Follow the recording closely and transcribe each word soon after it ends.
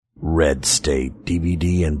Red State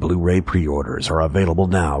DVD and Blu-ray pre-orders are available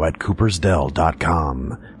now at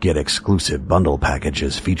coopersdell.com. Get exclusive bundle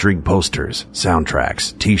packages featuring posters,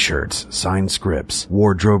 soundtracks, t-shirts, signed scripts,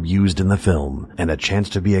 wardrobe used in the film, and a chance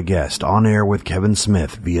to be a guest on air with Kevin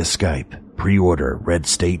Smith via Skype. Pre-order Red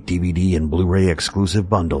State DVD and Blu-ray exclusive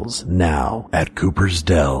bundles now at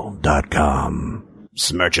coopersdell.com.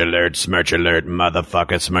 Smirch alert,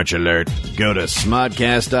 motherfucker, smirch alert. Go to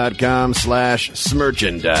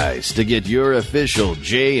smodcast.com/smerchandise to get your official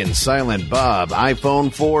Jay and Silent Bob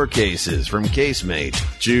iPhone 4 cases from Casemate.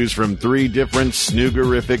 Choose from 3 different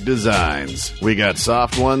snoogerific designs. We got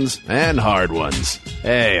soft ones and hard ones.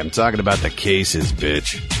 Hey, I'm talking about the cases,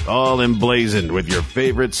 bitch. All emblazoned with your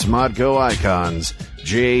favorite Smodco icons,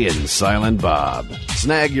 Jay and Silent Bob.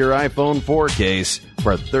 Snag your iPhone 4 case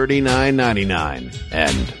for $39.99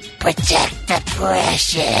 and protect the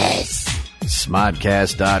precious.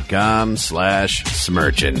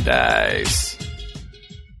 Smodcast.com/smerchandise.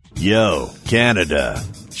 Yo, Canada.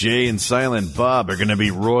 Jay and Silent Bob are going to be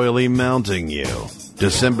royally mounting you.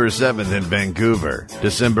 December 7th in Vancouver,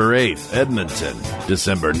 December 8th, Edmonton,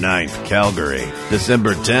 December 9th, Calgary,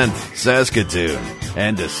 December 10th, Saskatoon,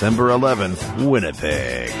 and December 11th,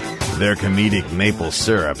 Winnipeg. Their comedic maple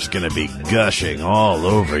syrup's gonna be gushing all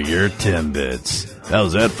over your Timbits.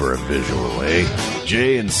 How's that for a visual, eh?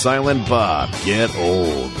 Jay and Silent Bob Get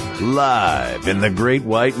Old. Live in the Great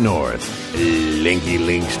White North. Linky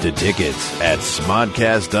links to tickets at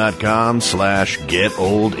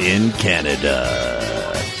smodcast.com/getold in Canada.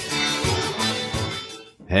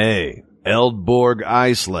 Hey, Eldborg,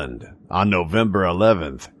 Iceland. On November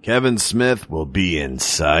 11th, Kevin Smith will be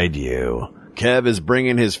inside you. Kev is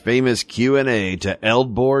bringing his famous Q&A to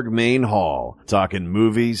Eldborg Main Hall, talking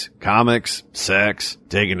movies, comics, sex,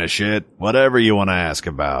 taking a shit, whatever you want to ask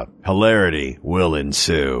about. Hilarity will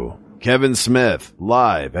ensue. Kevin Smith,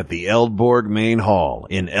 live at the Eldborg Main Hall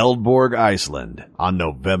in Eldborg, Iceland, on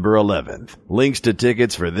November 11th. Links to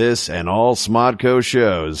tickets for this and all Smodco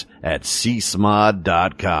shows at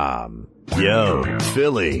csmod.com. Yo,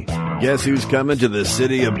 Philly, guess who's coming to the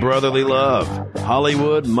city of brotherly love?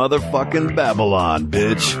 Hollywood motherfucking Babylon,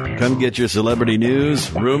 bitch. Come get your celebrity news,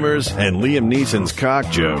 rumors, and Liam Neeson's cock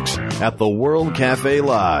jokes at the World Cafe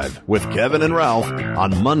Live with Kevin and Ralph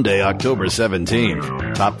on Monday, October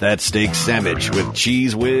 17th. Top that steak sandwich with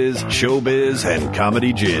cheese whiz, showbiz, and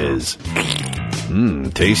comedy jizz.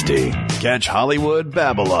 Tasty. Catch Hollywood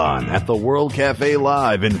Babylon at the World Cafe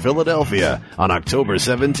Live in Philadelphia on October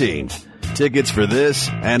 17th. Tickets for this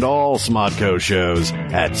and all Smodco shows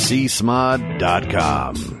at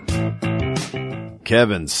csmod.com.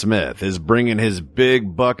 Kevin Smith is bringing his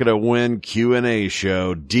big bucket of wind Q&A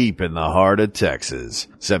show deep in the heart of Texas,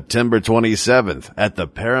 September 27th at the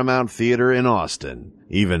Paramount Theater in Austin.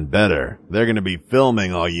 Even better, they're going to be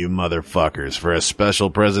filming all you motherfuckers for a special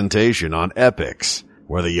presentation on epics.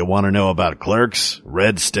 Whether you want to know about Clerks,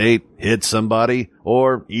 Red State, Hit Somebody,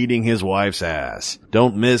 or eating his wife's ass,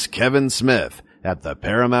 don't miss Kevin Smith at the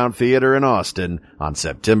Paramount Theater in Austin on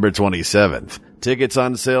September 27th. Tickets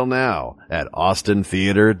on sale now at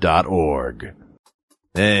austintheater.org.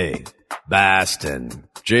 Hey, Boston.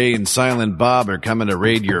 Jay and Silent Bob are coming to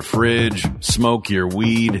raid your fridge, smoke your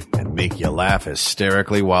weed, and make you laugh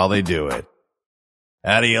hysterically while they do it.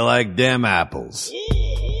 How do you like them apples?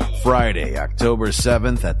 Friday, October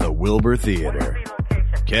 7th at the Wilbur Theater.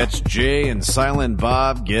 Catch Jay and Silent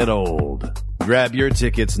Bob Get Old. Grab your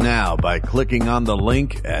tickets now by clicking on the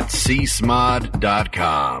link at csmod.com.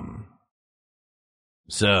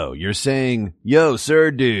 So, you're saying, yo,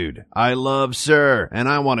 sir dude, I love sir, and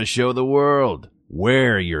I want to show the world.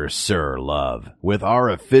 Wear your sir love with our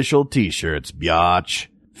official t-shirts, biatch.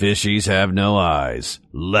 Fishies have no eyes.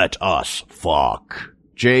 Let us fuck.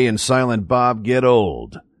 Jay and Silent Bob Get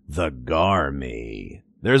Old. The Garmy.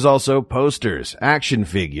 There's also posters, action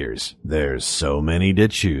figures. There's so many to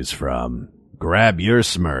choose from. Grab your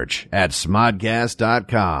smerch at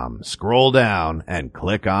smodcast.com. Scroll down and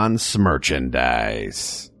click on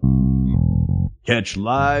Smerchandise. Catch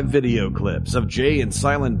live video clips of Jay and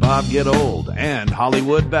Silent Bob Get Old and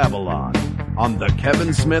Hollywood Babylon on the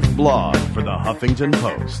Kevin Smith blog for the Huffington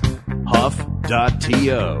Post.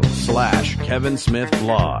 huff.to/Kevin Smith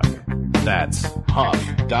blog. That's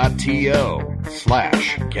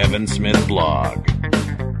huff.to/Kevin Smith blog.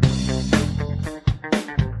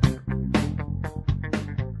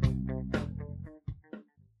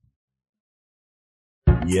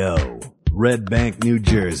 Yo, Red Bank, New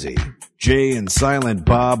Jersey. Jay and Silent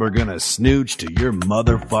Bob are gonna snooch to your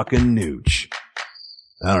motherfucking nooch.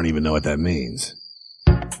 I don't even know what that means.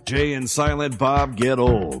 Jay and Silent Bob Get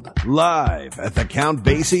Old, live at the Count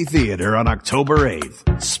Basie Theater on October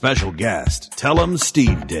 8th. Special guest, Tell 'em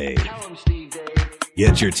Steve Dave.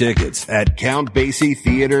 Get your tickets at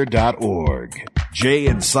CountBasieTheater.org. Jay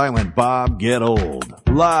and Silent Bob Get Old,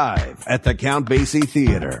 live at the Count Basie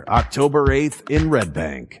Theater, October 8th in Red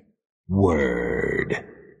Bank. Word.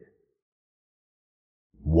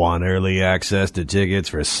 Want early access to tickets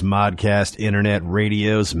for Smodcast Internet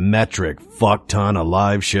Radio's metric fuck-ton of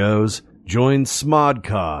live shows? Join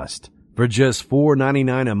Smodcast. For just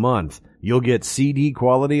 $4.99 a month, you'll get CD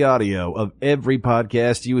quality audio of every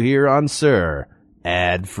podcast you hear on Sir,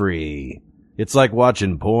 ad-free. It's like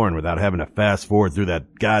watching porn without having to fast forward through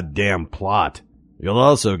that goddamn plot. You'll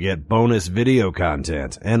also get bonus video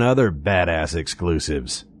content and other badass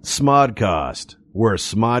exclusives. Smodcast, where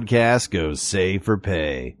Smodcast goes save for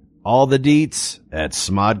pay. All the deets at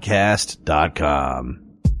smodcast.com.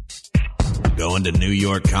 Going to New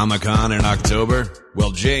York Comic-Con in October?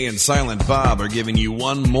 Well, Jay and Silent Bob are giving you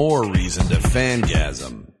one more reason to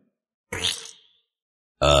fangasm.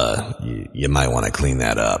 You might want to clean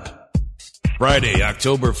that up. Friday,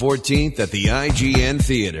 October 14th at the IGN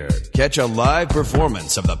Theater. Catch a live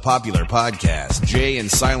performance of the popular podcast, Jay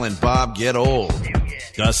and Silent Bob Get Old.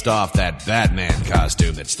 Dust off that Batman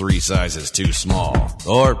costume that's 3 sizes too small.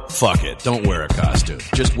 Or, fuck it, don't wear a costume.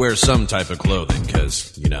 Just wear some type of clothing,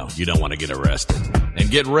 cause, you don't want to get arrested.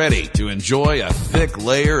 And get ready to enjoy a thick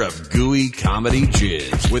layer of gooey comedy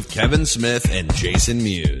jizz with Kevin Smith and Jason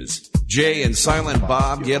Mewes. Jay and Silent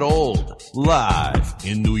Bob Get Old, live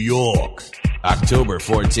in New York. October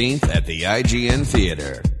 14th at the IGN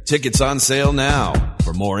Theater. Tickets on sale now.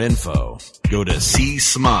 For more info, go to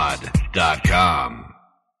csmod.com.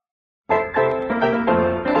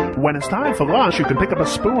 When it's time for lunch, you can pick up a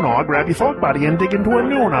spoon or grab your fork buddy and dig into a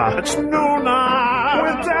Nooner. It's Nooner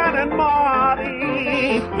with Dan and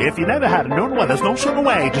Marty. If you never had a Nooner, well, there's no sugar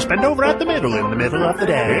way. Just bend over at the middle in the middle of the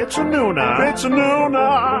day. It's a Nooner. It's a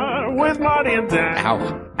Nooner with Marty and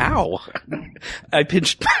Dan. Ow. I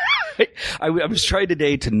pinched... I was trying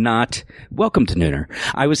today to not... Welcome to Nooner.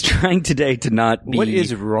 I was trying today to not be... What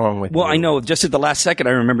is wrong with you? Well, I know. Just at the last second,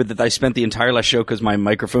 I remembered that I spent the entire last show because my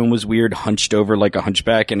microphone was weird, hunched over like a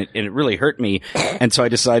hunchback, and it really hurt me. And so I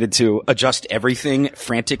decided to adjust everything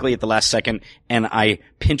frantically at the last second, and I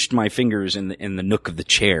pinched my fingers in the nook of the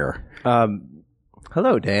chair.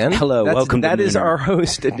 Hello, Dan. Hello, welcome to That is Nooner. our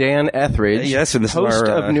host, Dan Etheridge. Yes, and this host is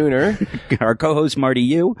our, of Nooner. Our co-host, Marty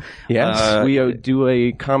Yu. Yes, we do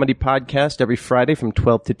a comedy podcast every Friday from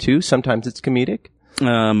 12 to 2. Sometimes it's comedic.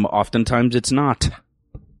 Oftentimes it's not.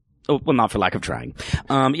 Oh, well, not for lack of trying.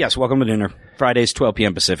 Yes, welcome to Nooner. Fridays, 12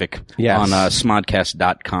 p.m. Pacific. Yes. On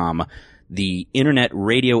smodcast.com. The internet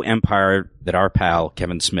radio empire that our pal,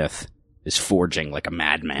 Kevin Smith, is forging like a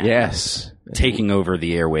madman. Yes. Taking over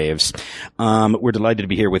the airwaves. We're delighted to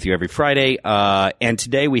be here with you every Friday. And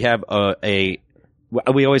today we have we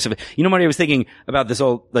always have, Marty, I was thinking about this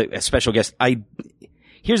a special guest.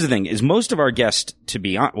 Here's the thing, is most of our guests, to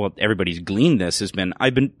be honest, well, everybody's gleaned this,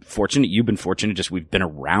 I've been fortunate, you've been fortunate, just we've been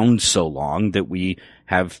around so long that we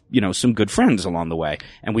have, some good friends along the way.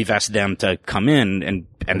 And we've asked them to come in and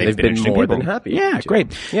they've been interesting more people. than happy. Yeah, to.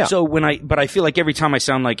 great. Yeah. So but I feel like every time I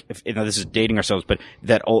sound like, this is dating ourselves, but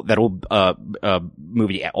that old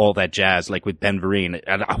movie, All That Jazz, like with Ben Vereen,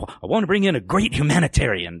 and I want to bring in a great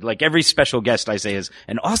humanitarian. Like every special guest I say is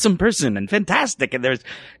an awesome person and fantastic. And there's,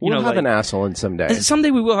 we'll have an asshole in someday.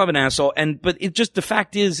 Someday we will have an asshole. But it just, the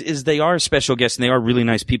fact is they are special guests and they are really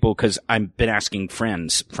nice people because I've been asking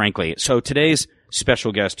friends, frankly. So today's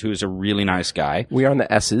special guest, who is a really nice guy. We are on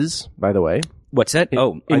the S's, by the way. What's that?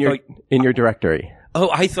 In your directory. Oh,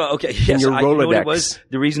 I thought, okay, yes. In your you know what it Rolodex. was?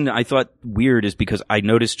 The reason I thought weird is because I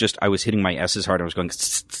noticed I was hitting my S's hard. I was going,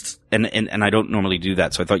 and I don't normally do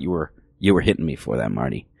that. So I thought you were hitting me for that,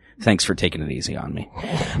 Marty. Thanks for taking it easy on me.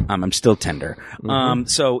 I'm still tender. Mm-hmm.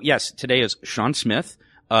 So yes, today is Sean Smith.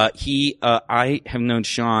 I have known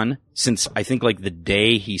Sean since I think like the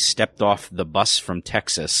day he stepped off the bus from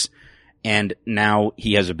Texas, and now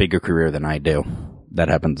he has a bigger career than I do. That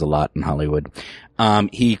happens a lot in Hollywood.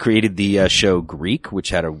 He created the show Greek, which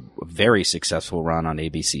had a very successful run on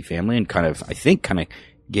ABC Family, and kind of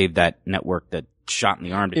gave that network that shot in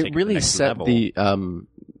the arm to take It really it to the next set level.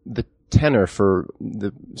 the tenor for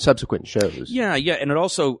the subsequent shows. Yeah, and it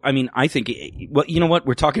also, I mean, I think, well, you know what?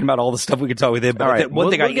 We're talking about all the stuff we could talk with him, but All right,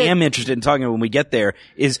 one thing I we'll get- am interested in talking about when we get there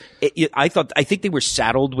is, I think they were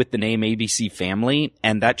saddled with the name ABC Family,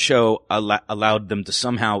 and that show allowed them to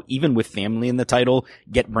somehow, even with family in the title,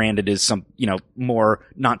 get branded as some, more,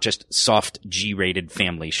 not just soft G-rated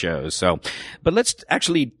family shows. So, but let's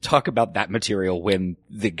actually talk about that material when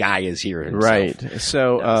the guy is here himself. Right.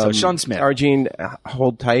 So Sean Smith. Arjun,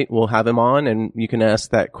 hold tight. We'll have him on, and you can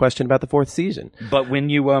ask that question about the 4th season. But when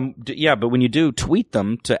you, but when you do, tweet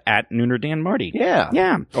them to @NoonerDanMarty.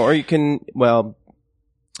 Yeah. Or you can,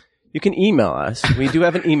 you can email us. We do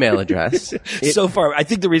have an email address. So far, I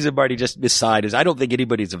think the reason Marty just aside is I don't think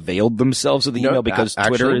anybody's availed themselves of the email because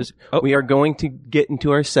Twitter actually, is. We are going to get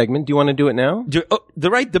into our segment. Do you want to do it now?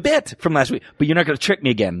 The bit from last week. But you're not going to trick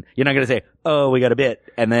me again. You're not going to say, "Oh, we got a bit,"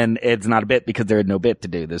 and then it's not a bit because there's no bit to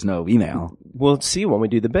do. There's no email. We'll see when we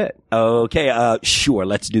do the bit. Okay. Sure.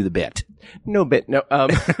 Let's do the bit. No bit. No.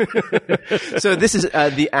 So this is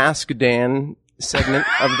the Ask Dan segment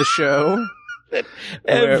of the show.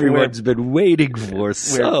 Everyone's been waiting for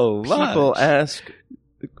so where much. people ask,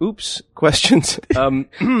 questions.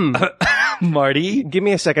 Marty, Give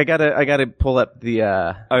me a sec. I gotta pull up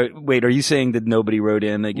the. wait. Are you saying that nobody wrote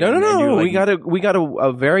in again? No. We got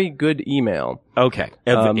a very good email. Okay.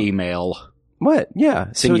 Email. What?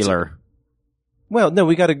 Yeah. Singular. No,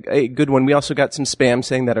 we got a good one. We also got some spam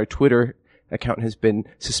saying that our Twitter account has been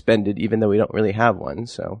suspended, even though we don't really have one.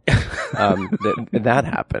 So that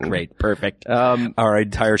happened. Great. Perfect. Our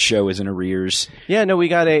entire show is in arrears. Yeah. No, we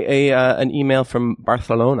got an email from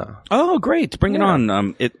Barcelona. Oh, great. Bring it on.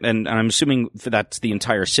 And I'm assuming that's the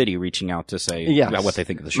entire city reaching out to say about what they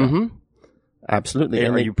think of the show. Mm-hmm. Absolutely.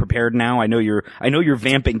 Are you prepared now? I know you're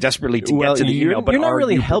vamping desperately to get to the email, but you're not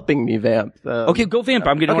really you helping me vamp. Okay, go vamp.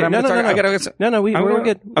 I'm getting. Okay, I'm going to talk. I gotta. No, we're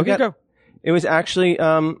good. Okay, go. It was actually,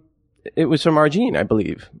 it was from Arjun, I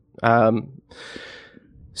believe.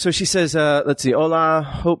 So she says, let's see. Hola,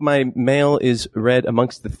 hope my mail is read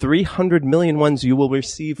amongst the 300 million ones you will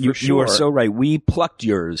receive for sure. You are so right. We plucked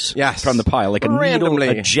yours from the pile like a randomly.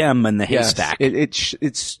 needle, a gem in the haystack. It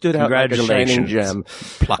stood out like a shining gem.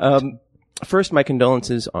 Plucked. First, my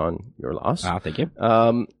condolences on your loss. Thank you.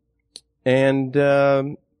 And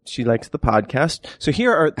she likes the podcast. So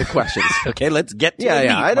here are the questions. Okay, let's get to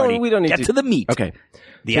the meat. We don't need get to the meat. Okay.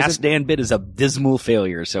 The Ask Dan bit is a dismal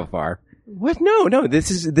failure so far. What? No. This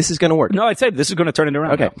is going to work. No, I'd say this is going to turn it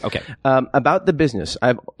around. Okay. About the business,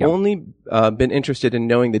 I've only been interested in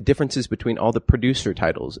knowing the differences between all the producer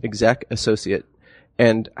titles, exec, associate,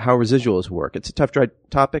 and how residuals work. It's a tough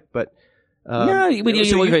topic, but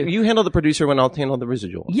you handle the producer when I'll handle the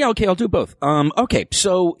residual. Yeah, okay, I'll do both. Okay,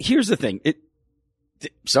 so here's the thing.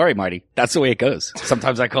 Sorry, Marty. That's the way it goes.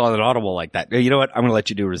 Sometimes I call it an audible like that. You know what? I'm going to let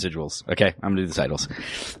you do residuals. Okay? I'm going to do the titles.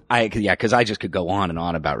 Because I just could go on and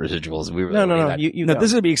on about residuals. We really No. This is go. going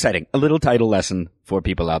to be exciting. A little title lesson for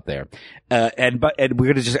people out there. And I'm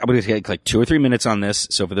going to take like 2 or 3 minutes on this.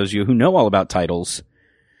 So for those of you who know all about titles,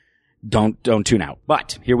 don't tune out.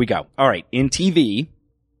 But here we go. All right. In TV,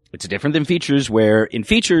 it's different than features where in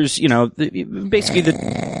features, basically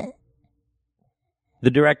the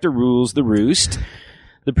director rules the roost.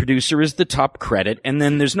 The producer is the top credit, and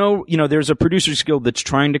then there's there's a producer's guild that's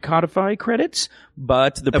trying to codify credits,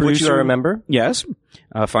 but the producer, which you are a member? Yes,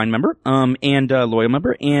 a fine member, and a loyal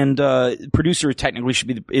member, and producer technically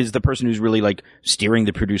is the person who's really like steering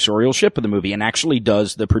the producerial ship of the movie and actually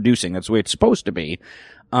does the producing. That's the way it's supposed to be.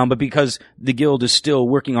 But because the guild is still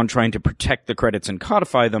working on trying to protect the credits and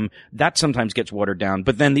codify them, that sometimes gets watered down.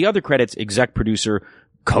 But then the other credits, exec producer,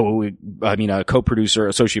 co-producer,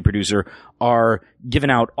 associate producer, are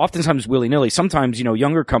given out oftentimes willy-nilly. Sometimes,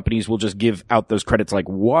 younger companies will just give out those credits like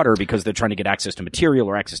water because they're trying to get access to material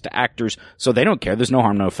or access to actors. So they don't care. There's no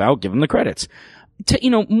harm, no foul. Give them the credits.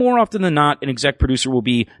 More often than not, an exec producer will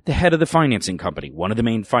be the head of the financing company, one of the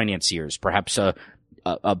main financiers, perhaps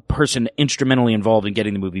a person instrumentally involved in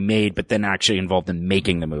getting the movie made, but then actually involved in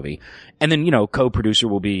making the movie. And then, co-producer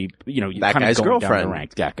will be, that guy's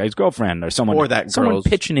girlfriend. That guy's girlfriend or someone. Or that someone girl's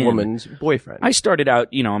pitching in. woman's boyfriend. I started out,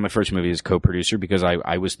 on my first movie as co-producer because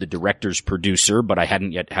I was the director's producer, but I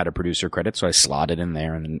hadn't yet had a producer credit, so I slotted in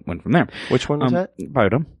there and then went from there. Which one was that?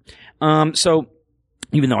 Biodome. So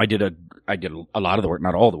even though I did a lot of the work,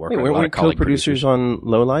 not all the work. Wait, a lot weren't of colleague co-producers on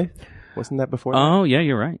Low Life? Wasn't that before? Oh, yeah,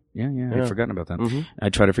 you're right. Yeah. I'd forgotten about that. Mm-hmm. I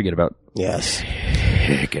try to forget about. Yes.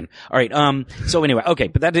 All right. So anyway, okay.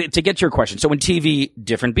 But that, to get to your question. So in TV,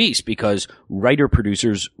 different beast because writer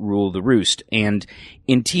producers rule the roost. And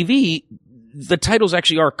in TV, the titles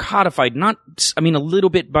actually are codified, a little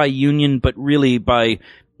bit by union, but really by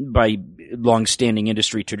long-standing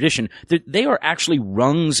industry tradition. They are actually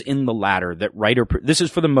rungs in the ladder that this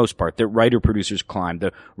is for the most part, that writer-producers climb.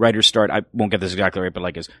 The writers start, I won't get this exactly right, but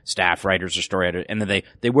like as staff writers or story editor, and then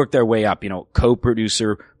they work their way up,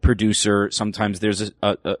 co-producer, producer, sometimes there's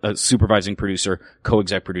a supervising producer,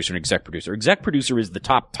 co-exec producer, and exec producer. Exec producer is the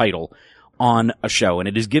top title on a show, and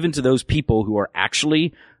it is given to those people who are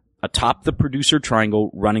actually atop the producer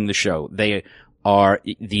triangle running the show. They are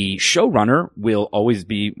the showrunner will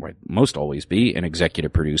most always be an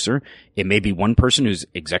executive producer. It may be one person who's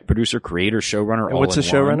exec producer, creator, showrunner. And what's a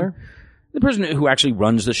showrunner? The person who actually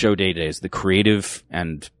runs the show day to day is the creative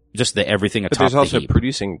and just the everything atop the heap. But there's also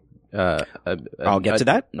producing. I'll get to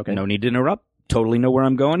that. Okay. No need to interrupt. Totally know where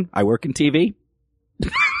I'm going. I work in TV.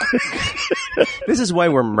 This is why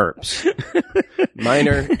we're MERPs.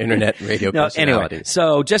 Minor Internet Radio Personalities. Anyway,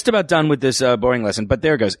 so just about done with this boring lesson, but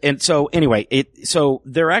there it goes. And so anyway, so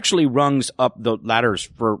they're actually rungs up the ladders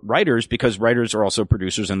for writers because writers are also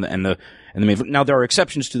producers and the main. Now there are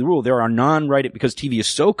exceptions to the rule. There are non-writing, because TV is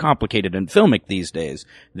so complicated and filmic these days.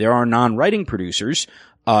 There are non-writing producers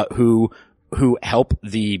who help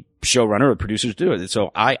the showrunner or producers do it.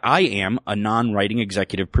 So I am a non-writing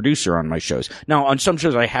executive producer on my shows. Now, on some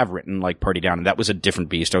shows I have written, like Party Down, and that was a different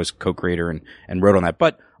beast. I was co-creator and wrote on that.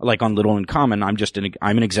 But like on Little in Common, I'm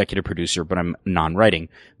an executive producer, but I'm non-writing.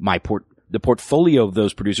 The portfolio of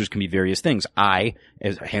those producers can be various things. I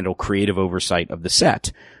handle creative oversight of the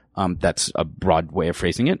set. That's a broad way of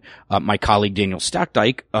phrasing it. My colleague Daniel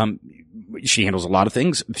Stackdyke, she handles a lot of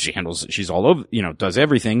things. She's all over, does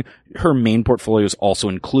everything. Her main portfolios also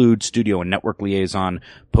include studio and network liaison,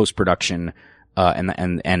 post-production,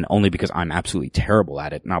 and only because I'm absolutely terrible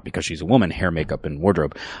at it, not because she's a woman, hair, makeup, and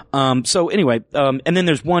wardrobe. So anyway, and then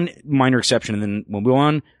there's one minor exception, and then we'll go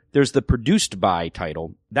on. There's the produced by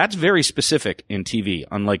title. That's very specific in TV,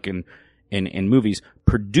 unlike in movies.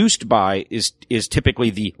 Produced by is typically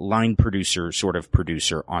the line producer sort of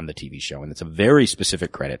producer on the TV show, and it's a very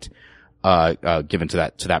specific credit given to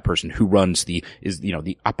that person who runs the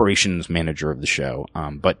operations manager of the show,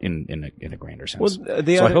 but in a grander sense. Well,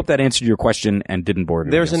 I hope that answered your question and didn't bore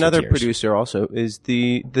you. There's another producer also, is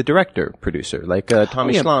the director producer, like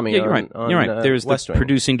Tommy Schlamme. Yeah, you're right. You're right. There's West the Wing.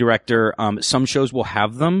 producing director. Some shows will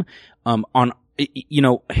have them. What's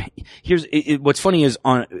funny is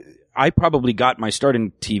I probably got my start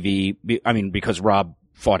in TV, because Rob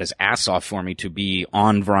fought his ass off for me to be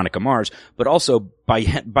on Veronica Mars, but also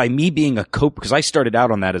by me being because I started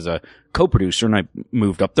out on that as a co-producer and I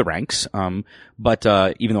moved up the ranks. But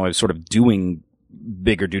even though I was sort of doing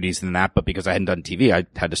bigger duties than that, but because I hadn't done TV, I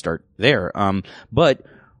had to start there. But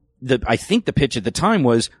I think the pitch at the time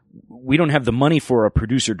was, we don't have the money for a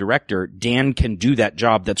producer director. Dan can do that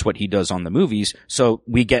job. That's what he does on the movies. So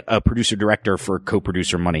we get a producer director for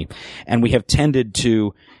co-producer money. And we have tended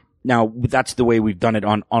to, now that's the way we've done it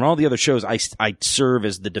on all the other shows. I serve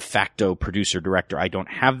as the de facto producer director. I don't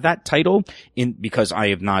have that title because I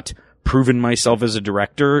have not proven myself as a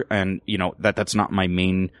director, and that's not my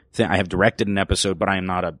main thing. I have directed an episode, but I'm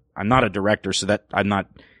not a director, so that I'm not,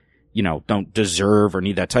 don't deserve or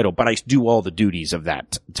need that title, but I do all the duties of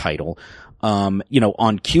that title.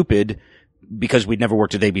 On Cupid, because we'd never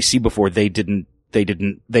worked at ABC before, they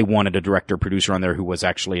wanted a director producer on there who was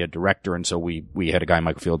actually a director. And so we had a guy,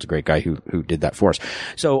 Michael Fields, a great guy who did that for us.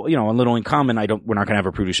 So, on Little in Common, we're not going to have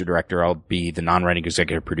a producer director. I'll be the non-writing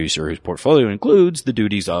executive producer whose portfolio includes the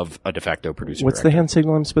duties of a de facto producer. What's the hand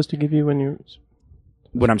signal I'm supposed to give you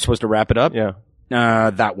when I'm supposed to wrap it up? Yeah.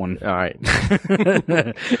 That one. All right.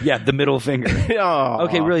 Yeah, the middle finger. Oh,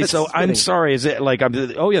 okay, really. So I'm sorry. Is it like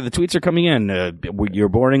the tweets are coming in. You're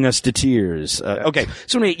boring us to tears. Okay.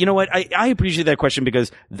 So anyway, you know what? I appreciate that question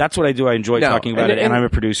because that's what I do. I enjoy talking about it, and I'm a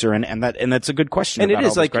producer, and that's a good question. And it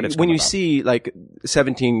is like when you see like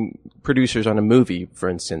 17 producers on a movie, for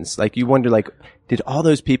instance, like you wonder, like, did all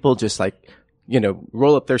those people just like,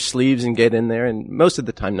 roll up their sleeves and get in there? And most of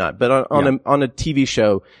the time not. But on a TV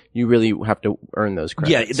show, you really have to earn those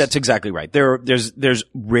credits. Yeah, that's exactly right. There's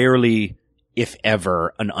rarely, if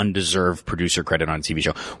ever, an undeserved producer credit on a TV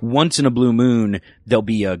show. Once in a blue moon, there'll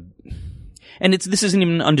be this isn't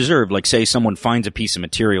even undeserved. Like, say someone finds a piece of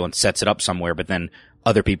material and sets it up somewhere, but then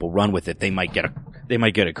other people run with it. They might get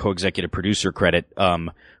a co-executive producer credit,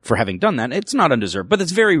 for having done that. It's not undeserved, but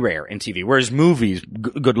it's very rare in TV. Whereas movies,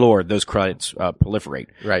 good Lord, those credits, proliferate.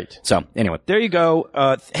 Right. So anyway, there you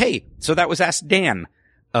go. Hey, so that was Ask Dan.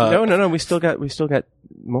 No. We still got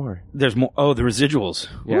more. There's more. Oh, the residuals.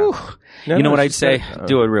 Yeah. No, you know what I'd say?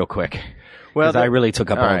 Do it real quick. Well, I really took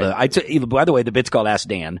up by the way, the bit's called Ask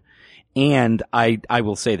Dan. And I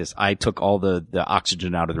will say this, I took all the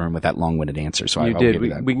oxygen out of the room with that long-winded answer, so I'll give you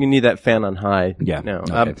that. We need that fan on high. Yeah. No.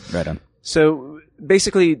 Okay. Right on. So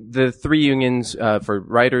basically, the three unions for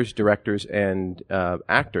writers, directors, and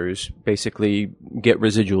actors basically get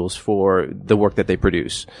residuals for the work that they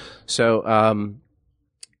produce. So,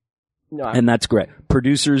 And that's great.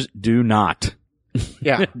 Producers do not.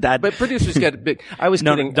 yeah, That- but producers get big. I was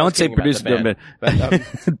No, kidding. I don't was say kidding about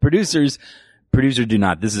the producers. band. Producers do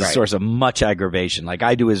not. This is a Right. source of much aggravation. Like,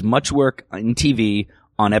 I do as much work in TV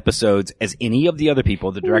on episodes as any of the other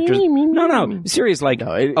people, the directors. No, serious. Like,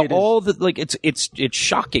 No, it all the, like, it's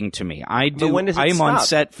shocking to me. I when does it am on stop?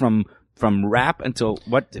 set from Wrap until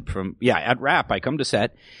at Wrap, I come to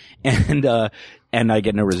set and I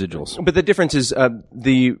get no residuals. But the difference is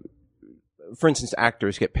for instance,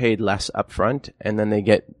 actors get paid less up front, and then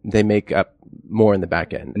they make up more in the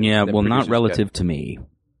back end. Yeah, than well, not producers relative get. to me.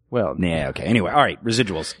 Well, Yeah, okay. Anyway, all right,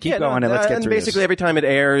 residuals. Keep going and let's get and through basically this. every time it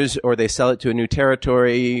airs or they sell it to a new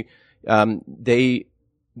territory,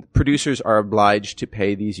 producers are obliged to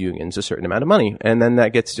pay these unions a certain amount of money, and then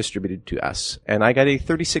that gets distributed to us. And I got a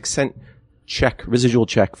 36-cent residual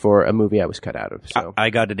check for a movie I was cut out of. So I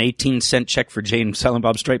got an 18-cent check for Jane Silent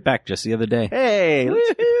Bob Straight Back just the other day. hey,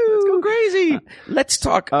 let's go crazy. Let's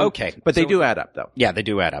talk. Okay. But they So- do add up, though. Yeah, they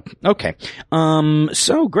do add up. Okay.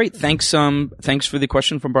 So great. Thanks for the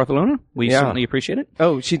question from Barcelona. We Yeah. certainly appreciate it.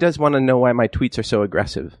 Oh, she does want to know why my tweets are so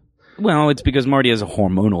aggressive. Well, it's because Marty has a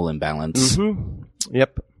hormonal imbalance.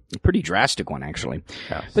 Yep. A pretty drastic one, actually.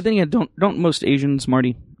 Yes. But then again, don't most Asians,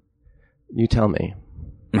 Marty? You tell me.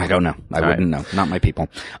 I don't know. I wouldn't know. Not my people.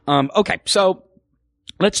 Okay. So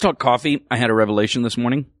let's talk coffee. I had a revelation this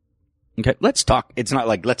morning. Okay. Let's talk. It's not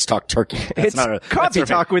like let's talk turkey. That's It's not a Coffee that's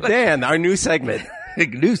Talk with Dan, our new segment.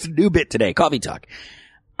 new bit today. Coffee talk.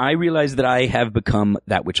 I realize that I have become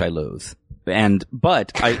that which I loathe.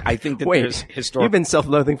 But I think that there's Wait, historical. you've been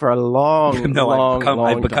self-loathing for a long, No, long,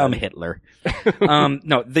 I've become time. Hitler.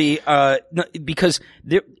 No, because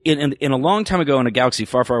there, in a long time ago in a galaxy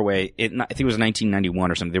far, far away, I think it was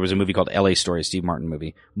 1991 or something, there was a movie called L.A. Story, a Steve Martin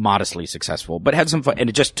movie, modestly successful, but had some fun, and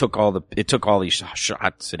it just took all these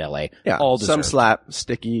shots at L.A. Yeah, all some deserved. slap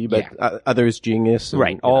sticky, but Yeah. others genius. And,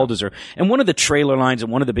 Right, all deserved. And one of the trailer lines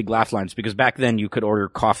and one of the big laugh lines, because back then you could order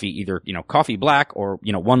coffee either, coffee black or,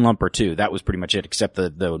 1 lump or 2. That was pretty much it, except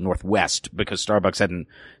the Northwest, because Starbucks hadn't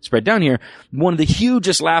spread down here. One of the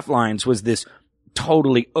hugest laugh lines was this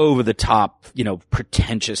totally over the top,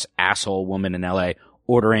 pretentious asshole woman in LA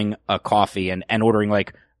ordering a coffee and ordering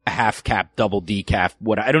like a half cap, double decaf,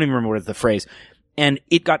 I don't even remember what the phrase. And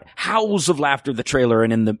it got howls of laughter, the trailer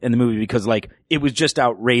and in the movie, because like it was just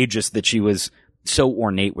outrageous that she was so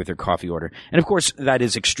ornate with her coffee order. And of course that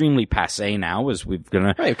is extremely passé now, as we've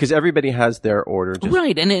gonna Right, because everybody has their order. Just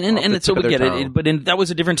right, and the so tip we of their get tongue. it. But that was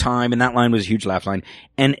a different time, and that line was a huge laugh line.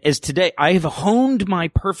 And as today, I have honed my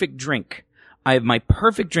perfect drink. I have my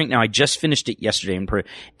perfect drink now. I just finished it yesterday,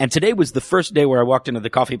 and today was the first day where I walked into the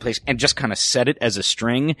coffee place and just kind of set it as a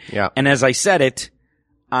string. Yeah. And as I said it,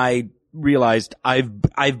 I realized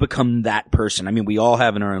I've become that person. I mean, we all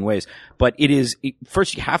have in our own ways, but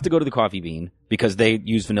first you have to go to the Coffee Bean because they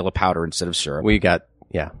use vanilla powder instead of syrup. We got,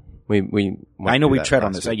 yeah. We I know went we through that tread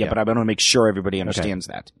on last this, week, but I want to make sure everybody understands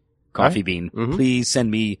that. Coffee Bean, please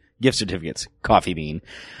send me gift certificates. Coffee Bean.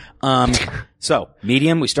 So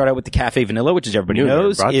medium. We start out with the cafe vanilla, which as everybody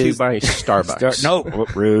knows brought to is you by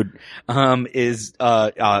Starbucks. rude.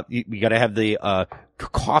 We got to have the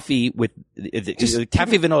coffee with the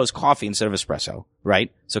cafe vanilla is coffee instead of espresso,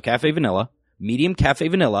 right? So cafe vanilla, medium cafe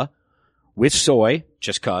vanilla with soy,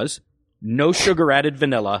 just 'cause, no sugar added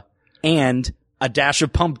vanilla, and a dash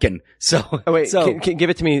of pumpkin. So, Oh, wait, so can give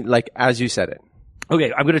it to me like as you said it.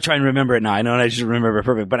 okay, I'm going to try and remember it now. I know I just remember it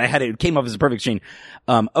perfect, but it came up as a perfect chain.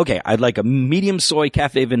 Okay, I'd like a medium soy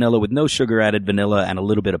cafe vanilla with no sugar added vanilla and a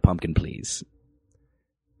little bit of pumpkin, please.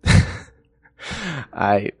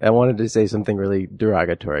 I wanted to say something really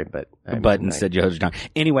derogatory, but Instead you held your tongue.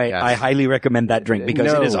 Anyway, Yes. I highly recommend that drink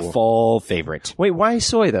because it is a No. fall favorite. Wait, why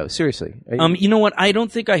soy though? Seriously? Are you- You know what? I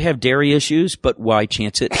don't think I have dairy issues, but why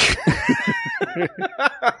chance it?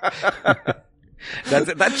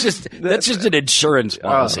 That's just an insurance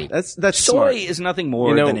policy. that's Soy smart. is nothing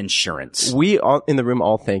more than insurance. We all in the room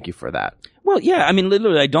all thank you for that. Well, yeah, I mean,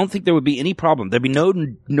 literally, I don't think there would be any problem. There'd be no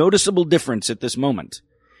noticeable difference at this moment.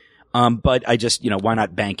 But I just, why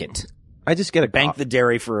not bank it? I just get a Bank the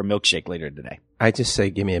dairy for a milkshake later today. I just say,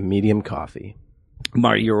 give me a medium coffee.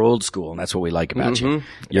 Marty, you're old school, and that's what we like about you.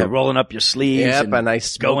 You're rolling up your sleeves Yep, and and I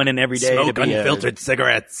smoke- going in every day to Smoke be unfiltered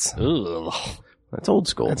cigarettes. Ugh. That's old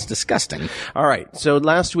school. That's disgusting. All right. So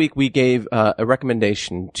last week we gave a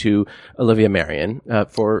recommendation to Olivia Marion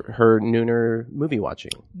for her nooner movie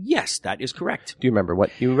watching. Yes, that is correct. Do you remember what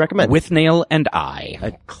you recommended? With Nail and I.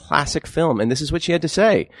 A classic film, and this is what she had to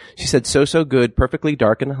say. She said, so good, perfectly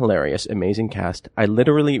dark and hilarious, amazing cast. I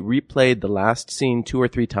literally replayed the last scene 2 or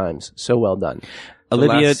 3 times. So well done.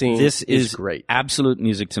 Olivia, this is great. Absolute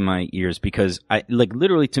music to my ears because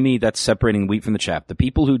literally to me, that's separating wheat from the chaff. The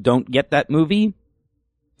people who don't get that movie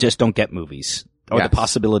just don't get movies or the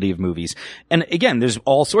possibility of movies. And again, there's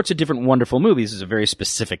all sorts of different wonderful movies. It's a very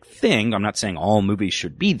specific thing. I'm not saying all movies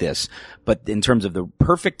should be this, but in terms of the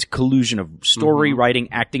perfect collusion of story, writing,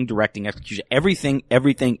 acting, directing, execution, everything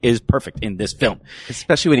is perfect in this film.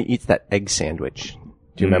 Especially when he eats that egg sandwich.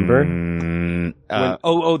 Do you remember?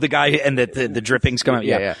 The guy and the drippings come out.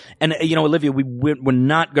 Yeah. And Olivia, we're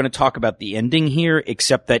not going to talk about the ending here,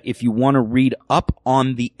 except that if you want to read up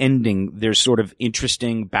on the ending, there's sort of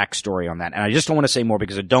interesting backstory on that. And I just don't want to say more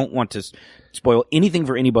because I don't want to spoil anything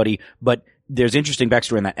for anybody, but there's interesting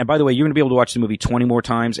backstory on that. And by the way, you're going to be able to watch the movie 20 more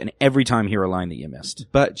times and every time hear a line that you missed.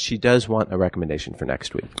 But she does want a recommendation for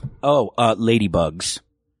next week. Ladybugs.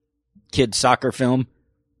 Kids soccer film.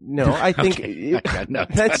 No, I think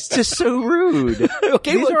that's just so rude.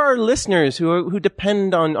 Okay, these are our listeners who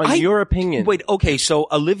depend on your opinion. Wait, okay, so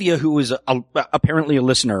Olivia, who is apparently a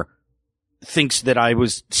listener, thinks that I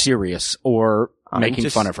was serious or making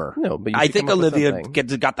fun of her. No, but I think Olivia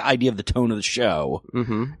got the idea of the tone of the show,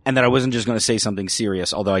 and that I wasn't just going to say something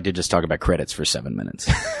serious. Although I did just talk about credits for 7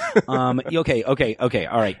 minutes. Okay, all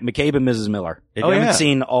right. McCabe and Mrs. Miller. If you haven't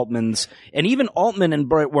seen Altman's, and even Altman and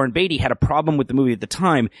Warren Beatty had a problem with the movie at the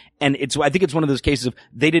time, and I think it's one of those cases of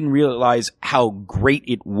they didn't realize how great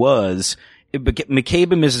it was.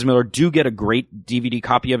 McCabe and Mrs. Miller do get a great DVD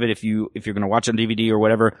copy of it if you're going to watch on DVD or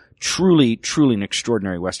whatever. Truly an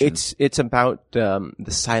extraordinary Western. It's about the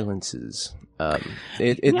silences.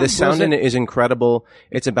 The sound in it is incredible.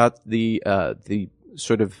 It's about the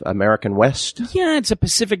sort of American West. Yeah, it's a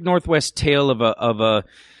Pacific Northwest tale of a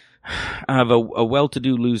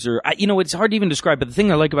well-to-do loser. It's hard to even describe, but the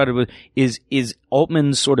thing I like about it is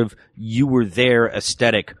Altman's sort of you were there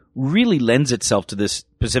aesthetic really lends itself to this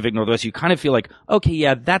Pacific Northwest. You kind of feel like, okay,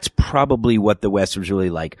 yeah, that's probably what the West was really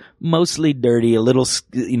like. Mostly dirty, a little,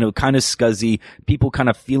 kind of scuzzy, people kind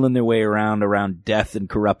of feeling their way around death and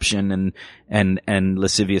corruption and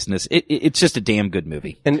lasciviousness. It's just a damn good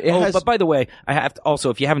movie. And but by the way, I have to also,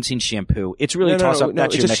 if you haven't seen Shampoo, it's really toss up.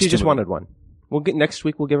 That's your next. She just wanted one. Next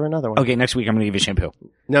week we'll give her another one. Okay, next week I'm going to give you Shampoo.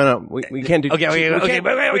 No, we can't do. We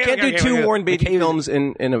can't do 2 Warren Beatty films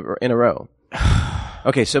in a row.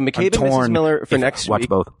 Okay, so McCabe and Mrs. Miller for next week.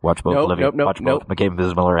 Watch both. Olivia. Watch both. McCabe and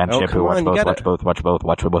Mrs. Miller and Shampoo. Watch both.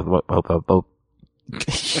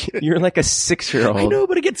 You're like a 6-year-old. I know,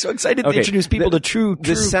 but I get so excited to introduce people to true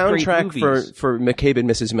the soundtrack for McCabe and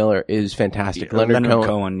Mrs. Miller is fantastic. Leonard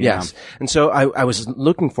Cohen. Yes. And so I was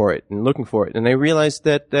looking for it, and I realized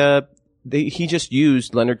that he just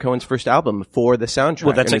used Leonard Cohen's first album for the soundtrack.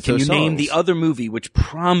 Well, that's like, can you name the other movie which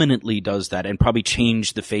prominently does that and probably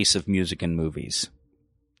changed the face of music in movies?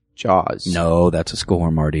 Jaws. No, that's a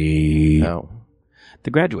score, Marty. No.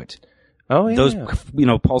 The Graduate. Oh, yeah. Those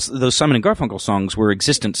Simon and Garfunkel songs were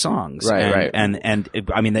existent songs. Right. And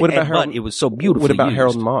it was so beautiful. What about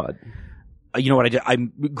Harold and Maude? You know what I did?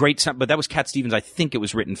 But that was Cat Stevens. I think it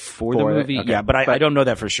was written for the movie. Okay. Yeah, but I don't know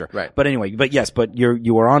that for sure. Right. But anyway,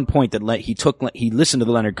 you were on point that he listened to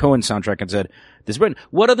the Leonard Cohen soundtrack and said, "This is written."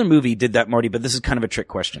 What other movie did that, Marty? But this is kind of a trick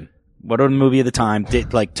question. What other movie at the time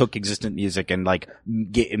took existent music and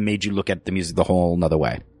made you look at the music the whole another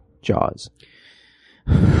way? Jaws.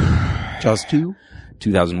 Jaws 2?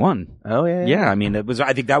 2001. Oh, yeah. Yeah, I mean,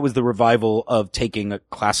 I think that was the revival of taking a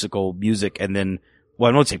classical music and then,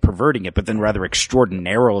 well, I won't say perverting it, but then rather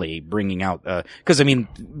extraordinarily bringing out,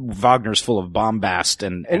 Wagner's full of bombast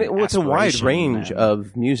and it's a wide range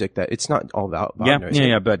of music that it's not all about Wagner.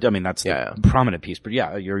 Yeah, but I mean, that's the prominent piece, but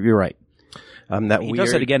yeah, you're right. He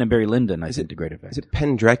does it again in Barry Lyndon, I think, to great effect. Is it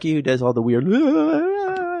Penderecki who does all the weird?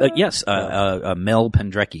 Yes, Mel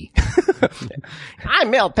Pendrecki.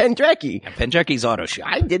 I'm Mel Pendrecki. Pendrecki's Auto Shop.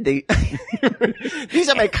 I did these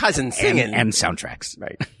are my cousins singing. And soundtracks.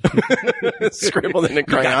 Right. Scribbled in a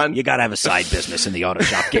crayon. You gotta have a side business in the auto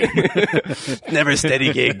shop game. Never a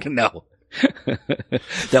steady gig. No.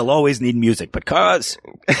 They'll always need music, but cars.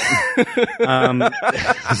 Okay.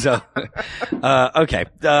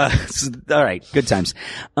 All right. Good times.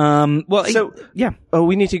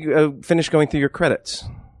 We need to finish going through your credits.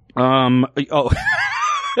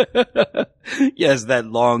 Yes, that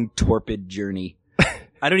long, torpid journey.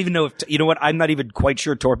 I don't even know if, you know what, I'm not even quite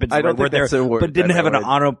sure torpid's the right word there, the word, but it didn't have an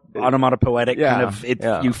onomatopoetic kind of,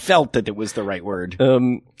 you felt that it was the right word.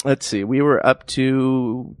 Let's see. We were up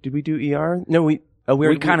to, did we do ER? No, we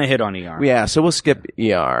kind of hit on ER. Yeah, so we'll skip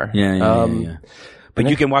ER. Yeah. But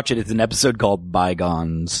you can watch it. It's an episode called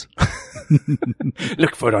Bygones.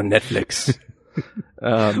 Look for it on Netflix.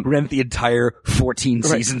 Rent the entire 14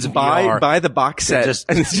 seasons of ER. Buy the box set. Just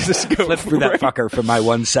go flip through that fucker for my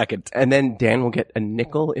 1 second. And then Dan will get a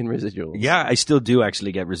nickel in residuals. Yeah, I still do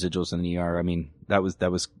actually get residuals in the ER. I mean,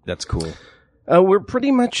 that's cool.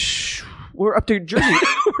 We're up to Jersey.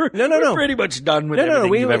 We're pretty much done with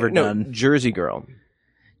everything you've ever done. Jersey Girl.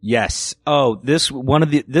 Yes. Oh, this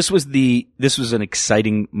was an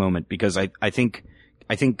exciting moment because I think,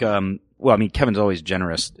 well, I mean, Kevin's always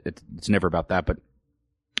generous. It's never about that, but,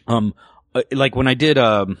 like when I did,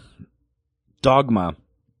 Dogma,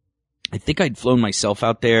 I think I'd flown myself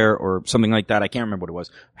out there or something like that. I can't remember what it was.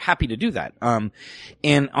 Happy to do that.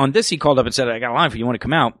 And on this, he called up and said, I got a line for you. You want to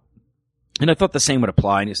come out? And I thought the same would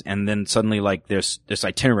apply. And then suddenly, like, this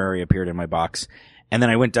itinerary appeared in my box. And then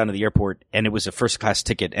I went down to the airport and it was a first class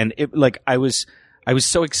ticket. And it, like, I was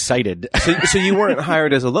so excited. So you weren't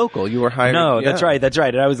hired as a local. You were hired. No, that's right.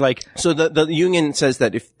 And I was like, so the union says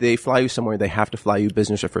that if they fly you somewhere, they have to fly you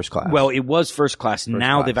business or first class. Well, it was first class.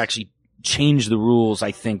 Now they've actually changed the rules,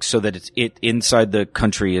 I think, so that it's inside the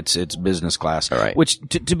country, it's business class. All right. Which,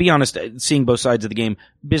 to be honest, seeing both sides of the game,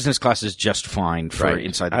 business class is just fine for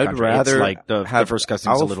inside the country. I'd rather it's like the first class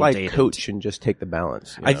thing's a little dated. I'll fly coach and just take the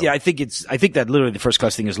balance. I think that literally the first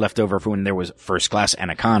class thing is left over for when there was first class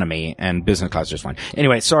and economy, and business class is just fine.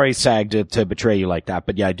 Anyway, sorry, SAG, to betray you like that,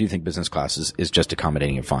 but yeah, I do think business class is just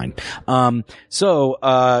accommodating and fine.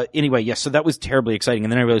 Anyway, yes, so that was terribly exciting,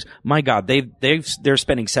 and then I realized, my God, they're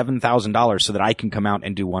spending $7,000 so that I can come out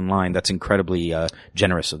and do one line. That's incredibly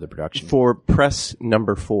generous of the production. For press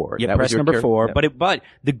number 4. Yeah, press number 4. Yeah. But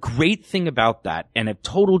the great thing about that, and a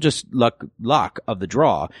total just luck of the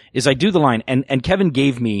draw, is I do the line, and Kevin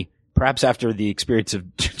gave me, perhaps after the experience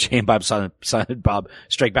of Jay and Bob Silent Bob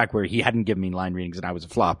Strike Back, where he hadn't given me line readings and I was a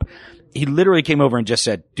flop, he literally came over and just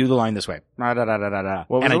said, do the line this way. What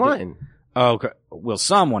was the line? Okay. Will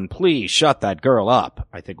someone please shut that girl up?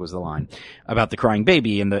 I think was the line about the crying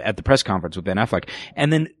baby at the press conference with Ben Affleck.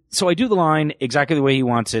 And then, so I do the line exactly the way he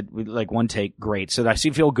wants it, with like one take, great. So I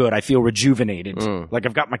feel good. I feel rejuvenated. Like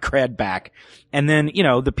I've got my cred back. And then, you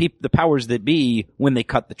know, the powers that be, when they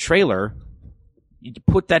cut the trailer, you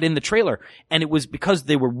put that in the trailer. And it was because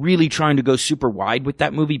they were really trying to go super wide with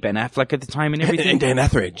that movie, Ben Affleck at the time and everything. And Dan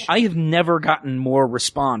Etheridge. I have never gotten more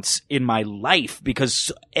response in my life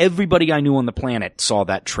because everybody I knew on the planet saw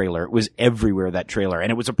that trailer. It was everywhere, that trailer.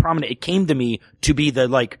 And it was it came to me to be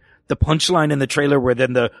the punchline in the trailer where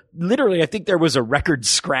then literally I think there was a record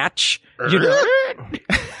scratch, you know?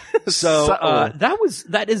 So,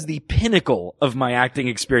 that is the pinnacle of my acting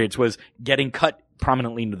experience, was getting cut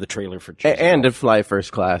prominently into the trailer for Jersey Girl. And to fly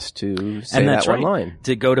first class to say that one line.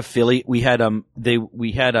 To go to Philly. We had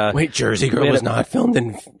Wait, Jersey Girl was not filmed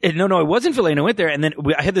in... No, it wasn't Philly, and I went there, and then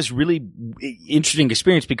I had this really interesting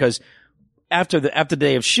experience because after the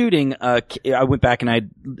day of shooting, I went back and I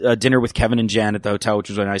had dinner with Kevin and Jen at the hotel, which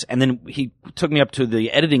was really nice. And then he took me up to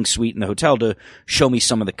the editing suite in the hotel to show me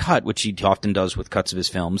some of the cut, which he often does with cuts of his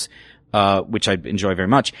films, which I enjoy very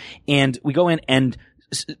much. And we go in, and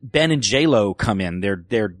Ben and J-Lo come in. They're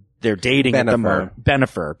dating at the moment.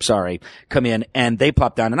 Bennifer, sorry, come in, and they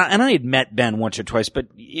plop down. And I had met Ben once or twice, but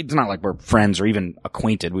it's not like we're friends or even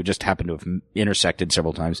acquainted. We just happened to have intersected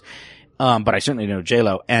several times. But I certainly know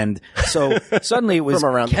J-Lo. And so suddenly it was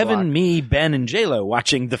Kevin, me, Ben, and J-Lo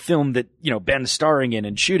watching the film that, you know, Ben's starring in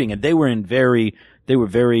and shooting. And they were very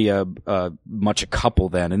much a couple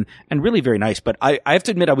then, and really very nice. But I have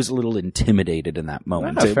to admit, I was a little intimidated in that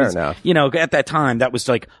moment. Fair enough. You know, at that time, that was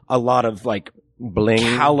like a lot of like bling,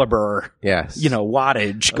 caliber, yes, you know,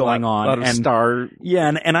 wattage going on, a lot of star,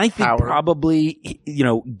 yeah, and I think power. Probably, you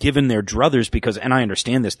know, given their druthers, because, and I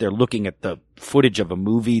understand this, they're looking at the footage of a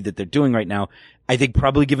movie that they're doing right now. I think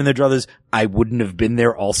probably given their druthers, I wouldn't have been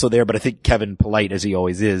there also there, but I think Kevin, polite as he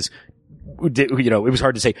always is, you know, it was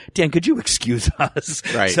hard to say, Dan, could you excuse us?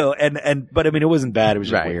 Right. So, but I mean, it wasn't bad. It was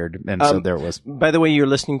just weird. And so there it was. By the way, you're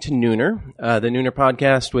listening to Nooner, the Nooner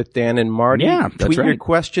podcast with Dan and Marty. Yeah, that's Tweet right. your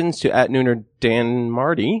questions to @Nooner Dan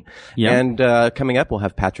Marty. Yeah. And, coming up, we'll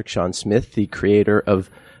have Patrick Sean Smith, the creator of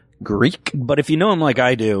Greek. But if you know him like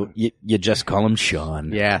I do, you just call him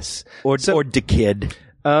Sean. Yes. Or the kid.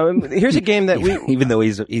 Here's a game that even though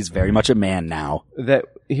he's very much a man now.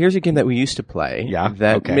 Here's a game that we used to play. Yeah.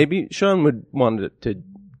 That maybe Sean would want to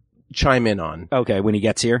chime in on. Okay, when he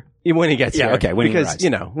gets here. When he gets here. Okay, when because, he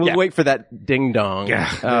arrives. we'll wait for that ding-dong.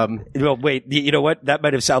 Yeah. Well, wait, you know what? That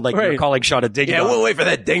might have sounded like you're calling Sean a ding-dong. Yeah, we'll wait for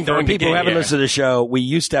that ding-dong. For people who haven't listened to the show, we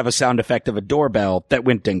used to have a sound effect of a doorbell that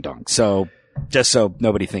went ding-dong. So, just so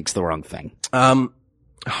nobody thinks the wrong thing.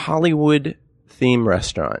 Hollywood theme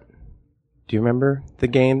restaurant. Do you remember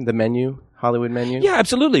the menu? Hollywood menu? Yeah,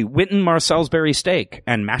 absolutely. Winton Marsalsbury steak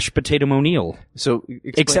and mashed potato O'Neill. So,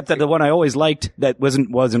 except that the one I always liked that was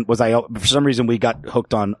for some reason we got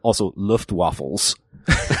hooked on also Luftwaffles.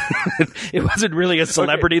 It wasn't really a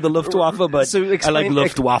celebrity, the Luftwaffe, but I like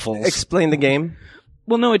Luftwaffles. Explain the game.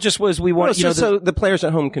 Well, no, it just was we want so the players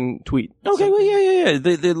at home can tweet. Okay, well, yeah.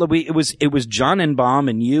 It was John Enbaum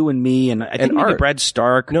and you and me and I think maybe Brad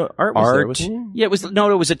Stark. No, Art was there, wasn't he? Yeah, it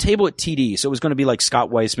was a table at TD, so it was going to be like Scott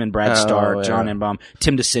Weissman, Brad Stark, John Enbaum,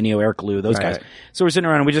 Tim DeCinio, Eric Liu, those guys. So we're sitting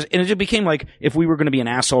around and it just became like if we were going to be an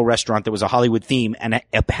asshole restaurant that was a Hollywood theme and it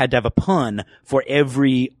had to have a pun for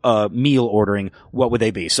every meal ordering, what would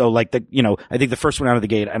they be? So like I think the first one out of the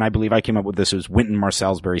gate, and I believe I came up with this, was Winton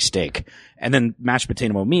Marsalsbury steak, and then mashed potato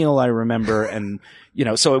meal, I remember, and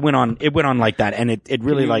so it went on like that, and it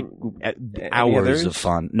really hours of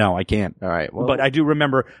fun. No, I can't. All right, well, but I do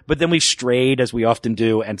remember. But then we strayed, as we often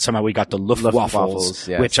do, and somehow we got to Luftwaffles,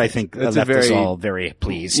 yes. Which I think left us all very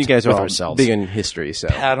pleased. You guys are with all ourselves. Big in history, so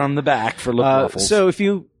pat on the back for Luftwaffles. So if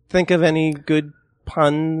you think of any good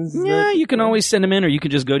puns, you can always send them in, or you can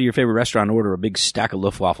just go to your favorite restaurant and order a big stack of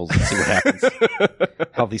Luftwaffles and see what happens.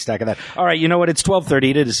 Healthy stack of that. All right, you know what? It's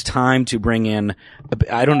 12:30. It is time to bring in.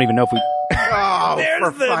 I don't even know if we. Oh,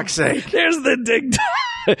 for fuck's sake! There's the ding.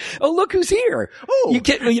 Oh, look who's here! Oh,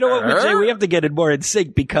 you know what, Jay? We have to get it more in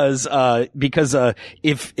sync because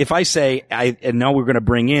if I say and now we're going to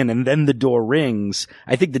bring in, and then the door rings,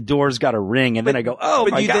 I think the door's got to ring, and then I go, oh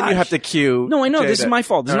my gosh. Then you have to cue. No, I know Jay, this is my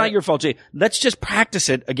fault. This is not your fault, Jay. Let's just practice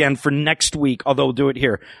it again for next week. Although we'll do it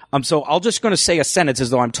here. So I'll just going to say a sentence as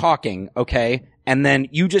though I'm talking, okay, and then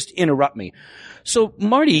you just interrupt me. So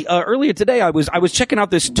Marty, earlier today I was checking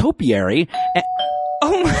out this topiary.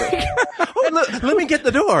 Oh my God! Let me get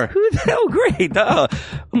the door. Oh, great.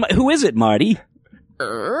 Who is it, Marty?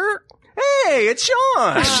 Hey, it's Sean.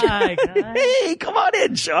 Hi, guys. Hey, come on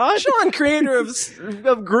in, Sean. Sean, creator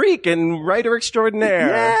of Greek and writer extraordinaire.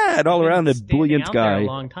 Yeah, and all around the brilliant guy. There a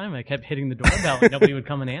long time. I kept hitting the doorbell and nobody would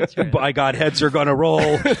come and answer it. By God, heads are gonna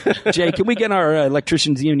roll. Jay, can we get our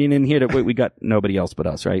electricians union in here? We got nobody else but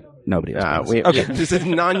us, right? Nobody else. Okay, this is a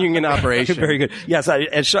non-union operation. Very good. Yes,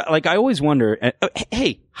 I always wonder.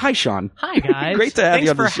 Hey, hi, Sean. Hi, guys. Great to have you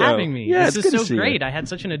on the show. Thanks for having me. Yeah, this is so great. I had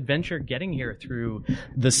such an adventure getting here through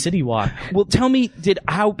the City Walk. Well, tell me,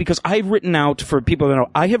 because I've written out, for people that know,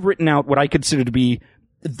 I have written out what I consider to be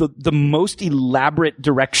the most elaborate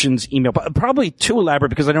directions email, probably too elaborate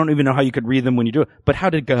because I don't even know how you could read them when you do it. But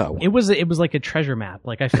how did it go? It was like a treasure map.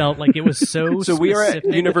 Like I felt like it was so. So we are at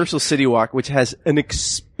Universal City Walk, which has an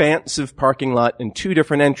expansive parking lot and 2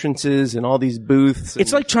 different entrances and all these booths.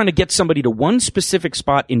 It's like trying to get somebody to one specific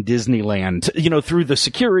spot in Disneyland, through the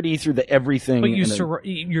security, through the everything. But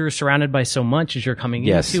you're surrounded by so much as you're coming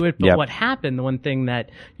into it. But what happened, the one thing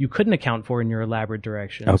that you couldn't account for in your elaborate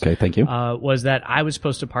directions. Okay, thank you. Was that I was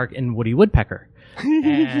supposed to park in Woody Woodpecker.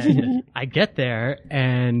 And I get there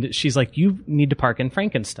and she's like, you need to park in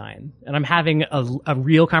Frankenstein. And I'm having a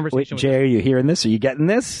real conversation with her. Jay, are you hearing this? Are you getting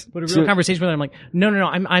this? But a real conversation with her. I'm like, no,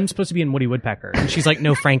 I'm supposed to be in Woody Woodpecker. And she's like,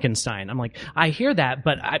 no, Frankenstein. I'm like, I hear that,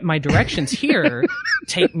 but my directions here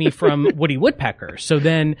take me from Woody Woodpecker. So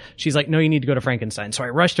then she's like, no, you need to go to Frankenstein. So I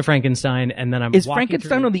rush to Frankenstein and then Is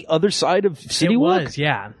Frankenstein on the other side of City Walk? It was,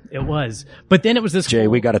 yeah, it was. But then it was this Jay,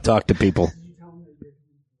 we got to talk to people.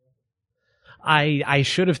 I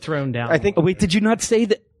should have thrown down. I think. Wait, did you not say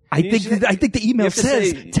that? I think the email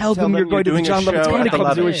says, tell them you're going to the John Lovitz Comedy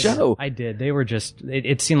Club to do a show. I did. They were just,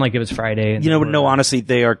 it seemed like it was Friday. And no, honestly,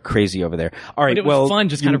 they are crazy over there. All right, but it was fun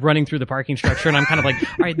just kind of running through the parking structure, and I'm kind of like,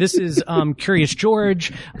 all right, this is Curious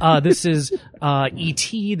George, this is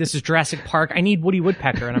E.T., this is Jurassic Park, I need Woody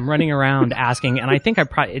Woodpecker, and I'm running around asking, and I think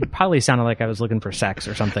it probably sounded like I was looking for sex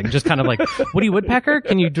or something, just kind of like, Woody Woodpecker?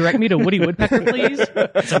 Can you direct me to Woody Woodpecker, please?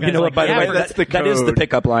 You know what, by the way, that is the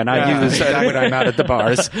pickup line I use when I'm out at the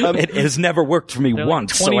bars. It has never worked for me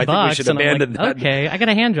once, so I think we should abandon that. Okay, I got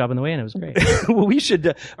a hand job on the way and it was great. Well, we should,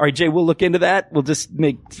 all right, Jay, we'll look into that. We'll just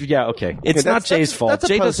okay. It's not Jay's fault.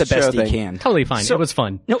 Jay does the best he can. Totally fine. It was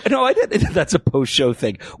fun. No, I did. That's a post-show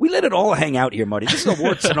thing. We let it all hang out here, Marty. This is a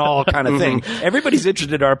warts and all kind of thing. Everybody's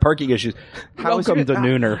interested in our parking issues. Welcome to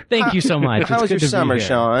Nooner. Thank you so much. How was your summer,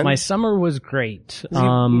 Sean? My summer was great.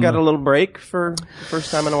 You got a little break for the first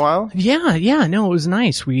time in a while? Yeah, no, it was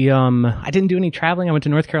nice. I didn't do any traveling. I went to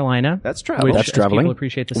North Carolina. That's travel. Which, That's traveling. People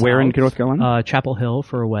appreciate the Where South. in North Carolina? Chapel Hill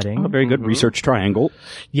for a wedding. Oh, very good. Research Triangle.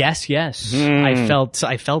 Yes.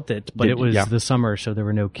 I felt it, but it was the summer, so there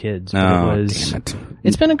were no kids. But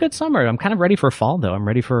it's been a good summer. I'm kind of ready for fall, though. I'm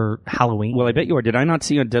ready for Halloween. Well, I bet you are. Did I not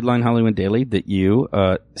see on Deadline Hollywood Daily that you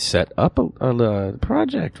set up a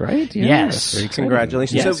project, right? Yes. Very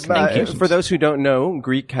Congratulations. Yes, So, thank you. for those who don't know,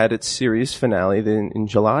 Greek had its series finale in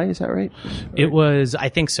July. Is that right? It was, I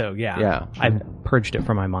think so, yeah. Yeah. I purged it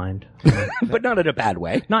from my mind. But not in a bad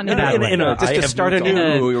way. Not in a bad way. Just to start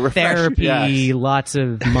anew, refresh. Therapy, Yes. lots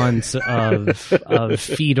of months of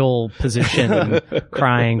fetal position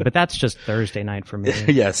crying, but that's just Thursday night for me.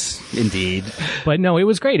 Yes, indeed. But no, it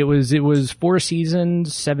was great. It was 4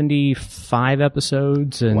 seasons, 75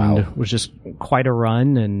 episodes, and it was just quite a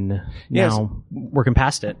run, and now working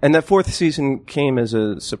past it. And that 4th season came as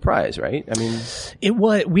a surprise, right? I mean, It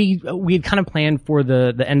was we had kind of planned for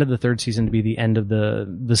the end of the 3rd season to be the end of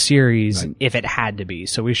the series if it had to be.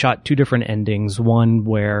 So we shot 2 different endings. One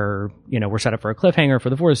where we're set up for a cliffhanger for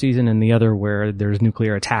the 4th season, and the other where there's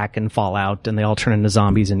nuclear attack and fallout, and they all turn into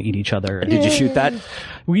zombies and eat each other. Did you shoot that?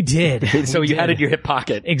 We did. So you had it in your hip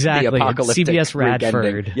pocket. Exactly. The apocalyptic CBS Greek ending.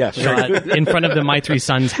 Radford. Yeah, sure. Shot in front of the My Three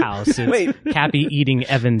Sons house. It's Wait. Cappy eating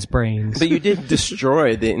Evan's brains. but you did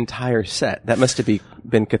destroy the entire set. That must have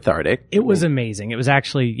been cathartic. It was amazing. It was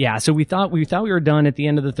actually, so we thought we were done at the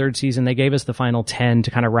end of the 3rd season. They gave us the final 10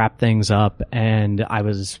 to kind of wrap things up, and I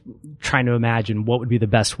was trying to imagine what would be the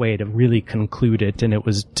best way to really conclude it, and it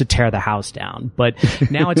was to tear the house down. But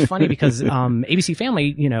now it's funny because ABC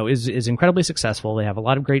Family, is incredibly successful. They have a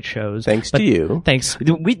lot of great shows. Thanks to you. Thanks.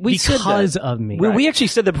 We said Because that. of me. We actually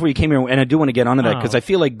said that before you came here, and I do want to get onto that because I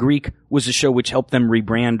feel like Greek was a show which helped them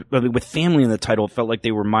rebrand. With family in the title, it felt like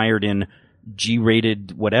they were mired in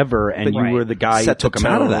G-rated whatever, and you were the guy who Set took the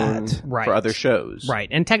them out of tone that. Right. for other shows. Right.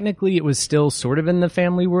 And technically it was still sort of in the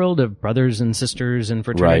family world of brothers and sisters and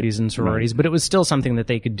fraternities and sororities, but it was still something that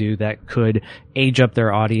they could do that could age up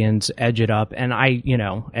their audience, edge it up. And I,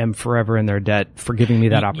 am forever in their debt for giving me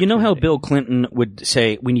that opportunity. You know how Bill Clinton would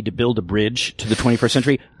say, we need to build a bridge to the 21st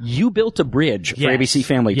century? You built a bridge for ABC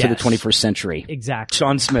Family to the 21st century. Exactly.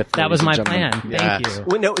 Sean Smith. That was my ladies and plan. gentlemen. Thank you.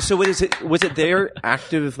 Well, no, so what is it? Was it their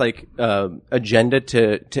active agenda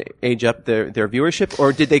to age up their viewership,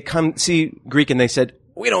 or did they come see Greek and they said,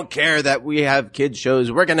 we don't care that we have kids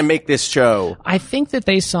shows, we're going to make this show? I think that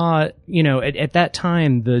they saw, at that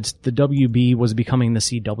time, the WB was becoming the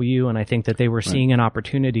CW, and I think that they were seeing an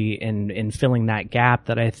opportunity in filling that gap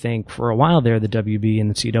that I think for a while there, the WB and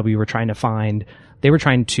the CW were trying to find. They were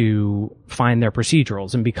trying to find their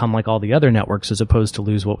procedurals and become like all the other networks as opposed to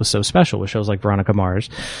lose what was so special with shows like Veronica Mars.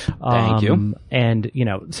 Thank you. And,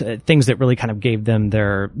 things that really kind of gave them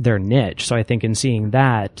their niche. So I think in seeing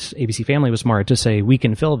that, ABC Family was smart to say, we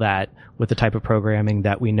can fill that with the type of programming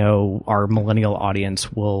that we know our millennial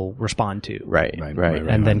audience will respond to. Right.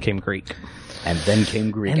 And then came Greek. And then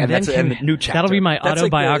came Greek. And And, then that's came- a new chapter. that'll be my That's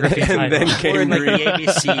like autobiography title. And then came We're in like Greek. the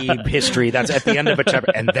ABC history. That's at the end of a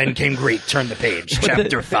chapter. And then came Greek. Turn the page.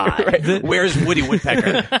 Chapter 5. Where's Woody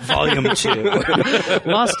Woodpecker? Volume 2.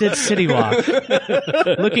 Lost at City Walk.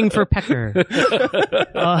 Looking for Pecker.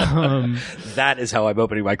 That is how I'm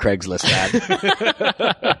opening my Craigslist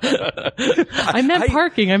ad. I meant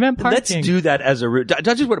parking. Let's do that as a route. I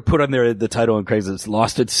just want to put on there the title on Craigslist,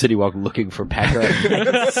 Lost at City Walk Looking for Pecker.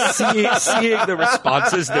 Seeing the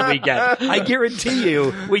responses that we get. I guarantee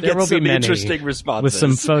you we There get will be some many, interesting responses. with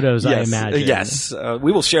some photos, I Yes, imagine. Yes.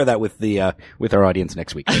 We will share that with with our audience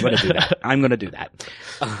next week. I'm going to do that.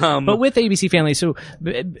 But with ABC Family, so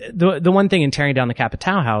the one thing in tearing down the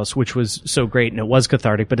Capitao house, which was so great and it was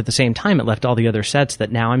cathartic, but at the same time it left all the other sets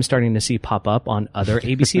that now I'm starting to see pop up on other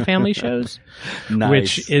ABC Family shows, Nice.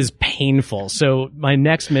 which is painful. So my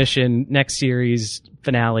next mission, next series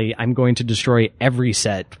finale, I'm going to destroy every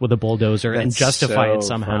set with a bulldozer and That's justify so it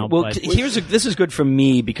somehow. Well, but this is good for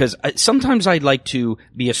me because sometimes I'd like to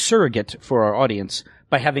be a surrogate for our audience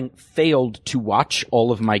by having failed to watch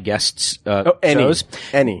all of my guests' shows.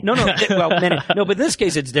 Any. No, many. No, but in this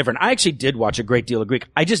case it's different. I actually did watch a great deal of Greek.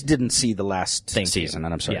 I just didn't see the last season,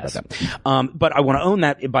 and I'm sorry about that. But I want to own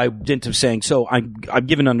that by dint of saying so. I'm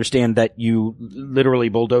given to understand that you literally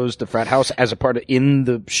bulldozed the frat house as a part of in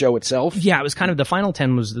the show itself. yeah, it was kind of the final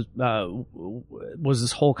 10 was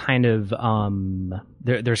this whole kind of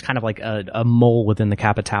there's kind of like a mole within the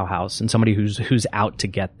Capitao house and somebody who's out to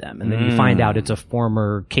get them. And then you find out it's a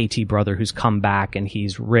former KT brother who's come back and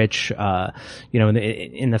he's rich.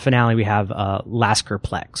 In the finale we have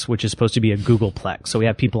Laskerplex, which is supposed to be a Googleplex. So we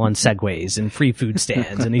have people on Segways and free food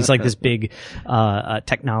stands, and he's like this big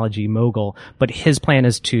technology mogul. But his plan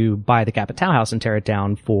is to buy the Capitao house and tear it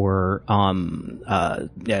down for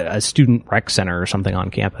a student rec center or something on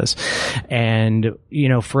campus. And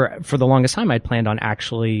for the longest time I'd planned on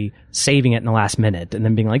actually saving it in the last minute and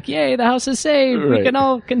then being like, yay, the house is saved. Right. We can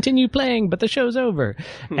all continue playing, but the show's over.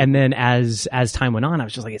 And then as time went on, I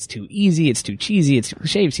was just like, it's too easy, it's too cheesy, it's too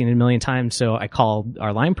cliche, I've seen it a million times. So I called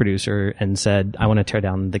our line producer and said, I want to tear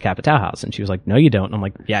down the Capitao house. And she was like, no, you don't. And I'm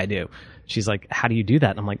like, yeah, I do. She's like, how do you do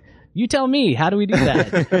that? And I'm like, you tell me, how do we do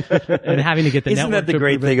that? And having to get the Isn't network. That the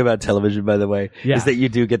great thing about television, by the way? Yeah. Is that you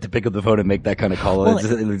do get to pick up the phone and make that kind of call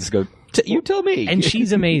and just go, you tell me. And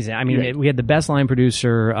she's amazing. I mean, we had the best line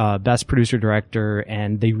producer, best producer director,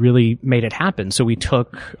 and they really made it happen. So we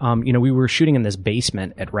took, we were shooting in this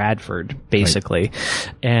basement at Radford, basically.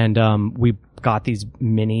 Right. And, we got these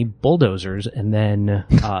mini bulldozers, and then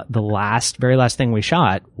the very last thing we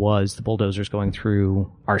shot was the bulldozers going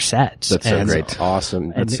through our sets. That's so great.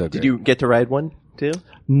 Awesome. That's so great. Did you get to ride one too?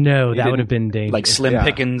 No, that would have been dangerous. Like Slim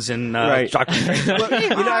Pickens and Dr. Strange.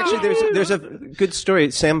 Well, actually, there's a good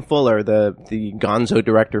story. Sam Fuller, the Gonzo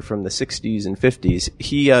director from the 60s and 50s,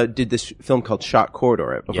 he did this film called Shot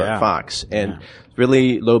Corridor over at Fox, and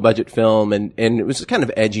really low budget film, and it was kind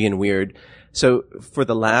of edgy and weird. So for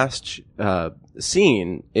the last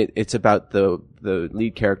scene, it's about the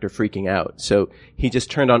lead character freaking out. So he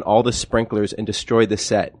just turned on all the sprinklers and destroyed the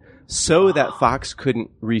set so that Fox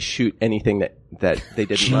couldn't reshoot anything that they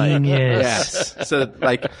didn't like. Yes. So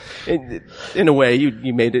like in a way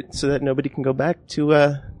you made it so that nobody can go back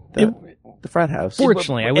to the frat house.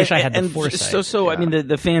 Fortunately, I wish I had the foresight. So I mean,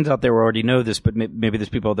 the fans out there already know this, but maybe there's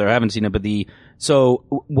people out there who haven't seen it. But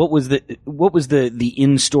what was the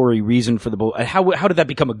in-story reason for the bull? How did that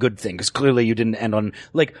become a good thing? Because clearly you didn't end on,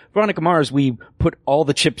 like, Veronica Mars, we put all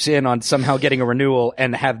the chips in on somehow getting a renewal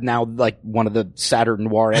and have now like one of the Saturn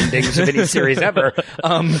Noir endings of any series ever.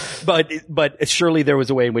 But surely there was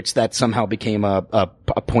a way in which that somehow became a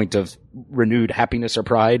point of renewed happiness or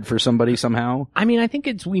pride for somebody somehow. I mean, I think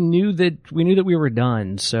we knew that we were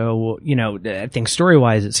done. So, I think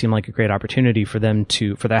story-wise, it seemed like a great opportunity for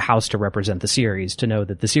the house to represent the series, to know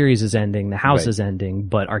that the series is ending, the house is ending,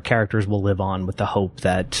 but our characters will live on with the hope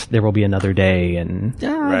that there will be another day. And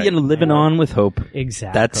living on with hope.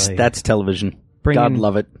 Exactly. That's television. God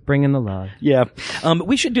love it. Bring in the love. Yeah.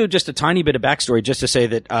 We should do just a tiny bit of backstory just to say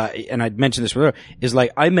that, and I'd mentioned this before, is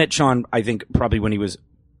like, I met Sean, I think, probably when he was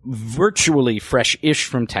virtually fresh-ish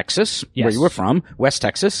from Texas, where you were from, West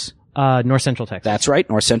Texas. North Central Texas. That's right,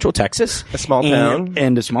 North Central Texas. A small town.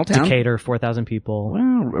 And a small town. Decatur, 4,000 people.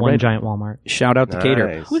 Wow, one giant Walmart. Shout out Decatur.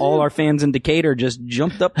 Nice. All our fans in Decatur just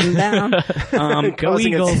jumped up and down. Go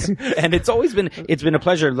Eagles. And it's been a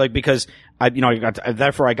pleasure, like, because I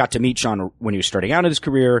got to meet Sean when he was starting out in his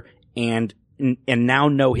career, and now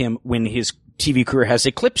know him when his TV career has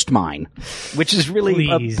eclipsed mine, which is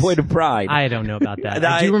really a point of pride. I don't know about that.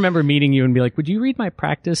 I do remember meeting you and be like, would you read my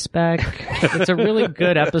practice spec? It's a really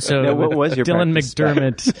good episode. Now, what was your Dylan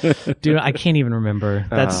McDermott. Dude, I can't even remember.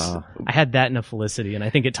 I had that in a Felicity, and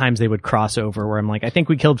I think at times they would cross over where I'm like, I think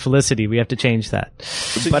we killed Felicity. We have to change that.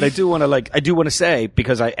 But I do want to say,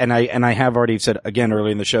 because I have already said again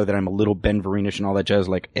earlier in the show that I'm a little Ben Verenish and all that jazz.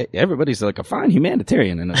 Like, everybody's like a fine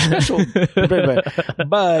humanitarian and a special,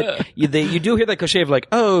 but you do hear that cliche of like,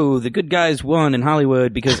 oh, the good guys won in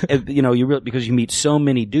Hollywood because because you meet so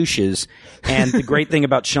many douches. And the great thing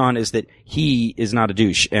about Sean is that he is not a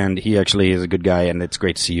douche, and he actually is a good guy, and it's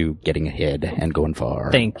great to see you getting ahead and going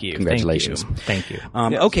far. Thank you. Congratulations. Thank you.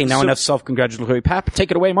 Okay, now enough self-congratulatory pap.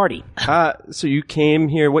 Take it away, Marty. So you came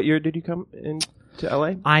here. What year did you come in? To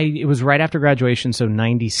LA? It was right after graduation, so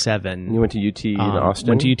 97. You went to UT in Austin?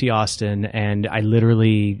 Went to UT Austin, and I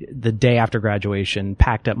literally, the day after graduation,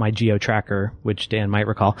 packed up my Geo Tracker, which Dan might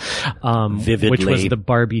recall, vividly, which was the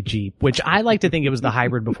Barbie Jeep, which I like to think it was the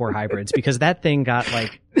hybrid before hybrids, because that thing got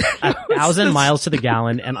like 1,000 miles to the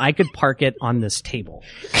gallon, and I could park it on this table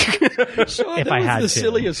if I had to. The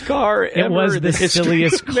silliest car ever. It was the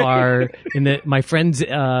silliest car. My friends,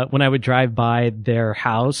 when I would drive by their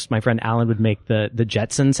house, my friend Alan would make the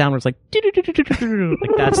Jetson sound, where it's like, like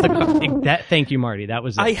that's the car. Thank you, Marty. That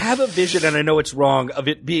was it. I have a vision, and I know it's wrong, of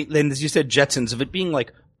it being, and as you said, Jetsons, of it being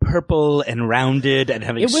like purple and rounded and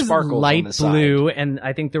having It was sparkles on light the side. blue, and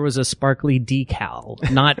I think there was a sparkly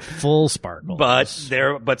decal, not full sparkle.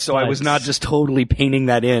 So I was not just totally painting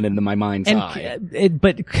that in my mind's eye.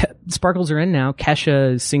 Sparkles are in now.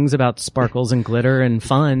 Kesha sings about sparkles and glitter and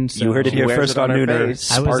fun. So You heard it here wears first it on on her Nooner.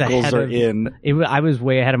 face. I was Sparkles ahead are of- in. I was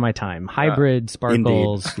way ahead of my time. Hybrid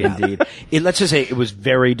sparkles. Indeed. Let's just say it was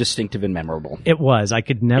very distinctive and memorable. It was. I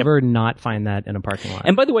could never not find that in a parking lot.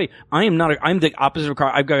 And by the way, I'm the opposite of a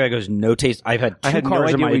car. I've got a guy who goes no taste. I've had two I had no cars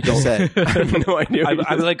in idea my what you just said. I have no idea.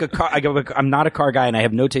 I'm like a car. I'm not a car guy, and I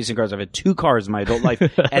have no taste in cars. I've had two cars in my adult life,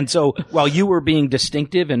 and so while you were being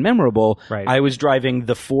distinctive and memorable, Right. I was driving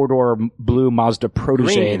the 4-door blue Mazda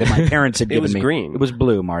Protege Green. that my parents had It given was me. green. It was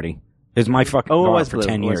blue, Marty. It was my fucking Oh, it car was for blue.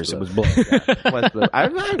 10 It was years. blue. It was blue. Was blue. I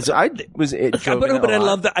was it. drove in it But a I lot.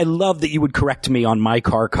 love that. I love that you would correct me on my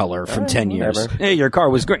car color from 10 years. whatever. Hey, your car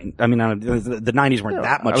was green. I mean, the 90s weren't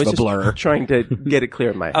that much I was of a just blur. trying to get it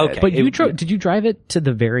clear in my head. Okay. But did you drive it to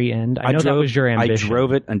the very end? I know that was your ambition. I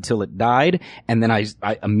drove it until it died, and then I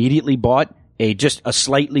immediately bought a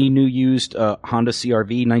slightly new used Honda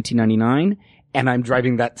CR-V 1999, and I'm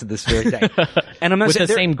driving that to this very day. And I'm not with saying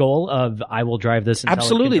the same goal of I will drive this until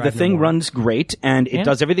absolutely. it can The drive thing no more. runs great, and it Yeah.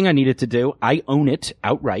 does everything I need it to do. I own it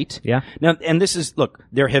outright. Yeah. Now, and this is, look,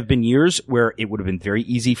 there have been years where it would have been very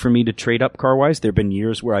easy for me to trade up car-wise. There have been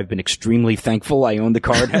years where I've been extremely thankful I owned the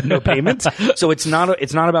car and had no payments. So it's not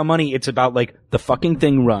about money. It's about, like, the fucking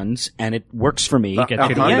thing runs, and it works for me. Gets you to where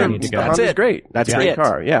you Honda, need to go. That's Honda's it. great. That's a That's great it.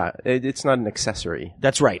 car. Yeah, it's not an accessory.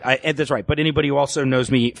 That's right. That's right. But anybody who also knows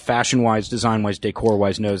me fashion-wise, design-wise,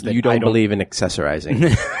 decor-wise knows that You I don't believe in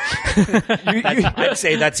accessorizing. I'd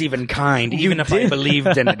say that's even kind. Even if I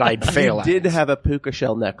believed in it, I'd fail You at did it. have a puka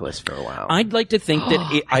shell necklace for a while. I'd like to think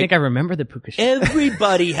that I think I remember the puka shell.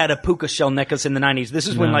 everybody had a puka shell necklace in the 90s. This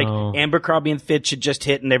is when, like, No. Abercrombie and Fitch had just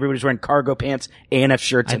hit and everybody was wearing cargo pants, A&F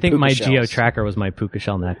shirts, I and think puka my shells. Geo Tracker was my puka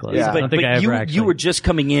shell necklace. Yeah. I don't think I ever actually. you were just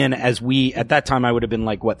coming in as at that time I would have been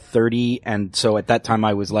like, 30? And so at that time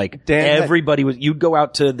I was like, Dan, you'd go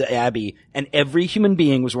out to the Abbey and every human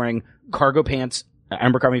being was wearing cargo pants,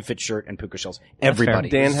 Abercrombie and Fitch shirt, and puka shells. Everybody.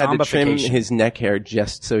 Dan had to trim Zombification. his neck hair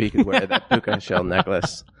just so he could wear that puka shell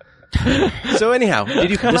necklace. So anyhow, did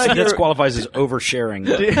you come out This here? qualifies as oversharing.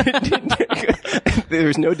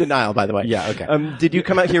 There's no denial, by the way. Yeah, okay. Did you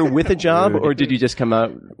come out here with a job, or did you just come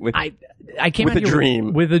out with? I came With out a here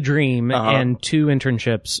dream. with a dream Uh-huh. and 2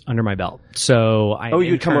 internships under my belt. So I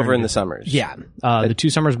You'd come over in interned- the summers. Yeah. The 2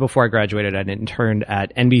 summers before I graduated, I interned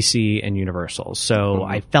at NBC and Universal. So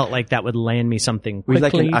I felt like that would land me something Were you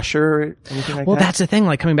quickly. like an usher or anything like Well, that? that's the thing.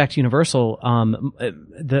 Like coming back to Universal,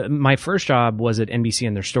 my first job was at NBC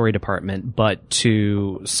in their story department, but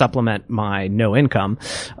to supplement my no income,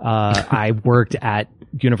 I worked at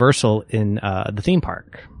Universal in the theme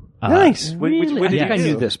park. Nice. What really? did I you think I do?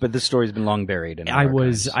 knew this, but this story's been long buried. In I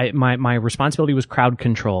was my responsibility was crowd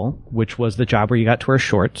control, which was the job where you got to wear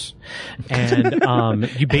shorts, and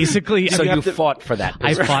you basically So you fought for that.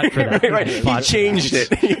 I fought for that. Right. I He fought for changed that.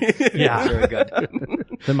 it. Yeah. Very good.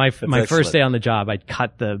 Then my first excellent. day on the job, I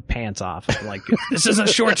cut the pants off. I'm like, this is a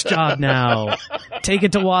shorts job now. Take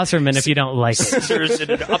it to Wasserman if you don't like it. Scissors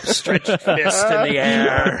and an upstretched fist in the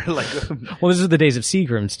air. Like, Well, this is the days of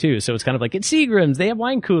Seagram's too, so it's kind of like it's Seagram's. They have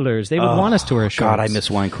wine coolers. They would want us to wear shorts. God, I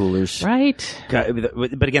miss wine coolers. Right? God,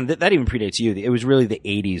 but again, that even predates you. It was really the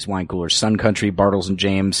 80s wine coolers. Sun Country, Bartles and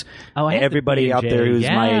James. Oh, I had the Everybody out B&J, there who's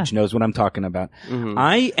my yeah. age knows what I'm talking about.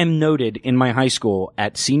 I am noted in my high school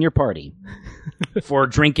at senior party for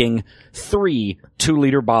drinking 3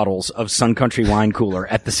 2-liter bottles of Sun Country wine cooler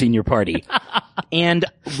at the senior party. And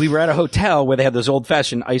we were at a hotel where they had those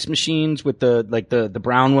old-fashioned ice machines with the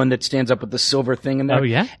brown one that stands up with the silver thing in there. Oh,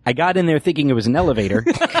 yeah? I got in there thinking it was an elevator.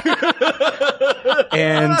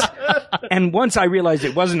 And once I realized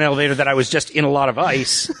it was an elevator, that I was just in a lot of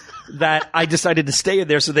ice, that I decided to stay in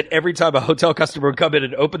there so that every time a hotel customer would come in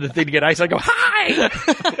and open the thing to get ice, I go, hi!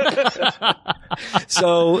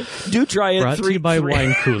 So do try it. Brought to you by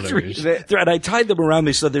wine coolers. And I tied them around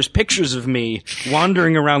me so there's pictures of me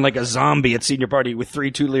wandering around like a zombie at senior party with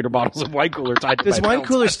 3 2-liter bottles of wine cooler tied to Does my wine belt.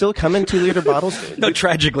 coolers still come in 2-liter bottles? No,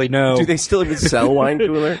 tragically, no. Do they still even sell wine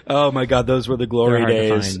cooler? Oh my God, those were the glory They're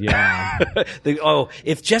hard to days. find, yeah.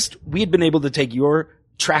 If just we had been able to take your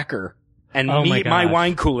tracker and Oh my my gosh.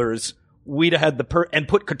 wine coolers, we'd have had and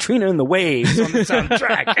put Katrina in the Waves on the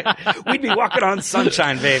soundtrack. We'd be walking on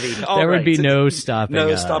sunshine, baby. All There would right. be no stopping No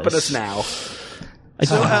us. stopping us now.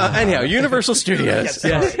 So anyhow, Universal Studios.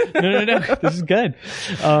 Yes. No. This is good.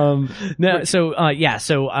 So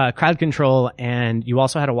crowd control, and you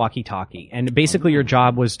also had a walkie-talkie. And basically your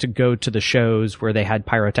job was to go to the shows where they had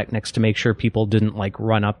pyrotechnics to make sure people didn't like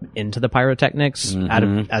run up into the pyrotechnics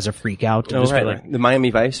as a freak out. The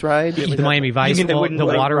Miami Vice ride? The Miami Vice, the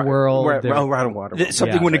Water World. Water.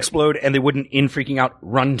 Something wouldn't explode, and they wouldn't, in freaking out,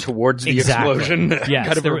 run towards the explosion. Yes,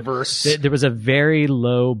 kind of reverse. There was a very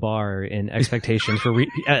low bar in expectations for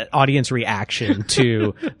audience reaction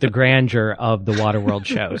to the grandeur of the Waterworld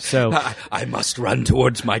show. So I must run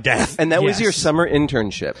towards my death. And that was your summer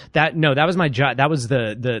internship. That was my job. That was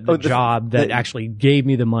the job that actually gave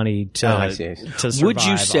me the money to survive. Would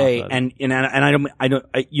you say, and I don't,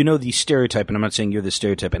 you know, the stereotype, and I'm not saying you're the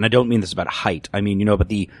stereotype, and I don't mean this about height. I mean, you know, but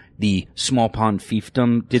the small pond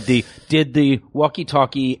fiefdom, did the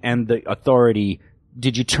walkie-talkie and the authority,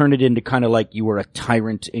 did you turn it into kind of like you were a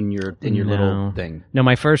tyrant in your little thing? No,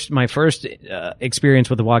 my first experience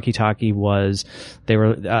with the walkie-talkie was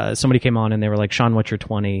somebody came on and they were like, "Sean, what's your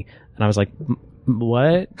 20?" And I was like,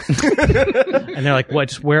 "What?" And they're like,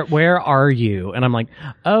 where are you?" And I'm like,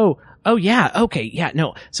 Oh yeah, okay, yeah,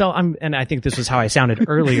 no. So and I think this was how I sounded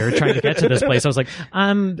earlier trying to get to this place. I was like,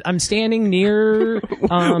 I'm standing near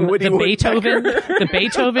the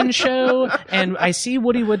Beethoven show, and I see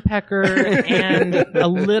Woody Woodpecker and a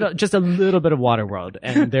little bit of Waterworld,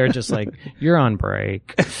 and they're just like, "You're on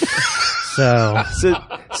break." So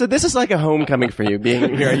this is like a homecoming for you,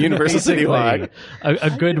 being here at Universal City Log. A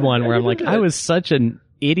good one where I'm like, I was such an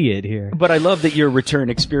idiot here. But I love that your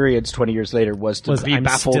return experience 20 years later was to be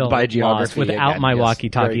baffled by geography. Without my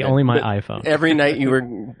walkie-talkie, only my iPhone. Every night you were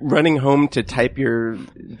running home to type your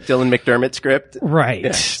Dylan McDermott script. Right.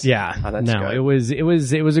 Yes. Yeah. Oh, that's good. It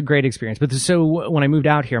was a great experience. But so when I moved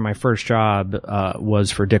out here, my first job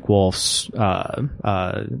was for Dick Wolf's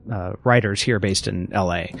writers here based in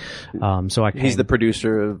LA. He's the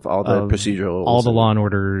producer of all the procedurals, all the Law and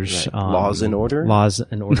Orders, right. Laws and Order. I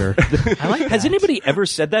like that. Has anybody ever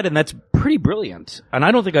said that? And that's pretty brilliant. And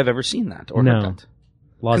I don't think I've ever seen that or heard that.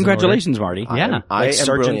 Congratulations, Marty. Yeah. I am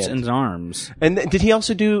Sergeants brilliant. in Arms. And did he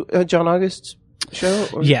also do John August's show?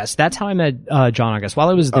 Or? Yes, that's how I met John August. While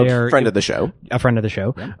I was there, a friend of the show.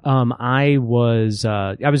 Yeah. I was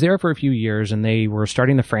there for a few years, and they were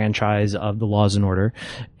starting the franchise of the Laws and Order,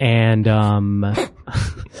 and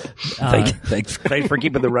thanks for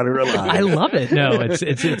keeping the runner alive. I love it. No,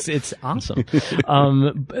 it's awesome.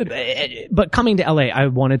 But coming to LA, I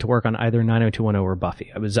wanted to work on either 90210 or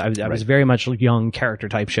Buffy. I was very much young character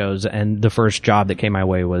type shows, and the first job that came my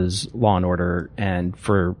way was Law and Order, and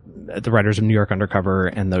for the writers of New York Undercover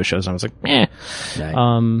and those shows, I was like, eh.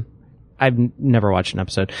 Right. I've never watched an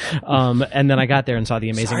episode. And then I got there and saw the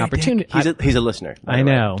amazing opportunity. He's a listener. I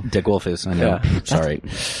know. Dick Wolf is. I know. Yeah. Sorry.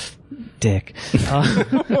 Dick.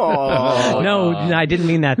 No, I didn't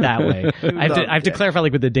mean that way. I have to clarify,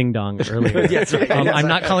 like with the ding dong earlier. Yes, right. I'm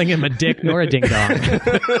not calling him a dick nor a ding dong.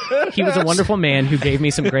 He was a wonderful man who gave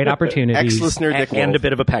me some great opportunities. Ex-listener Dick Wolf. And a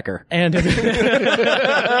bit of a pecker. And no,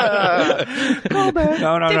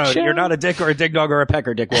 you're not a dick or a ding dong or a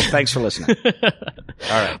pecker, Dick Wolf. Thanks for listening. All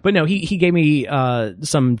right. But no, he gave me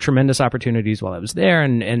some tremendous opportunities while I was there,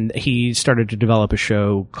 and he started to develop a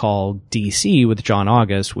show called DC with John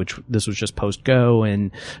August, which this was just post Go,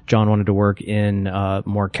 and John wanted to work in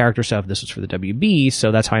more character stuff. This was for the WB,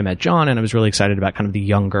 so that's how I met John, and I was really excited about kind of the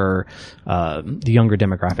younger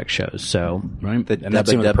demographic shows. So right, that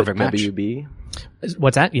seemed like a perfect match. WB.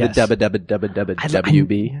 What's that? Yes. The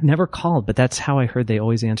WB. I never called, but that's how I heard they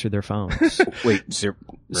always answered their phones. Wait,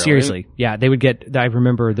 seriously? Yeah, they would get. I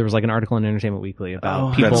remember there was like an article in Entertainment Weekly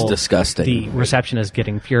about people. That's disgusting. The receptionist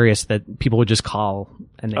getting furious that people would just call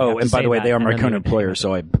and. And by the way, they are my current employer,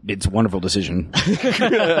 so it's a wonderful decision,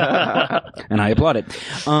 and I applaud it.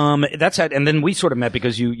 That's it. And then we sort of met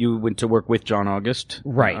because you went to work with John August,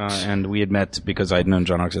 right? And we had met because I had known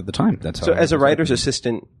John August at the time. That's how. So, as a writer's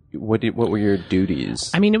assistant, what were your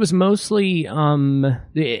duties? I mean, it was mostly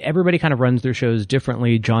everybody kind of runs their shows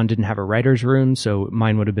differently. John didn't have a writer's room, so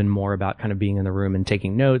mine would have been more about kind of being in the room and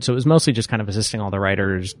taking notes. So it was mostly just kind of assisting all the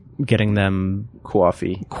writers, getting them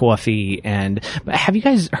coffee. And have you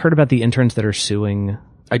guys heard about the interns that are suing?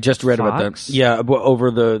 I just read Fox? about that. Yeah,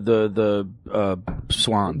 over the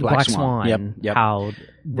Swan, Black Swan. Yep. How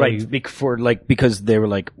because they were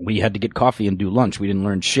like, we had to get coffee and do lunch. We didn't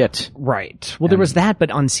learn shit. Right. Well, there was that,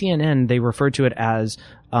 but on CNN, they referred to it as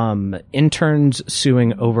interns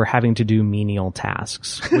suing over having to do menial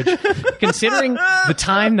tasks, which considering the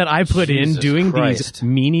time that I put in doing these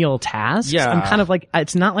menial tasks, I'm kind of like,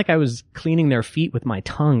 it's not like I was cleaning their feet with my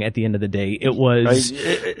tongue at the end of the day. It was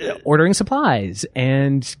ordering supplies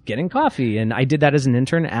and getting coffee. And I did that as an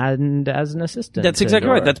intern and as an assistant. That's exactly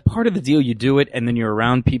right. That's part of the deal. You do it and then you're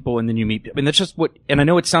around people and then you meet. I mean, that's just what, and I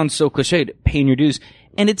know it sounds so cliched, paying your dues.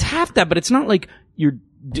 And it's half that, but it's not like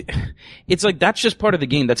it's like that's just part of the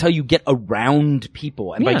game. That's how you get around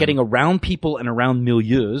people. And by getting around people and around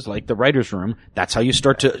milieus, like the writer's room, that's how you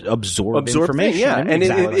start to absorb information. And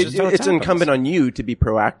it's incumbent on you to be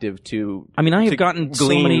proactive to I mean, I have gotten so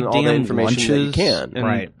many damn lunches. That you can.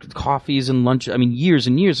 And coffees and lunches. I mean, years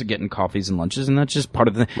and years of getting coffees and lunches, and that's just part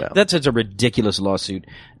of the that's such a ridiculous lawsuit.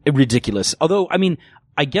 Ridiculous. Although, I mean,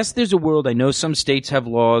 I guess there's a world, I know some states have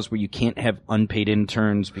laws where you can't have unpaid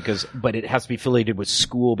interns but it has to be affiliated with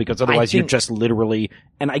school because otherwise you're just literally,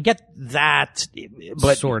 and I get that,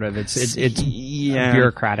 but sort of, it's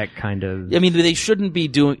bureaucratic kind of. I mean, they shouldn't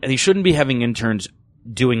be having interns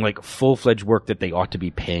doing like full-fledged work that they ought to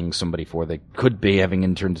be paying somebody for. They could be having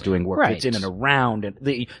interns doing work that's in and around, and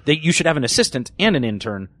you should have an assistant and an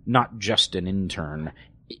intern, not just an intern.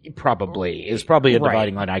 Probably is a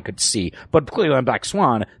dividing line I could see, but clearly on Black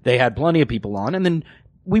Swan they had plenty of people on, and then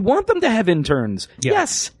we want them to have interns.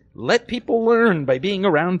 Yes, let people learn by being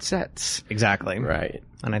around sets. Exactly, right.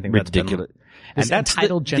 And I think ridiculous. And that's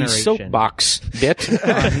the soapbox bit.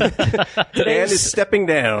 Dan is stepping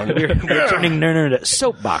down. We're turning to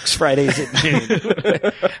soapbox Fridays at noon.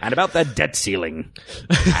 And about that debt ceiling.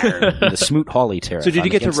 The Smoot-Hawley tariff. So did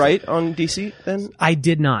you get to write on DC then? I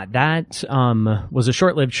did not. That was a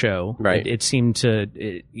short-lived show. Right. It seemed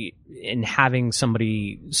to... in having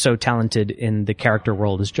somebody so talented in the character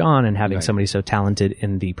world as John and having somebody so talented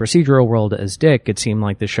in the procedural world as Dick, it seemed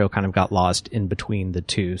like the show kind of got lost in between the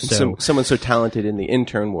two. So someone so talented in the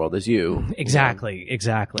intern world as you. Exactly.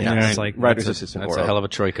 Yeah. It's like writer's assistant That's world. a hell of a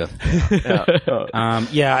troika.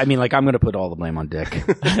 I mean, like, I'm going to put all the blame on Dick.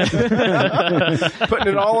 Putting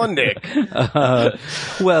it all on Dick.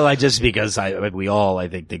 Well, because I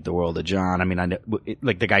think the world of John. I mean, I know,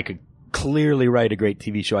 like, the guy could clearly write a great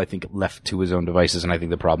TV show, I think, left to his own devices, and I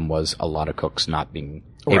think the problem was a lot of cooks not being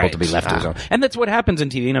able to be left to his own. And that's what happens in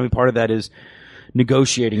TV. I mean, part of that is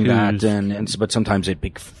negotiating that, but sometimes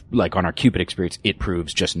like on our Cupid experience, it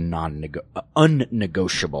proves just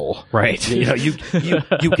unnegotiable. Right. You know,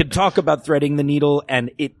 you can talk about threading the needle,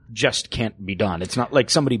 and it just can't be done. It's not like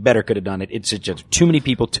somebody better could have done it. It's just too many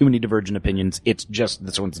people, too many divergent opinions. It's just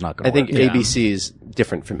this one's not going to work. I think ABC is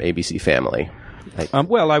different from ABC Family.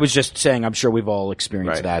 Well, I was just saying, I'm sure we've all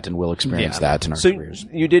experienced that and will experience that in our careers.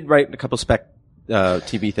 You did write a couple spec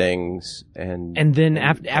TV things, and then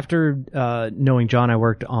after knowing John, I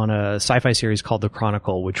worked on a sci-fi series called The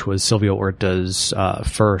Chronicle, which was Silvio Orta's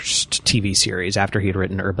first TV series after he had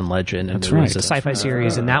written Urban Legend, and it was a sci-fi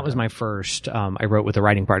series, and that was my first. I wrote with a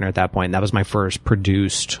writing partner at that point. And that was my first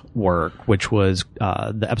produced work, which was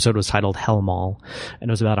the episode was titled Hell Mall, and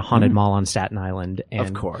it was about a haunted mall on Staten Island. And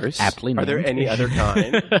of course, aptly named. Are there any other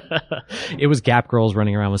kind? It was Gap girls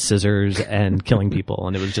running around with scissors and killing people,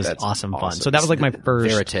 and it was just awesome fun. So that was like my first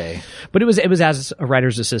verite. But it was as a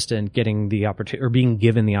writer's assistant getting the opportunity or being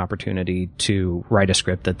given the opportunity to write a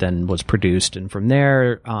script that then was produced, and from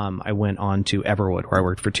there I went on to Everwood, where I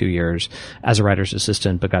worked for 2 years as a writer's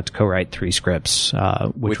assistant, but got to co-write 3 scripts.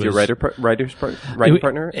 With your writing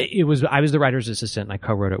partner? I was the writer's assistant, and I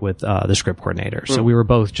co-wrote it with the script coordinator. So we were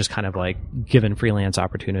both just kind of like given freelance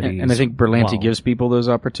opportunities. And I think Berlanti gives people those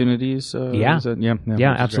opportunities.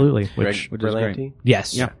 Absolutely. Which is great.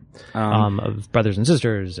 Yes. Yeah. Of brothers and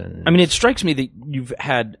sisters, and I mean, it strikes me that you've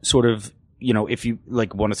had sort of, you know, if you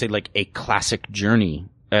like want to say like a classic journey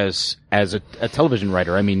as a television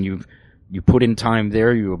writer. I mean, you put in time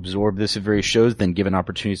there, you absorb this at various shows, then given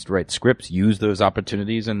opportunities to write scripts, use those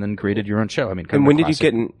opportunities, and then created your own show. I mean, and when did you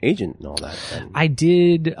get an agent and all that? Then? I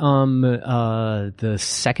did the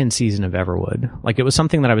second season of Everwood. Like, it was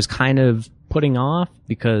something that I was kind of putting off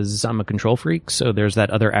because I'm a control freak, so there's that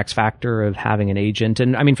other X factor of having an agent.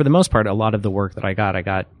 And I mean, for the most part, a lot of the work that I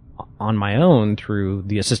got on my own through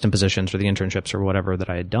the assistant positions or the internships or whatever that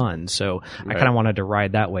I had done. So I kind of wanted to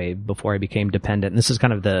ride that way before I became dependent. And this is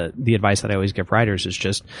kind of the advice that I always give writers is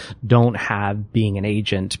just don't have being an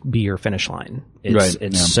agent be your finish line.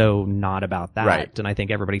 It's so not about that. Right. And I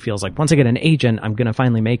think everybody feels like once I get an agent, I'm going to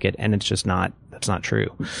finally make it. And it's just not that's not true.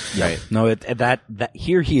 Right. No, that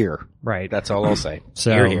here. Right. That's all I'll say.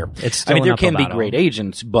 So here. it's still there an can be upper great battle.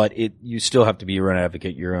 agents, but you still have to be your own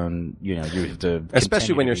advocate, your own, you have to.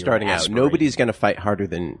 Especially when continue you're to be starting your out. aspirate. Nobody's going to fight harder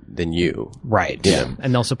than you. Right. Yeah.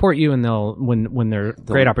 And they'll support you, and they'll when there are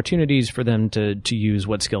great opportunities for them to use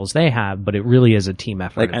what skills they have, but it really is a team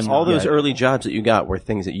effort. Like It's all not- those early jobs that you got were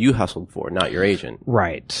things that you hustled for, not your agent.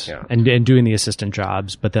 Right. Yeah. And doing the assistant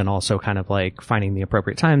jobs, but then also kind of like finding the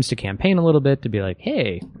appropriate times to campaign a little bit to be like,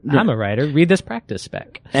 hey, I'm a writer, read this practice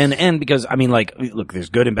spec. And because, I mean, like, look, there's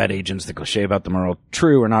good and bad agents. The cliche about them are all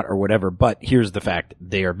true or not or whatever, but here's the fact.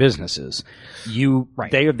 They are businesses.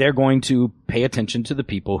 They're going to pay attention to the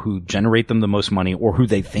people who generate them the most money or who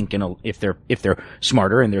they think if they're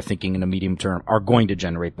smarter and they're thinking in a medium term are going to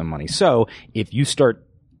generate them money. So if you start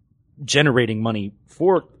generating money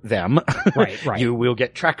for them, Right. you will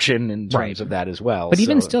get traction in terms of that as well. But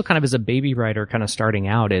even still, kind of as a baby writer, kind of starting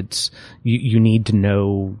out, it's you need to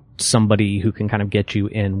know somebody who can kind of get you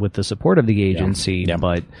in with the support of the agency. Yeah.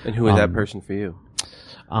 But And who is that person for you?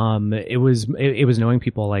 it was knowing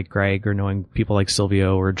people like Greg or knowing people like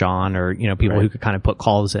Silvio or John or people who could kind of put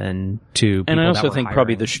calls in to. And I people also that were think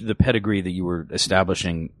probably hiring. the pedigree that you were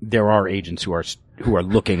establishing, there are agents who are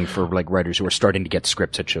looking for like writers who are starting to get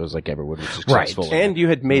scripts at shows like Everwood was successful. And you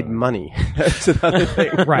had made money. That's another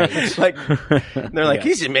thing. Right. Like, they're like,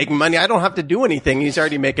 he's making money. I don't have to do anything. He's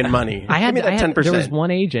already making money. Give me that 10%. There was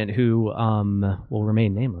one agent who will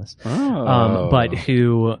remain nameless, Oh. but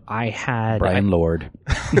who I had Brian Lord.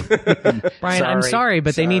 Brian, I'm sorry,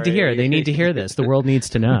 but they need to hear. They need to hear this. The world needs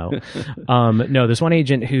to know. No, there's one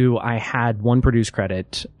agent who I had one produce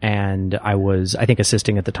credit, and I was, I think,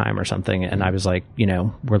 assisting at the time or something. And I was like,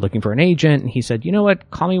 we're looking for an agent. And he said, you know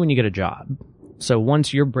what? Call me when you get a job. So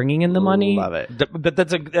once you're bringing in the money, Love it. But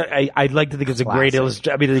that's I'd like to think it's a great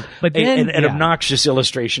illustration. I mean, But then, an yeah. obnoxious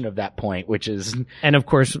illustration of that point, which is and of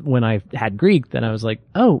course, when I had Greek, then I was like,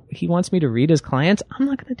 oh, he wants me to read his clients. I'm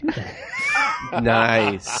not going to do that.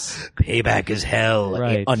 Nice. payback is hell.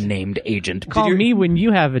 Right. Unnamed agent. Call me when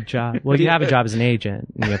you have a job. Well, you have a job as an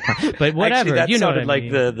agent, and you have but whatever. Actually, that you know sounded what I like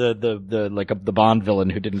mean. the like the Bond villain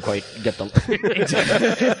who didn't quite get the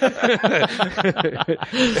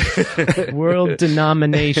World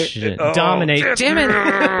denomination. Dominate. Damn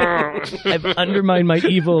it! I've undermined my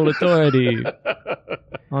evil authority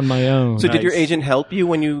on my own. So did your agent help you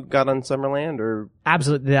when you got on Summerland, or?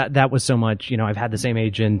 Absolutely. That was so much, I've had the same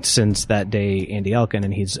agent since that day, Andy Elkin,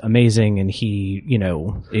 and he's amazing. And he,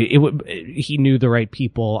 he knew the right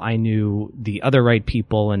people. I knew the other right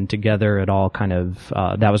people, and together it all kind of,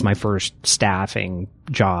 that was my first staffing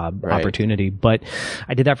job opportunity. But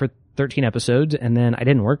I did that for 13 episodes, and then I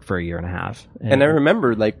didn't work for a year and a half. And I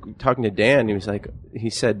remember talking to Dan. He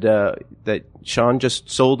said that Sean just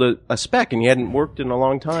sold a spec, and he hadn't worked in a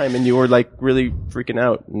long time, and you were really freaking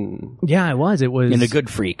out. And yeah, I was. It was in a good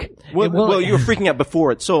freak. well, you were freaking out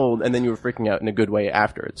before it sold, and then you were freaking out in a good way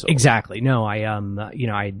after it sold. Exactly. No,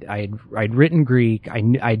 I'd written Greek.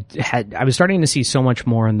 I was starting to see so much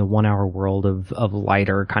more in the 1 hour world of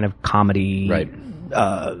lighter kind of comedy. Right.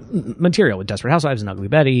 Material with Desperate Housewives and Ugly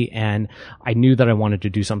Betty, and I knew that I wanted to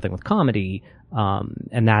do something with comedy,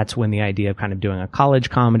 and that's when the idea of kind of doing a college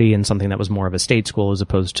comedy and something that was more of a state school as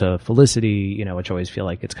opposed to Felicity, which I always feel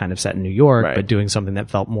like it's kind of set in New York, but doing something that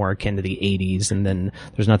felt more akin to the 80s, and then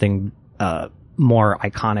there's nothing more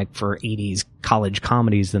iconic for 80s college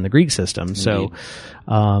comedies than the Greek System. So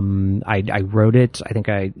I wrote it. I think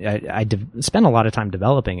I spent a lot of time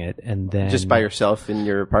developing it, and then just by yourself in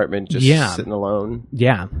your apartment, just sitting alone.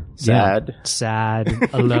 Yeah. Sad. Yeah. Sad,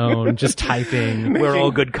 alone, just typing. Where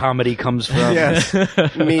all good comedy comes from. Yes.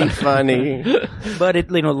 Me funny. But it,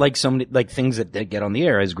 like so many, like things that get on the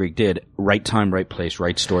air, as Greek did, right time, right place,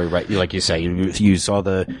 right story, right, like you say, you saw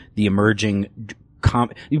the emerging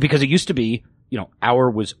because it used to be, hour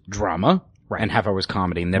was drama. Right. And half hour was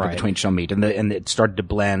comedy, and never the twain shall meet. And it started to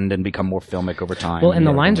blend and become more filmic over time. Well, and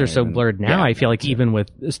the lines are so blurred now. Yeah. I feel like even with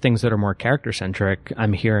things that are more character centric,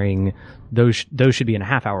 I'm hearing those should be in a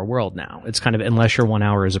half hour world now. It's kind of, unless your 1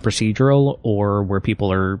 hour is a procedural or where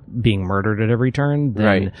people are being murdered at every turn,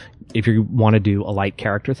 then if you want to do a light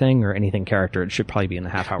character thing or anything character, it should probably be in the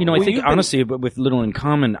half hour. I think honestly, but with Little in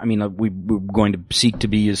Common, I mean, we're going to seek to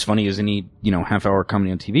be as funny as any, half hour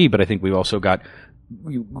comedy on TV, but I think we've also got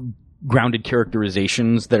grounded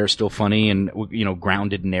characterizations that are still funny and,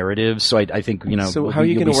 grounded narratives. So I think, So how are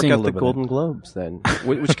you going to work out the Golden Globes then?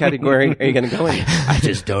 Which category are you going to go in? I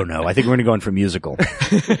just don't know. I think we're going to go in for musical.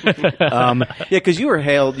 Yeah, because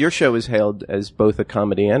your show is hailed as both a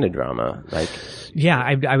comedy and a drama. Yeah,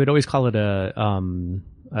 I would always call it a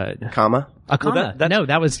Comma? A comma. No,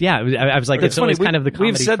 that was, I was like, it's always kind of the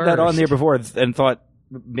comedy We've said first. that on there before and thought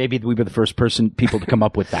maybe we were the first people to come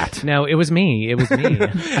up with that. No, it was me.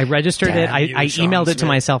 I registered it. I emailed it to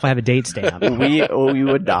myself. I have a date stamp. We owe you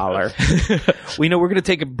 $1. We know we're going to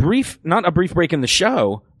take not a brief break in the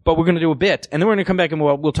show, but we're going to do a bit. And then we're going to come back and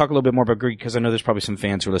we'll talk a little bit more about Greek because I know there's probably some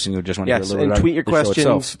fans who are listening who just want to hear a little bit about and tweet your the show questions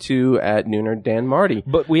itself. to @Nooner Dan Marty.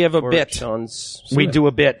 But we have a bit. Sean's We do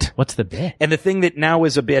a bit. What's the bit? And the thing that now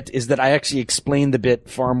is a bit is that I actually explain the bit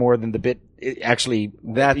far more than the bit actually,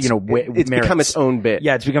 That's, it's merits. become its own bit.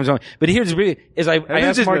 Yeah, it's become its own. But here's really, I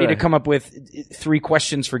asked Marty to come up with 3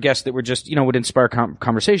 questions for guests that were just, would inspire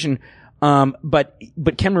conversation. But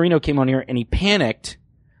Ken Marino came on here and he panicked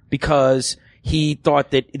because he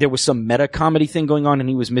thought that there was some meta comedy thing going on and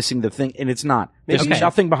he was missing the thing, and it's not. There's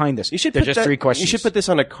nothing behind this. There's just 3 questions. You should put this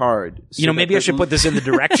on a card. Maybe I should put this in the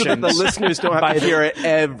directions. So that the listeners don't have to hear it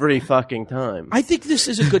every fucking time. I think this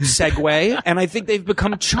is a good segue, and I think they've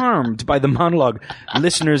become charmed by the monologue.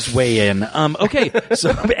 Listeners weigh in. Okay,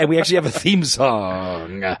 so and we actually have a theme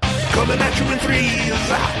song. Coming at you in threes.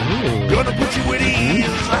 Gonna put you at ease.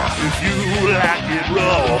 If you like it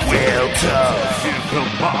rough, well tough, you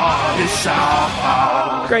come on this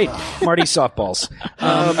softball. Great, Marty softballs.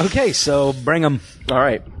 Okay, so bring them. All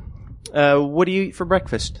right. What do you eat for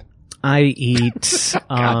breakfast? I eat.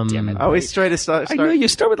 God damn it. I always try to start. I know you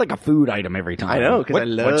start with like a food item every time. I know, because I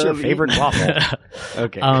love What's your favorite waffle?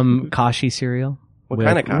 Okay. Kashi cereal. What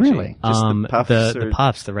kind of kashi? Really? Just the puffs? The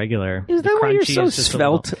puffs, the regular. Is that The why you're crunchy so is just a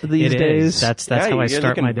svelte little- these It days? is. That's how I you're start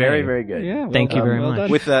looking my day. very, very good. Yeah. Thank you very much.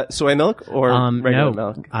 With soy milk or regular no,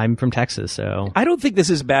 milk? I'm from Texas, so I don't think this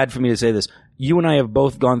is bad for me to say this. You and I have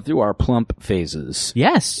both gone through our plump phases.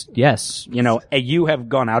 yes. And you have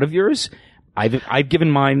gone out of yours. I've given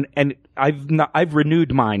mine, and I've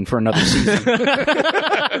renewed mine for another season.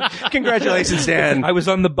 Congratulations, Dan. I was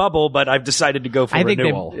on the bubble, but I've decided to go for I think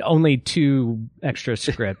renewal. they've only 2 extra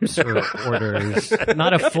scripts or orders,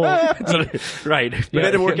 not a full. Right. You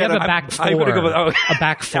better work You have out a back 4. I'm gonna go with, a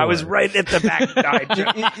back 4. I was right at the back.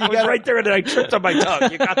 I was right there, and I tripped on my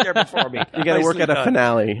tongue. You got there before me. You got to work Nicely at a done.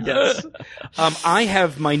 finale. Yes. I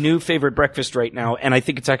have my new favorite breakfast right now, and I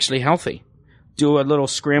think it's actually healthy. Do a little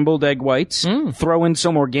scrambled egg whites, throw in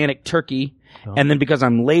some organic turkey, and then because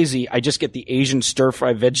I'm lazy, I just get the Asian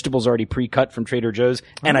stir-fry vegetables already pre-cut from Trader Joe's,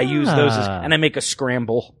 and I use those and I make a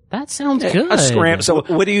scramble. That sounds good. A scramble. So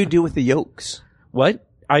What do you do with the yolks? what?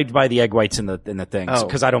 I buy the egg whites in the things Oh.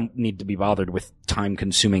 because I don't need to be bothered with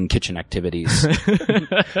time-consuming kitchen activities.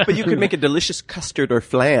 But you could make a delicious custard or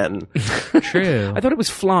flan. True. I thought it was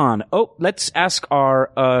flan. Oh, let's ask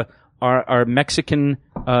our Mexican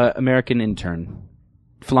American intern.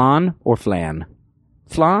 Flan or flan?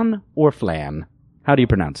 Flan or flan? How do you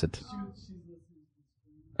pronounce it?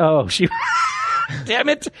 Oh, she. Damn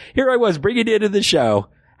it! Here I was bringing it into the show.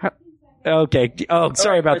 Okay. Oh,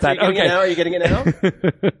 sorry about that. Okay. Are you getting it now?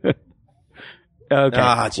 Okay.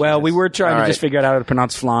 Ah, Jesus. Well, we were trying All to just right. figure out how to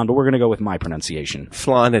pronounce flan, but we're going to go with my pronunciation.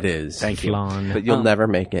 Flan it is. Thank you. Flan. But you'll never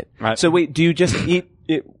make it. Right. So wait, do you just eat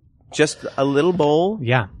it, just a little bowl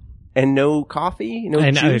Yeah. and no coffee, no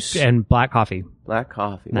And juice, and black coffee. black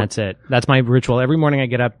coffee? That's it. That's my ritual. Every morning I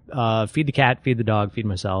get up, feed the cat, feed the dog, feed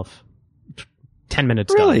myself. 10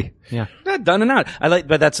 minutes Really? done. Yeah. Not done and out.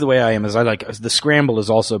 But that's the way I am. Is I like the scramble is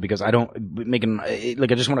also because I don't I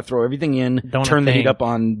just want to throw everything in, Don't turn the think. heat up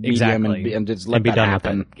on medium, Exactly. and just And let be that done with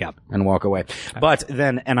happen. it. Yep. And walk away. But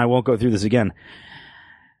then, and I won't go through this again.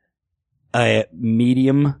 A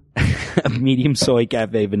medium soy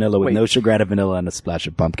cafe vanilla with Wait. no sugar, added vanilla, and a splash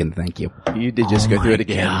of pumpkin. Thank you. You did just go through it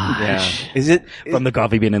again. gosh. Yeah. Is it From the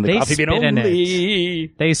coffee bean and the They coffee bean spit in only.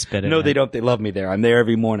 They spit it. No, they don't. They love me there. I'm there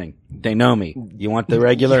every morning. They know me. You want the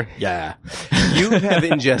regular? Yeah. You have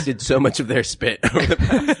ingested so much of their spit over the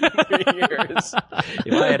past 3 years.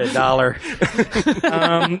 If I had $1.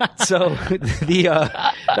 So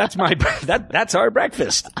that's our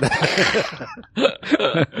breakfast. All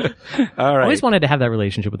I right. always wanted to have that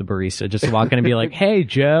relationship with the barista, just to walk in and be like, "Hey,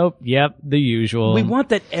 Joe. Yep, the usual." We want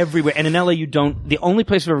that everywhere. And in LA, you don't. The only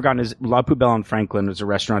place I've ever gotten is La Poubelle in Franklin. It's a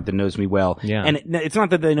restaurant that knows me well. Yeah. And it's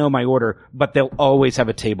not that they know my order, but they'll always have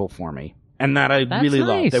a table for me. And that I That's really love.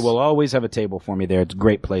 nice. They will always have a table for me there. It's a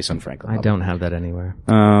great place on Franklin. I don't have that anywhere.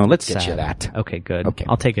 Let's get you Sad. that. Okay, good. Okay.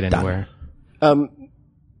 I'll take it anywhere.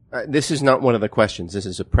 This is not one of the questions. This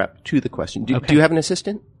is a prep to the question. Do you have an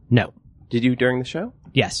assistant? No. Did you during the show?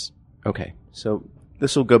 Yes. Okay. So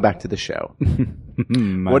this will go back to the show.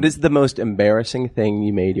 What is the most embarrassing thing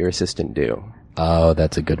you made your assistant do? Oh,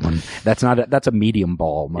 that's a good one. That's a medium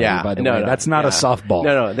ball, Marty, by the way. No, that's not a softball.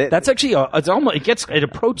 No. That's actually it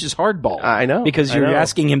approaches hardball. I know. Because you're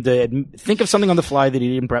asking him to think of something on the fly that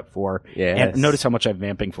he didn't prep for. Yes. And notice how much I'm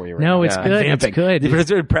vamping for you right now. No, it's good. It's good. It's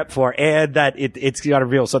didn't prep for, and that it's got to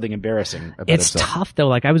reveal something embarrassing about It's itself. tough though.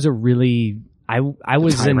 Like I was I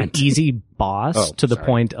was an easy boss to the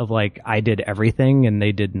point of like I did everything and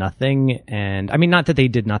they did nothing. And I mean, not that they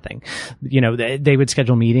did nothing. You know, they would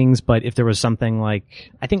schedule meetings, but if there was something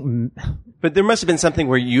like, I think. But there must have been something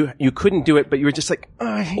where you couldn't do it, but you were just like, oh,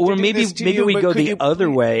 I hate or to do maybe this to maybe you, we but go could the you other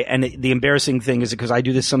please- way, and the embarrassing thing is because I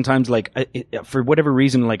do this sometimes. Like for whatever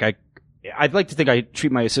reason, like I'd like to think I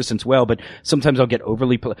treat my assistants well, but sometimes I'll get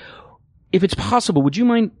overly. If it's possible, would you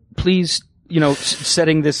mind please,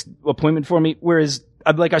 setting this appointment for me? Whereas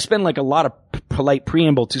I spend like a lot of polite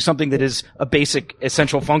preamble to something that is a basic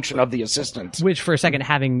essential function of the assistant. Which for a second,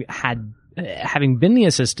 having been the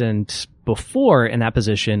assistant before in that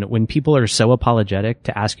position, when people are so apologetic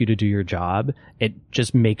to ask you to do your job, it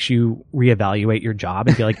just makes you reevaluate your job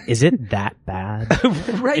and be like, is it that bad?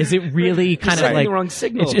 Right. Is it really kind of like the wrong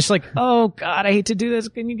signal? It's just like, oh God, I hate to do this.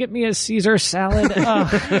 Can you get me a Caesar salad?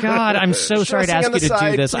 Oh God, I'm so sorry to ask you to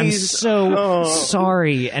do this. Please. I'm so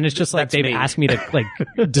sorry. And it's just like That's they've me. asked me to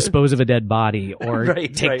like dispose of a dead body or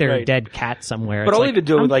take their dead cat somewhere. But It's I'll like, even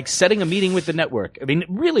do it with like setting a meeting with the network. I mean,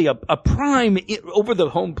 really a prime over the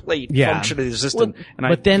home plate function of the assistant.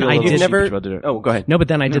 but then I did Oh, go ahead. No, but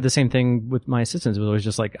then I did the same thing with my assistants. It was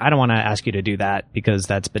just like, I don't want to ask you to do that because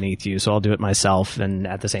that's beneath you, so I'll do it myself. And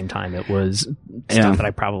at the same time, it was stuff that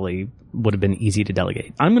I probably would have been easy to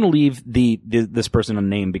delegate. I'm going to leave this person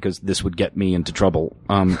unnamed because this would get me into trouble.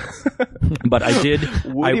 But I did.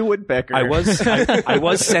 Woody Woodpecker. I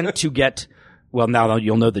was sent to get. Well, now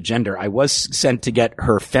you'll know the gender. I was sent to get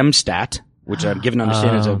her Femstat, which I'm given to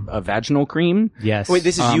understand is a vaginal cream. Yes. Wait,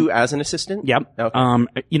 this is you as an assistant? Yep.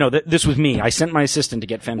 Okay. This was me. I sent my assistant to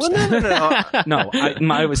get Femstat. Well, no.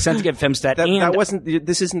 No, I was sent to get Femstat. That wasn't.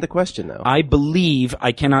 This isn't the question, though. I believe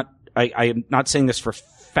I am not saying this for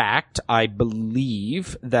fact. I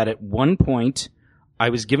believe that at one point I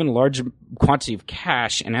was given a large quantity of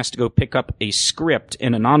cash and asked to go pick up a script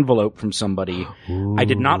in an envelope from somebody. Ooh. I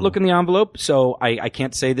did not look in the envelope, so I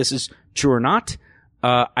can't say this is true or not.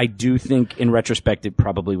 I do think, in retrospect, it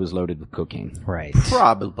probably was loaded with cocaine. Right.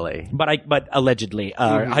 Probably. But allegedly,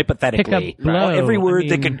 hypothetically, Pick up blow. Every word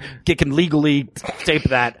I mean, they can legally tape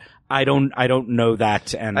that. I don't know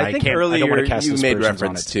that, and I think can't. Earlier I don't want to cast you made aspersions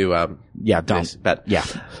reference on it. to don't. this, but Yeah.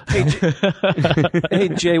 Hey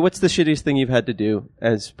Jay, what's the shittiest thing you've had to do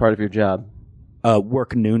as part of your job?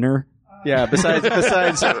 Work nooner. Yeah,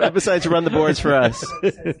 besides run the boards for us.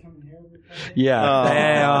 Yeah.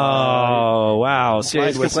 Oh, wow.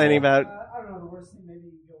 Jay's complaining about. I don't know, the worst thing maybe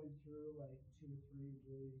going through like 2 or 3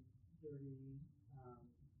 really dirty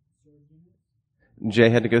storage units. Jay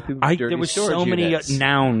had to go through dirty there was storage so many units.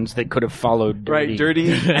 nouns that could have followed dirty. Right,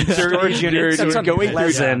 dirty and Storage units. That's going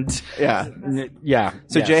unpleasant. Yeah. Yeah.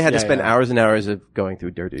 So Yes, Jay had to yeah, spend yeah. hours and hours of going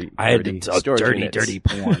through dirty. I had dirty to storage dirty, units. dirty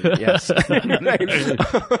porn. Yes.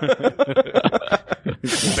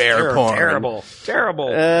 Bear porn. Terrible.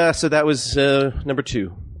 So that was number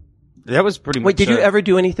 2. That was pretty much. Wait, did you ever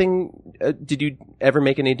do anything? Did you ever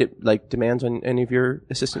make any demands on any of your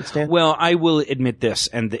assistants, Dan? Well, I will admit this,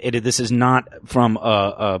 and this is not from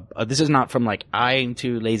like I'm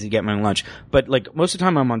too lazy to get my own lunch, but like most of the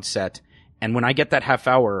time I'm on set, and when I get that half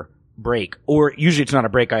hour break, or usually it's not a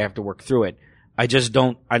break, I have to work through it. I just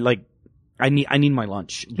don't. I need my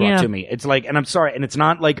lunch brought to me. It's like, and I'm sorry, and it's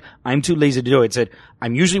not like I'm too lazy to do it. It's that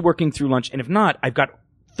I'm usually working through lunch, and if not, I've got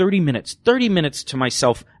 30 minutes to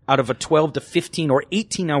myself out of a 12 to 15 or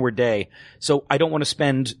 18 hour day. So I don't want to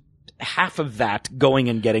spend half of that going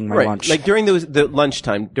and getting my lunch. Like during the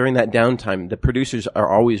lunchtime, during that downtime, the producers are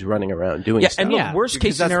always running around doing stuff. And look, worst case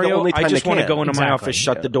Because that's the scenario, only time I just they want to can. go into my office,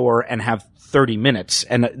 shut the door, and have 30 minutes.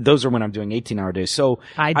 And those are when I'm doing 18-hour days. So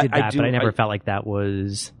I did that, but I never felt like that's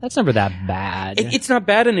never that bad. It's not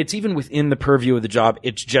bad, and it's even within the purview of the job.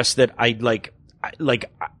 It's just that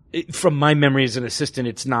from my memory as an assistant,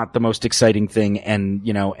 it's not the most exciting thing. And,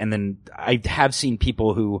 and then I have seen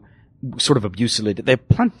people who sort of abusively, they have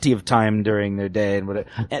plenty of time during their day and whatever.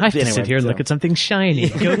 I have to sit here and look at something shiny.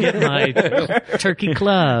 Go get my turkey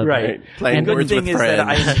club. Right. Playing The good words thing with is that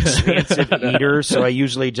friends. I'm an expansive eater, so I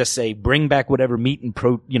usually just say, bring back whatever meat and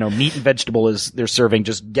vegetable is they're serving.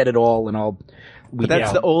 Just get it all and I'll. But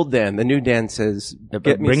that's the old Dan. The new Dan says,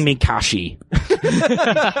 bring me kashi.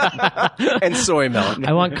 and soy milk.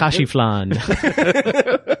 I want kashi flan.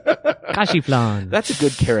 Kashiflan. That's a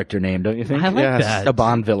good character name, don't you think? I like that. A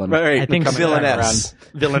Bond villain. Right. I think villainess.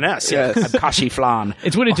 Villainess. Yes. I'm Kashiflan.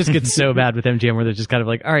 It's when it just gets so bad with MGM where they're just kind of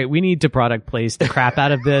like, all right, we need to product place the crap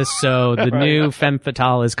out of this. So the new femme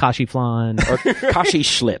fatale is Kashiflan. Or Kashi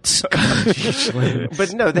Schlitz.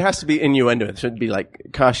 But no, there has to be innuendo. It should be like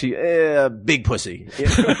Kashi, big pussy.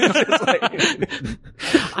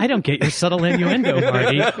 I don't get your subtle innuendo,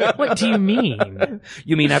 Marty. What do you mean?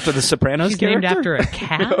 You mean after the Sopranos He's character? named after a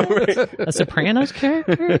cat? A Sopranos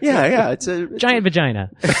character? Yeah, it's a Giant vagina.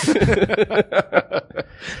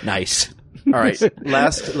 Nice. All right.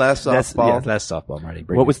 Last softball. Last softball, Marty.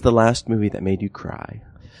 Bring What it. was the last movie that made you cry?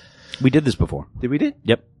 We did this before. Did we did?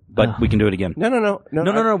 Yep. But we can do it again. No.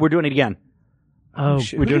 No. We're doing it again. Oh,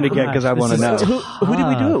 We're doing it again because I want to know. Who did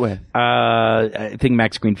we do it with? I think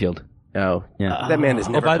Max Greenfield. Oh, Yeah. that man has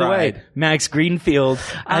never by the cried. way, Max Greenfield.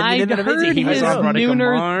 I isn't that heard amazing? He was his on Veronica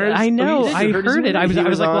Nooner. Mars. I know. I heard it. I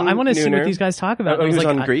was like, well, I want to see what Nooner. these guys talk about. Oh, I he was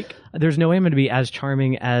like, on Greek? There's no way I'm going to be as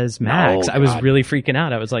charming as Max. No, I was God. really freaking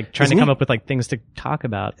out. I was like trying to come up with like things to talk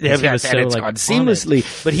about. Yeah, He was and so it's like gone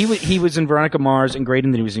seamlessly. But he was in Veronica Mars and great,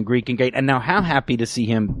 and then he was in Greek and great. And now, how happy to see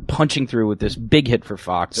him punching through with this big hit for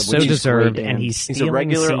Fox. so which is deserved, great, and he's a stealing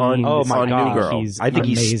regular on- scenes. Oh my on New God! Girl. He's I think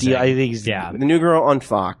amazing. I think he's yeah. The New Girl on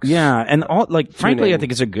Fox. Yeah, and all like frankly, in. I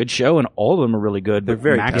think it's a good show, and all of them are really good. They're But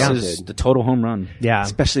very Max is talented. the total home run. Yeah,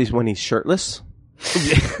 Especially when he's shirtless.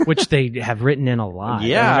 which they have written in a lot.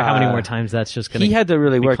 Yeah. I wonder how many more times that's just going to. He had to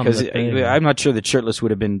really work become because the thing. I'm not sure that shirtless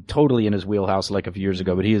would have been totally in his wheelhouse like a few years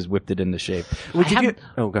ago, but he has whipped it into shape. Would you haven't- get?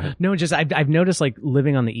 Oh, go ahead. No, just I've noticed like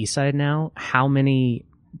living on the east side now, how many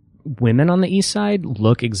women on the east side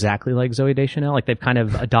look exactly like Zooey Deschanel. Like they've kind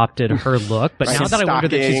of adopted her look, but Right. now that I wonder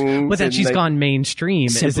that Stockings that and she's they- gone mainstream,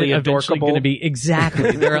 is it Simply eventually adorkable. going to be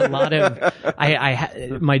exactly? There are a lot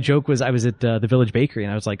of. My joke was I was at the Village Bakery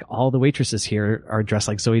and I was like, all the waitresses here are dressed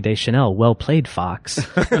like Zooey Deschanel. Well played, Fox.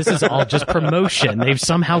 This is all just promotion. They've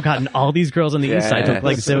somehow gotten all these girls on the east side to look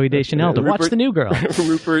like Zooey Deschanel to watch the new girl.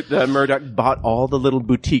 Rupert Murdoch bought all the little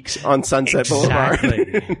boutiques on Sunset Boulevard.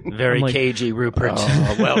 Exactly. Very I'm like, cagey, Rupert.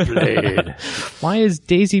 Oh, well played. Why is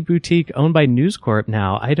Daisy Boutique owned by News Corp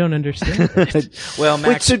now? I don't understand it. Well,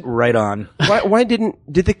 Max, so- right on. Why did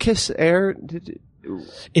the kiss air?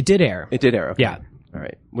 It did air. It did air. Okay. Yeah. All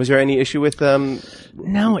right. Was there any issue with No,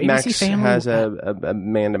 ABC Max Family has a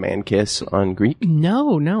man-to-man kiss on Greek?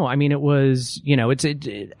 No. I mean, it was,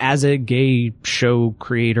 as a gay show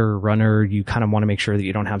creator, runner, you kind of want to make sure that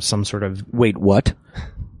you don't have some sort of Wait, what?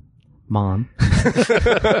 mom.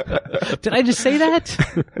 Did I just say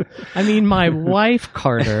that? I mean, my wife,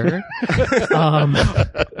 Carter.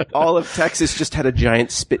 All of Texas just had a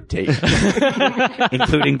giant spit take.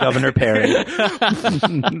 Including Governor Perry.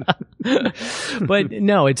 But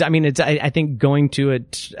no, I think going to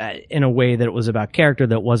it in a way that it was about character,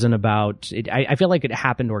 that wasn't about it. I feel like it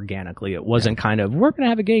happened organically. It wasn't kind of, we're going to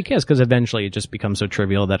have a gay kiss, because eventually it just becomes so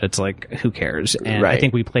trivial that it's like, who cares? And I Right.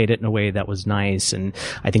 think we played it in a way that was nice, and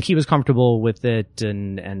I think he was comfortable with it,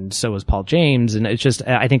 and so was Paul James, and it's just,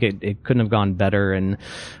 I think it couldn't have gone better, and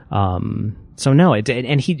so no, I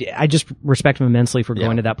just respect him immensely for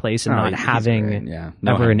going to that place and Oh, not he's having great. Yeah.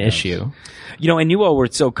 No ever an hang-ups. issue. And you all were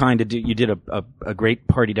so kind to do. You did a great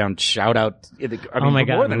Party Down shout out. Oh my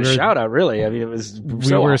God, more than we a were- shout out, really. I mean, it was We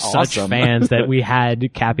so were awesome. such fans that we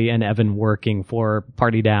had Cappy and Evan working for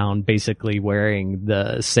Party Down, basically wearing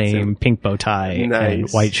the same pink bow tie and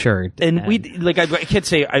Nice. white shirt. And we like I can't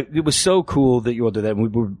say it was so cool that you all did that. And we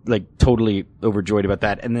were like totally overjoyed about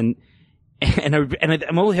that. And then. And I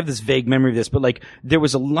only have this vague memory of this, but like there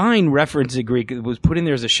was a line reference in Greek that was put in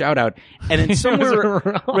there as a shout out, and then somewhere,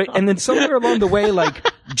 right, and then somewhere along the way, like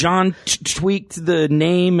John tweaked the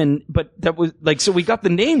name, but that was like, so we got the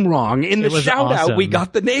name wrong in the It was shout out. awesome. We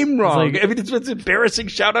got the name wrong. like- I mean, it's the most embarrassing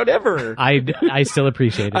shout out ever. I still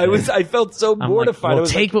appreciated it. I felt so I'm mortified. Like, I we'll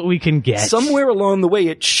was take like, what we can get. somewhere along the way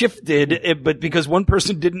it shifted, but because one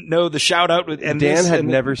person didn't know the shout out, and Dan this, had and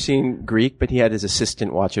never seen Greek, but he had his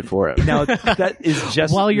assistant watch it for him. Now that is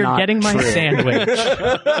just While you're not getting my true. sandwich,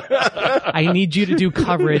 I need you to do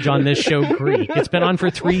coverage on this show, Greek. It's been on for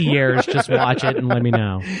 3 years. Just watch it and let me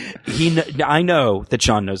know. I know that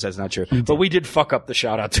Sean knows that's not true, but we did fuck up the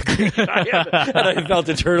shout out to Greek. and I felt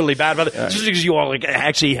eternally bad about it, just because you all like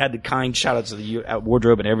actually had the kind shout outs to the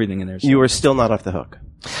wardrobe and everything in there. So. You were still not off the hook.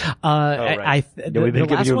 Yeah, we've been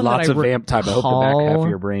giving you lots of vamp time. I hope the back half of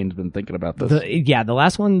your brain's been thinking about this. The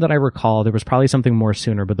last one that I recall, there was probably something more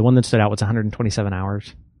sooner, but the one that stood out was 127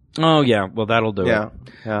 hours. Oh yeah, well that'll do Yeah. it.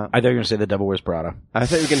 Yeah. I thought you were going to say The Devil Wears Prada. I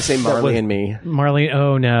thought you were going to say Marley and Me. Marley,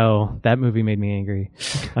 oh no, that movie made me angry.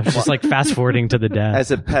 I was just like fast forwarding to the death.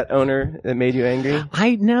 As a pet owner, it made you angry?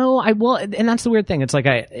 I know, and that's the weird thing. It's like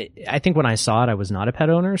I think when I saw it, I was not a pet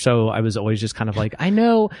owner, so I was always just kind of like, I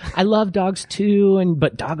know, I love dogs too,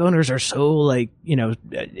 but dog owners are so like,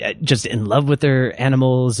 just in love with their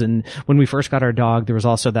animals. And when we first got our dog, there was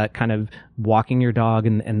also that kind of walking your dog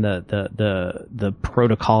and the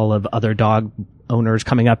protocol of other dog owners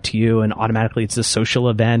coming up to you, and automatically it's a social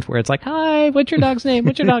event where it's like, hi, what's your dog's name?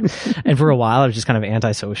 What's your dog? And for a while I was just kind of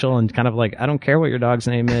antisocial and kind of like, I don't care what your dog's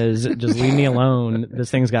name is. Just leave me alone.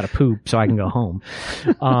 This thing's got to poop so I can go home.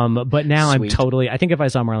 But now Sweet. I think if I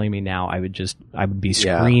saw Marley and Me now, I would be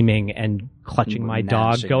screaming and clutching my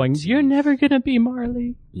dog going, you're never going to be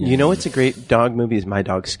Marley. You know what's a great dog movie is My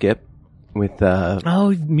Dog Skip with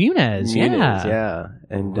Munez, yeah.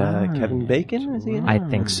 And Kevin Bacon, is he in it? I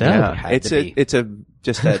think so. Yeah. It's a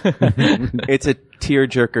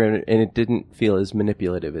tearjerker, and it didn't feel as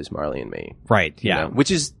manipulative as Marley and Me. Right. Yeah.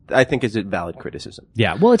 Which is, I think, is a valid criticism.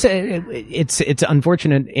 Yeah. Well, it's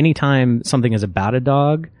unfortunate anytime something is about a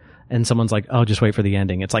dog and someone's like, oh, just wait for the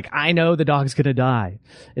ending. It's like, I know the dog's going to die.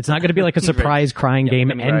 It's not going to be like a surprise crying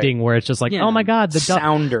game ending where it's just like, oh my God,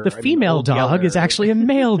 the female dog is actually a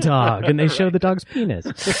male dog, and they show the dog's penis.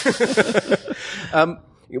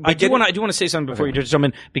 I do want to say something before you jump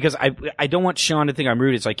in, because I don't want Sean to think I'm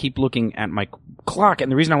rude. I keep looking at my clock, and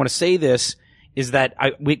the reason I want to say this is that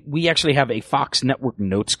we actually have a Fox Network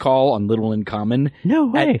notes call on Little in Common. No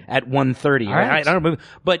way. At 1:30. All right. I don't know,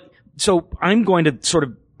 but so I'm going to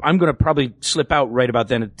probably slip out right about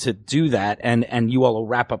then to do that, and you all will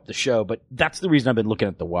wrap up the show. But that's the reason I've been looking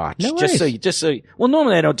at the watch. No just so. Well,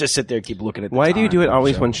 normally I don't just sit there and keep looking at the Why time, do you do it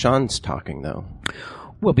always when Sean's talking, though?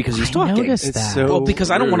 Well, because he's talking. Noticed that. Well,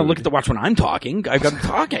 because I don't want to look at the watch when I'm talking. I'm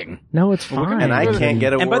talking. No, it's fine. And I can't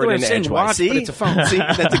get a And by the word way, in I'm saying edgewise. watch, but it's a phone. See,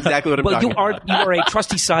 that's exactly what I'm Well, talking about. you are a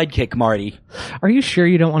trusty sidekick, Marty. Are you sure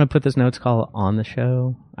you don't want to put this notes call on the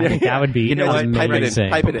show? I think that would be You know what? amazing.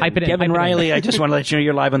 Pipe it in. Kevin Riley, I just want to let you know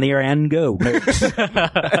you're live on the air and go. What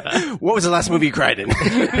was the last movie you cried in?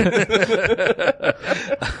 The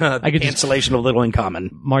cancellation of Little in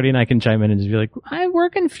Common. Marty and I can chime in and just be like, we're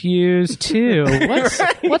confused too.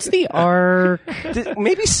 What's the arc?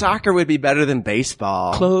 Maybe soccer would be better than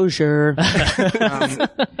baseball. Closure.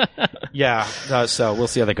 Yeah, so we'll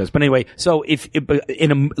see how that goes. But anyway, so if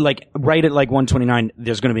right at like 1:29,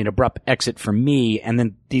 there's going to be an abrupt exit from me, and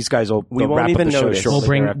then these guys will won't wrap even up the show notice.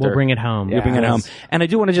 shortly thereafter. We'll bring it home. We'll bring it home. And I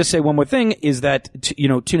do want to just say one more thing: is that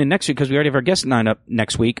tune in next week, because we already have our guest lined up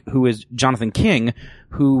next week, who is Jonathan King,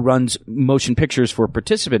 who runs motion pictures for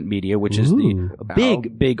Participant Media, which is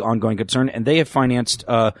the big ongoing concern, and they have financed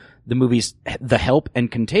the movies The Help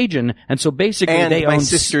and Contagion, and so basically and they my own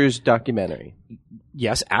sister's documentary.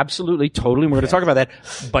 Yes, absolutely, totally. We're going to talk about that.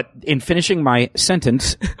 But in finishing my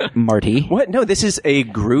sentence, Marty. What? No, this is a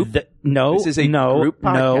group. This is a group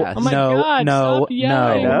podcast. Oh my God, stop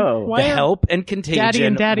yelling. No. Why The are Help and Contagion, Daddy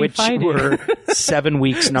and Daddy which fighting? were 7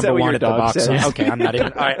 weeks number what one your at the dog box says? office. Okay, I'm not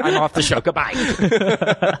even. All right, I'm off the show. Goodbye.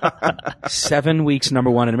 7 weeks number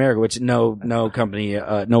one in America, which no other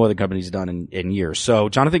company's done in years. So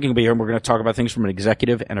Jonathan can be here, and we're going to talk about things from an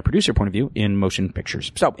executive and a producer point of view in motion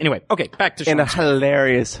pictures. So anyway, okay, back to Sean. In a hilarious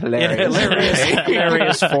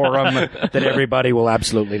forum that everybody will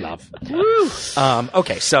absolutely love.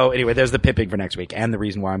 Okay, so anyway, there's the pipping for next week, and the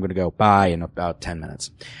reason why I'm going to go by in about 10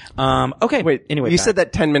 minutes. Okay, Wait, anyway, you said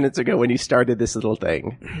that 10 minutes ago when you started this little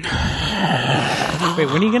thing. Wait,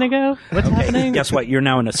 when are you gonna go? What's happening? Guess what? You're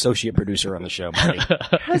now an associate producer on the show, Marty.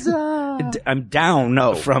 I'm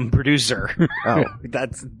down from producer. Oh.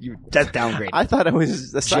 That's downgraded. I thought I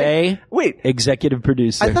was a Jay, Wait, executive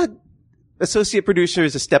producer. I thought associate producer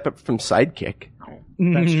is a step up from sidekick.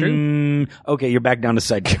 That's true. Okay, you're back down to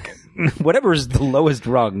sidekick. Whatever is the lowest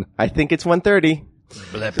rung. I think it's 1:30.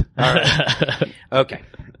 Blip. All right. Okay.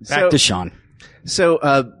 Back to Sean. So,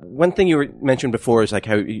 one thing you mentioned before is like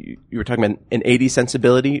how you were talking about an 80s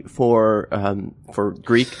sensibility for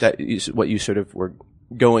Greek. That is what you sort of were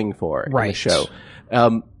going for in the show.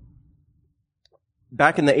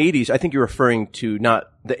 Back in the 80s, I think you're referring to not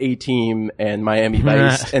the A-Team and Miami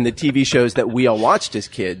Vice and the TV shows that we all watched as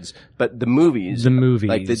kids, but the movies. The movies.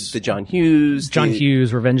 Like the John Hughes.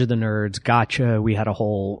 Hughes, Revenge of the Nerds, Gotcha. We had a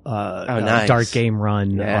whole nice. Dark Game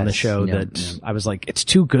run on the show I was like, it's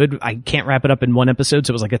too good. I can't wrap it up in one episode,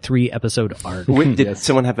 so it was like a 3-episode arc. Did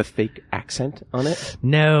someone have a fake accent on it?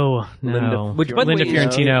 No. Which, by the Linda way,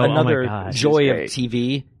 Fiorentino, another oh my God. joy of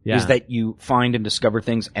TV Yeah. is that you find and discover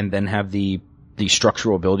things and then have the the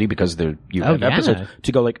structural ability because you Oh, have yeah. episodes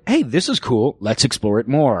to go like, hey, this is cool. Let's explore it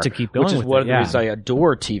more. To keep going which is with one it, of the reasons I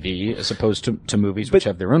adore TV as opposed to movies, which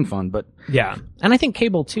have their own fun. But Yeah, and I think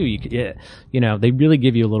cable too. They really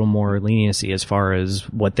give you a little more leniency as far as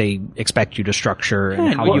what they expect you to structure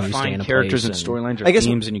and how you stay find in a characters place and storylines or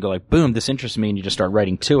themes, and you go like, boom, this interests me, and you just start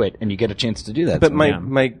writing to it, and you get a chance to do that. But So,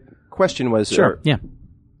 my question was, Yeah,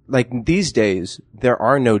 like these days, there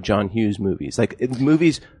are no John Hughes movies. Like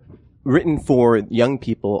movies written for young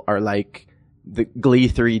people are like the Glee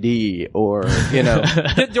 3D, or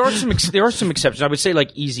there are some exceptions. I would say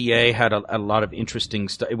like Easy A had a lot of interesting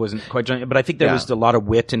stuff. It wasn't quite John, but I think there was a lot of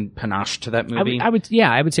wit and panache to that movie. I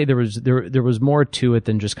would say there was more to it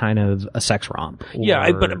than just kind of a sex romp.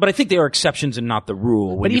 But I think there are exceptions and not the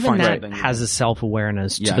rule. When But you even find that something, has a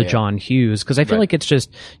self-awareness to Yeah, the yeah. John Hughes, because I feel like it's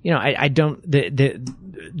just, I don't,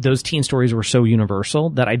 those teen stories were so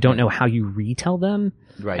universal that I don't know how you retell them.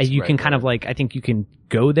 Right, You can kind of like, I think you can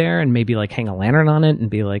go there and maybe like hang a lantern on it and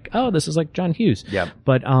be like, oh, this is like John Hughes. Yeah.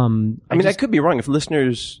 But, I could be wrong. If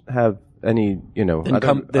listeners have any,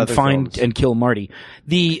 then find and kill Marty.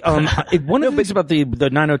 The one of the things about the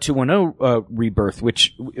 90210 rebirth,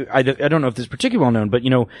 which I don't know if this is particularly well known, but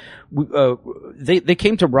they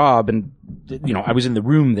came to Rob, and I was in the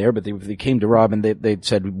room there, but they came to Rob and they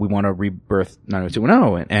said, we want to rebirth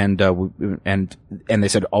 90210, and they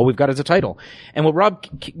said, all we've got is a title. And what Rob,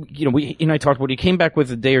 he and I talked about, he came back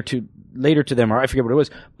with a day or two later to them, or I forget what it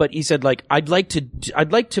was, but he said like, I'd like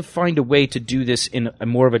to find a way to do this in a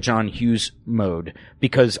more of a John Hughes mode,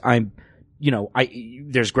 because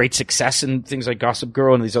there's great success in things like Gossip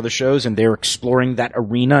Girl and these other shows, and they're exploring that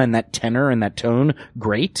arena and that tenor and that tone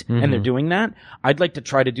great, and they're doing that. I'd like to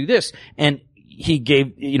try to do this. And he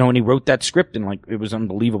gave, and he wrote that script in like, it was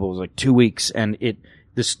unbelievable. It was like 2 weeks, and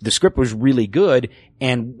the script was really good,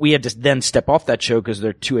 and we had to then step off that show because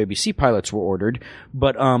their 2 ABC pilots were ordered.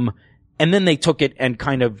 But, and then they took it and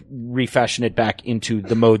kind of refashioned it back into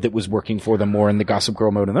the mode that was working for them more in the Gossip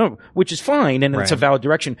Girl mode, which is fine, and it's a valid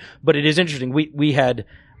direction. But it is interesting. We had,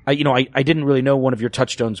 I didn't really know one of your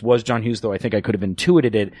touchstones was John Hughes, though I think I could have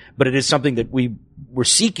intuited it. But it is something that we were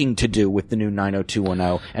seeking to do with the new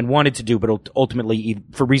 90210 and wanted to do, but ultimately,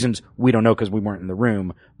 for reasons we don't know because we weren't in the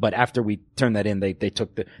room. But after we turned that in, they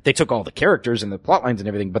took all the characters and the plot lines and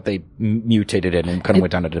everything, but they mutated it and kind of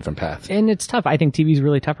went down a different path. And it's tough. I think TV is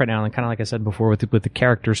really tough right now, and kind of like I said before, with the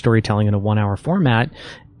character storytelling in a 1 hour format,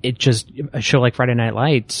 a show like Friday Night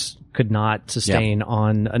Lights could not sustain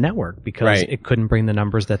on a network because it couldn't bring the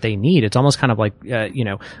numbers that they need. It's almost kind of like,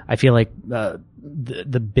 I feel like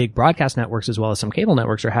the big broadcast networks as well as some cable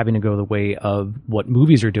networks are having to go the way of what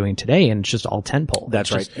movies are doing today, and it's just all tentpole.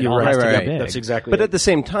 That's right. You're right. That's exactly. But at the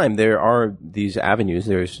same time, there are these avenues.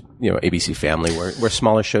 There's ABC Family where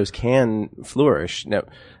smaller shows can flourish. Now,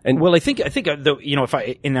 and I think though, if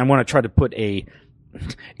I want to try to put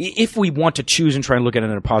if we want to choose and try and look at it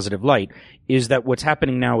in a positive light, is that what's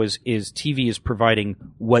happening now is TV is providing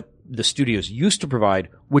what the studios used to provide,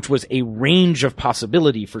 which was a range of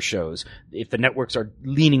possibility for shows. If the networks are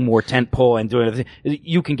leaning more tentpole and doing everything,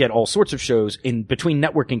 you can get all sorts of shows in between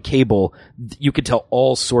network and cable. You could tell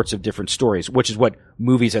all sorts of different stories, which is what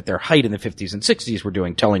movies at their height in the 50s and 60s were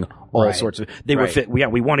doing, telling all sorts of, they were fit.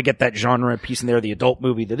 We want to get that genre piece in there, the adult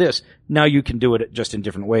movie to this. Now you can do it just in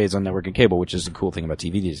different ways on network and cable, which is the cool thing about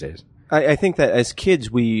TV these days. I think that as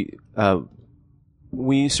kids, we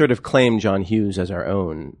sort of claim John Hughes as our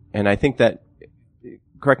own. And I think that,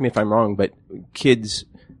 correct me if I'm wrong, but kids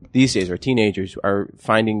these days, or teenagers, are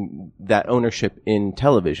finding that ownership in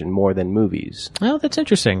television more than movies. Well, that's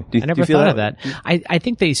interesting. I never thought of that. I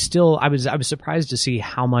think they still, I was surprised to see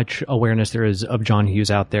how much awareness there is of John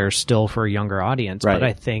Hughes out there still for a younger audience. Right. But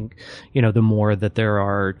I think, the more that there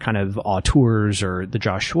are kind of auteurs or the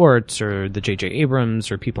Josh Schwartz or the J.J.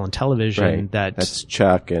 Abrams or people in television that's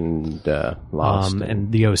Chuck and Lost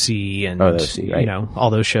and the OC and the OC, all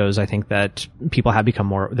those shows. I think that people have become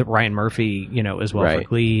more, that Ryan Murphy, as well for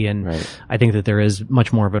Glee. And I think that there is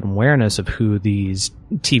much more of an awareness of who these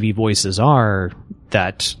TV voices are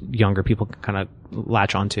that younger people can kind of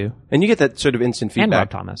latch onto. And you get that sort of instant feedback. And Rob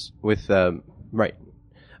Thomas. With, you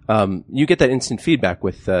get that instant feedback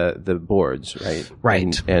with the boards, right?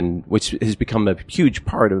 Right. And which has become a huge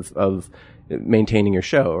part of maintaining your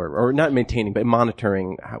show, or not maintaining, but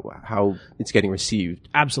monitoring how it's getting received.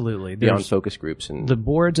 Absolutely. Beyond focus groups and the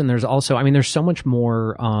boards, and there's also, I mean, there's so much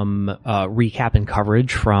more recap and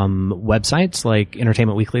coverage from websites like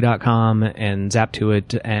entertainmentweekly.com and Zap to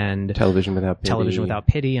It and Television Without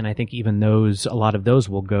Pity. And I think even a lot of those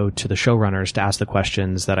will go to the showrunners to ask the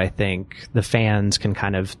questions that I think the fans can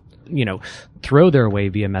kind of, throw their way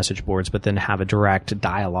via message boards, but then have a direct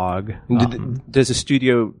dialogue. Does a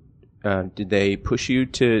studio, did they push you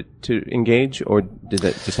to engage, or did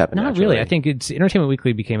that just happen Not naturally? really. I think Entertainment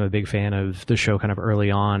Weekly became a big fan of the show kind of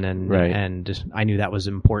early on, and I knew that was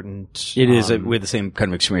important. It is. We had the same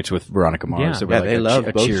kind of experience with Veronica Mars. Yeah, they love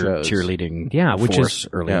both shows. Cheerleading, which force is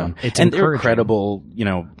early on. And they're a credible,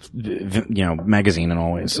 magazine in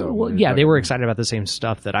all ways. So they were excited about the same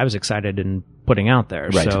stuff that I was excited in putting out there.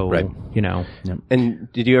 Right, so right.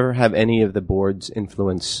 And did you ever have any of the boards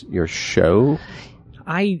influence your show?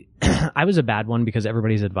 I was a bad one because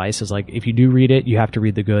everybody's advice is like, if you do read it, you have to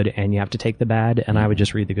read the good and you have to take the bad. And I would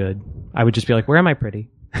just read the good. I would just be like, where am I pretty?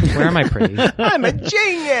 Where am I pretty? I'm a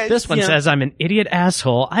genius. This one says I'm an idiot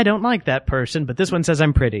asshole. I don't like that person, but this one says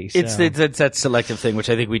I'm pretty. So. It's that selective thing, which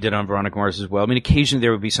I think we did on Veronica Mars as well. I mean, occasionally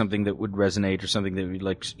there would be something that would resonate or something that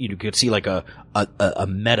would you could see like a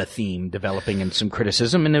meta theme developing and some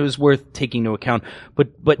criticism, and it was worth taking into account.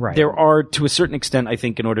 But right. There are, to a certain extent, I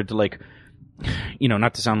think, in order to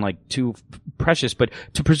not to sound like too precious, but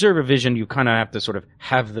to preserve a vision, you kind of have to sort of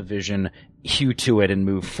have the vision, hew to it, and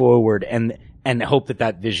move forward, and hope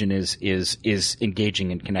that vision is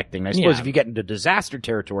engaging and connecting. I suppose if you get into disaster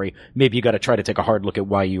territory, maybe you got to try to take a hard look at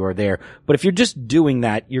why you are there. But if you're just doing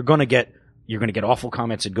that, you're going to get awful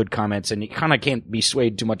comments and good comments, and you kind of can't be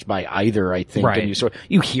swayed too much by either, I think. Right. And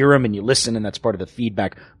you hear them and you listen, and that's part of the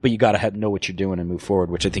feedback, but you got to know what you're doing and move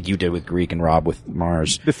forward, which I think you did with Greek and Rob with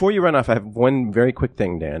Mars. Before you run off, I have one very quick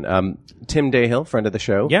thing, Dan. Tim Dayhill, friend of the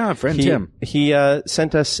show. Yeah, Tim. He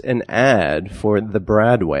sent us an ad for the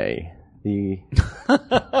Bradway. We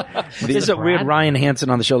had Ryan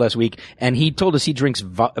Hansen on the show last week, and he told us he drinks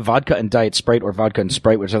vodka and Diet Sprite, or vodka and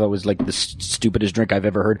Sprite, which I thought was like the stupidest drink I've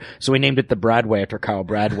ever heard. So we named it the Bradway after Kyle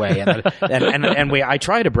Bradway, and I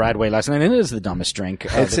tried a Bradway last night, and it is the dumbest drink.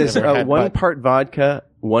 It says one part vodka,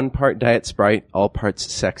 1 part Diet Sprite, all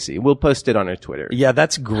parts sexy. We'll post it on our Twitter. Yeah,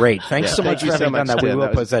 that's great. Thanks so much for having done that. We will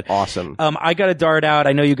post that. Awesome. I got to dart out.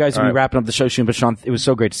 I know you guys will be wrapping up the show soon, but Sean, it was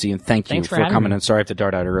so great to see you, and thanks you for coming. And sorry I have to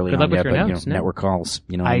dart out early. Good luck with your notes. Network calls.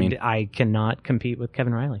 You know what I mean? I cannot compete with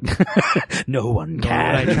Kevin Riley. No one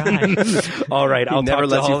can. I try. All right, I'll talk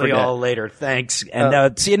to all of y'all later. Thanks,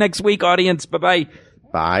 and see you next week, audience. Bye-bye.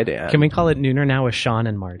 Bye, Dan. Can we call it Nooner now with Sean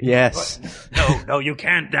and Marty? Yes. No, you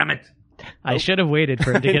can't, damn it. I should have waited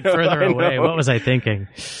for him to get further away. What was I thinking?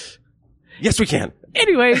 Yes, we can.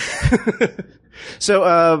 Anyway.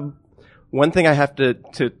 So, one thing I have to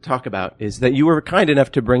talk about is that you were kind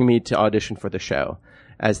enough to bring me to audition for the show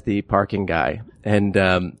as the parking guy. And,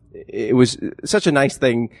 it was such a nice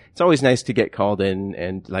thing. It's always nice to get called in,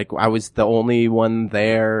 and I was the only one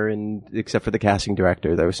there, and except for the casting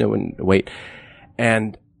director, there was no one to wait.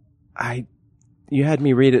 And you had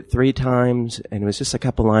me read it 3 times, and it was just a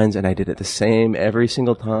couple lines, and I did it the same every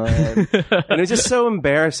single time. And it was just so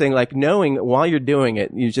embarrassing, knowing while you're doing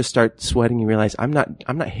it, you just start sweating, you realize I'm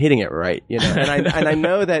not hitting it right, and I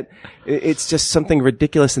know that it's just something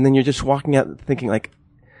ridiculous, and then you're just walking out thinking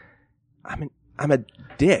I'm a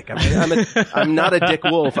dick. I'm not a Dick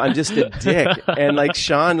Wolf. I'm just a dick. And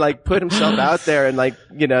Sean put himself out there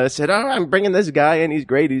and said, "Oh, I'm bringing this guy in. He's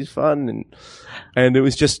great. He's fun." And it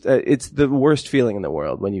was just it's the worst feeling in the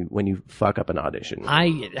world when you fuck up an audition.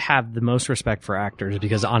 I have the most respect for actors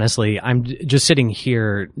because honestly, I'm just sitting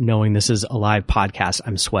here knowing this is a live podcast.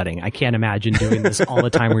 I'm sweating. I can't imagine doing this all the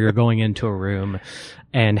time where you're going into a room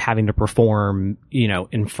and having to perform,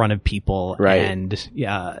 in front of people. Right. And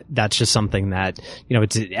that's just something that,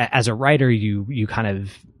 it's as a writer, you kind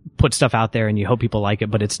of put stuff out there and you hope people like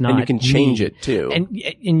it, but it's not. And you can change it too.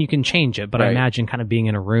 And you can change it, but right. I imagine kind of being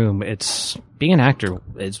in a room, being an actor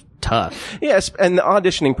is tough. Yes. And the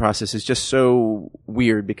auditioning process is just so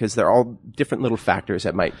weird because they're all different little factors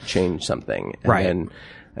that might change something. And right.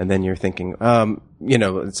 And then you're thinking,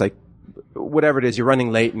 it's like, whatever it is, you're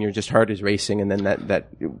running late and your just heart is racing, and then that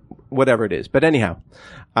whatever it is. But anyhow,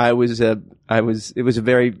 it's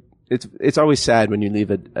always sad when you leave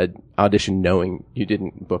an audition knowing you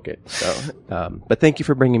didn't book it. So, but thank you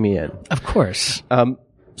for bringing me in. Of course.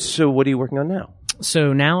 So what are you working on now?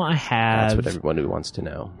 So now I have. That's what everyone wants to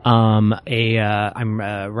know. I'm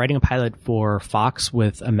writing a pilot for Fox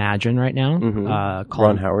with Imagine right now. Called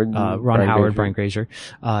Ron Howard, Brian Grazer,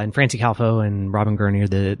 and Francie Calfo and Robin Gurney are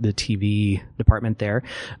the TV department there.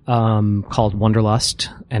 Called Wonderlust,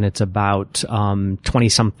 and it's about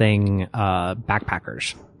 20-something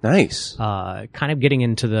backpackers. Nice. Kind of getting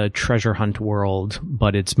into the treasure hunt world,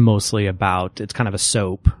 but it's mostly it's kind of a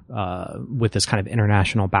soap, with this kind of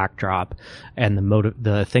international backdrop. And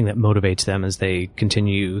the thing that motivates them as they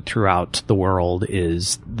continue throughout the world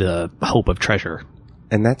is the hope of treasure.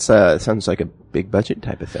 And that sounds like a big budget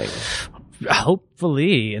type of thing.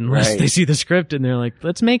 Hopefully, unless they see the script and they're like,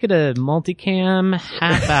 let's make it a multicam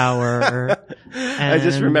half hour. I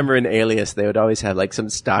just remember in Alias, they would always have like some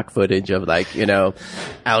stock footage of like,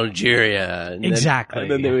 Algeria. Exactly. And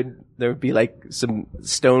then there would be like some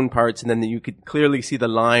stone parts, and then you could clearly see the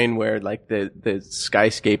line where like the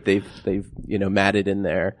skyscape they've matted in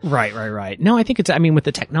there. Right. No, I think with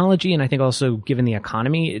the technology, and I think also given the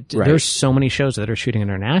economy, there's so many shows that are shooting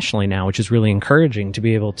internationally now, which is really encouraging to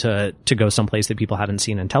be able to go someplace that people hadn't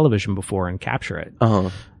seen on television before and capture it. And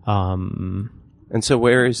so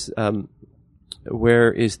where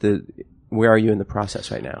are you in the process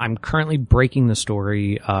right now? I'm currently breaking the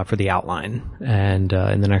story for the outline, and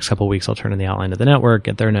in the next couple of weeks, I'll turn in the outline to the network,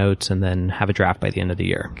 get their notes, and then have a draft by the end of the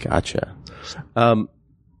year. Gotcha. And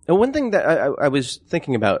one thing that I was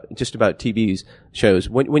thinking about, just about TV shows,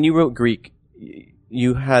 when you wrote Greek,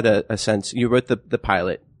 you had a sense. You wrote the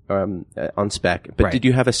pilot on spec, but did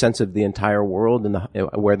you have a sense of the entire world and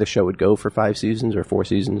where the show would go for 5 seasons or 4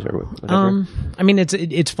 seasons or whatever?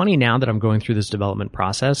 It's funny now that I'm going through this development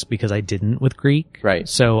process because I didn't with Greek. Right.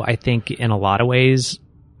 So I think in a lot of ways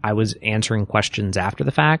I was answering questions after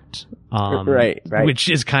the fact. Right. Which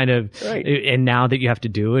is kind of, and now that you have to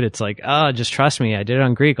do it, it's like, just trust me, I did it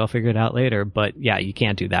on Greek, I'll figure it out later. But yeah, you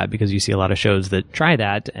can't do that because you see a lot of shows that try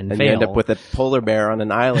that and fail. You end up with a polar bear on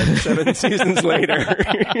an island 7 seasons later.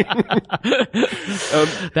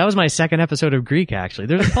 That was my second episode of Greek, actually.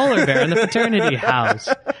 There's a polar bear in the fraternity house.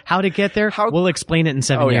 How to get there? We'll explain it in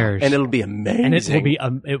 7 years. And it'll be amazing.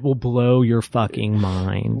 And it will blow your fucking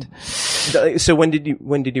mind. So when did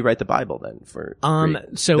you write the Bible then for Greek?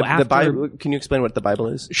 So after the Bible, can you explain what the Bible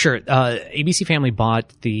is? Sure. ABC Family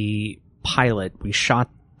bought the pilot. We shot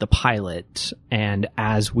the pilot, and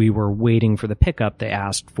as we were waiting for the pickup, they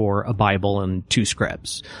asked for a Bible and 2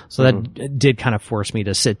 scripts. So that did kind of force me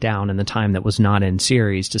to sit down in the time that was not in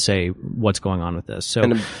series to say what's going on with this. So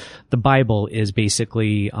the Bible is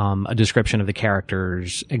basically a description of the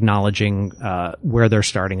characters, acknowledging where they're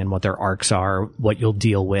starting and what their arcs are, what you'll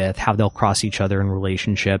deal with, how they'll cross each other in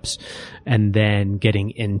relationships, and then getting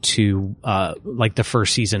into like the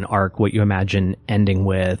first season arc, what you imagine ending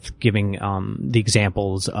with, giving the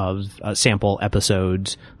examples of sample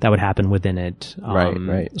episodes that would happen within it.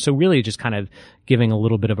 Right. So really just kind of giving a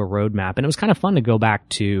little bit of a roadmap. And it was kind of fun to go back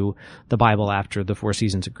to the Bible after the 4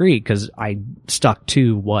 seasons of Greek because I stuck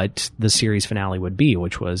to what the series finale would be,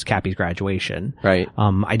 which was Cappy's graduation. Right.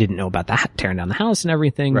 I didn't know about that, tearing down the house and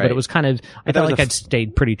everything, but it was kind of, I felt like I'd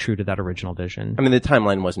stayed pretty true to that original vision. I mean, the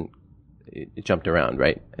timeline it jumped around,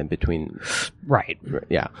 right? In between. Right.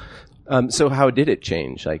 Yeah. So how did it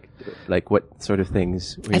change? Like what sort of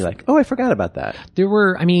things were you like, I forgot about that? There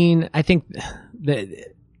were, I think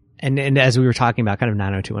and as we were talking about kind of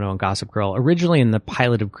 90210 and Gossip Girl, originally in the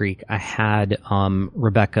pilot of Greek, I had,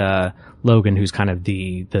 Rebecca Logan, who's kind of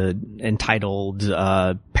the entitled,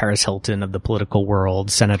 Paris Hilton of the political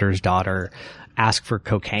world, senator's daughter, ask for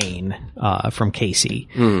cocaine, from Casey,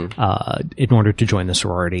 in order to join the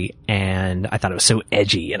sorority. And I thought it was so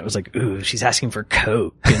edgy. And I was like, ooh, she's asking for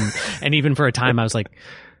coke. And even for a time, I was like,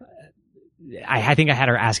 I think I had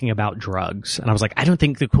her asking about drugs, and I was like, I don't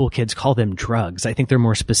think the cool kids call them drugs. I think they're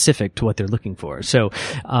more specific to what they're looking for. So,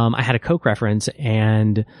 I had a coke reference,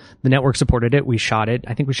 and the network supported it. We shot it.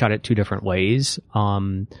 I think we shot it 2 different ways.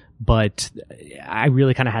 But I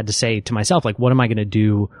really kind of had to say to myself, like, what am I going to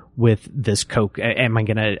do with this coke? Am I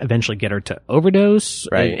going to eventually get her to overdose?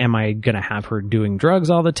 Right. Am I going to have her doing drugs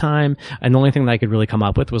all the time? And the only thing that I could really come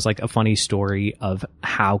up with was like a funny story of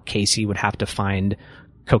how Casey would have to find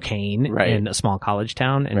cocaine in a small college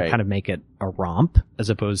town and kind of make it a romp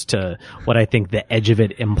as opposed to what I think the edge of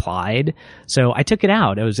it implied. So I took it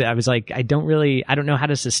out. I was like, I don't know how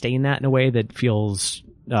to sustain that in a way that feels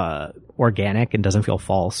organic and doesn't feel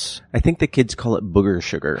false. I think the kids call it booger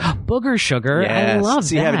sugar. Booger sugar? Yes. I love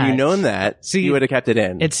that. Had you known that, you would have kept it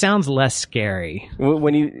in. It sounds less scary.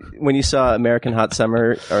 When you saw American Hot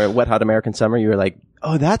Summer or Wet Hot American Summer, you were like,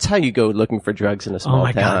 oh, that's how you go looking for drugs in a small town. Oh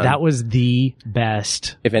my God, that was the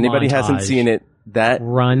best If anybody montage. hasn't seen it, that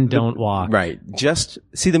Run, don't walk. Right. Just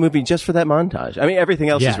see the movie just for that montage. I mean, everything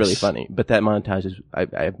else Yes. is really funny, but that montage is, I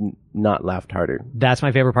have not laughed harder. That's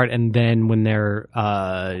my favorite part. And then when they're,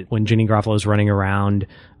 when Ginny Garofalo's running around,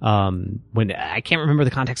 when I can't remember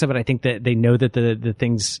the context of it, I think that they know that the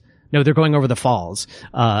things, no, they're going over the falls.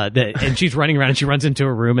 And she's running around and she runs into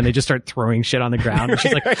a room and they just start throwing shit on the ground. And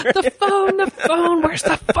she's like, the phone, where's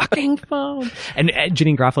the fucking phone? And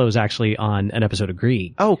Ginny Garofalo was actually on an episode of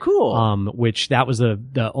Greek. Oh, cool. Which that was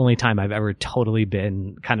the only time I've ever totally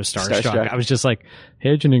been kind of starstruck. I was just like,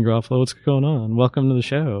 hey, Ginny Garofalo, what's going on? Welcome to the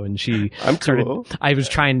show. And I'm cool. I was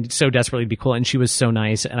trying so desperately to be cool and she was so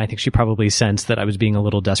nice. And I think she probably sensed that I was being a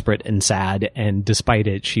little desperate and sad. And despite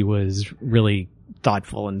it, she was really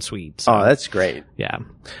thoughtful and sweet. So, oh, that's great. yeah.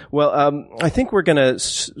 Well, I think we're going to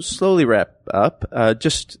slowly wrap up.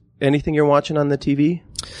 Just anything you're watching on the TV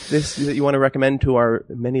that you want to recommend to our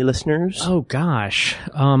many listeners? Oh gosh.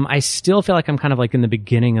 I still feel like I'm kind of like in the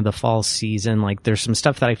beginning of the fall season. Like there's some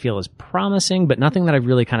stuff that I feel is promising, but nothing that I've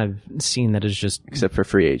really kind of seen that is just except for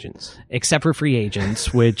Free Agents,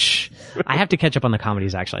 which I have to catch up on the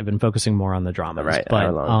comedies. Actually, I've been focusing more on the dramas, right?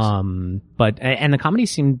 But and the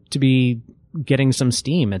comedies seem to be getting some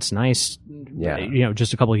steam. It's nice. Yeah. You know,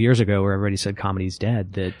 just a couple of years ago where everybody said comedy's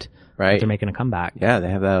dead, that they're making a comeback. Yeah, they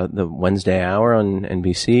have the Wednesday Hour on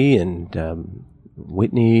NBC and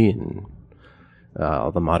Whitney and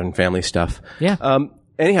all the Modern Family stuff. Yeah.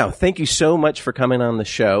 Anyhow, thank you so much for coming on the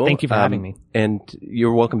show. Thank you for having me. And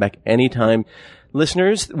you're welcome back anytime.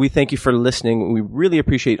 Listeners, we thank you for listening. We really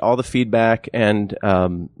appreciate all the feedback, and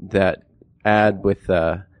that ad with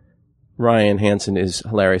Ryan Hansen is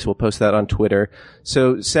hilarious. We'll post that on Twitter.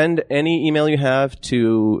 So send any email you have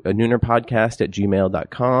to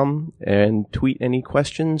noonerpodcast@gmail.com and tweet any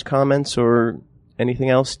questions, comments, or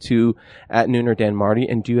anything else to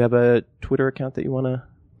 @NoonerDanMarty. And do you have a Twitter account that you want to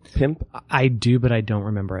pimp? I do, but I don't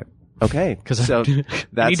remember it. Okay. Because I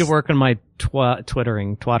need to work on my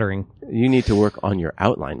twattering. You need to work on your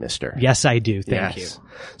outline, mister. Yes, I do. Thank you.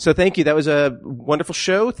 So thank you. That was a wonderful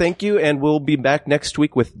show. Thank you. And we'll be back next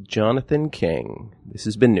week with Jonathan King. This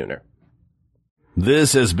has been Nooner.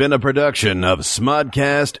 This has been a production of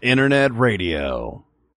Smodcast Internet Radio.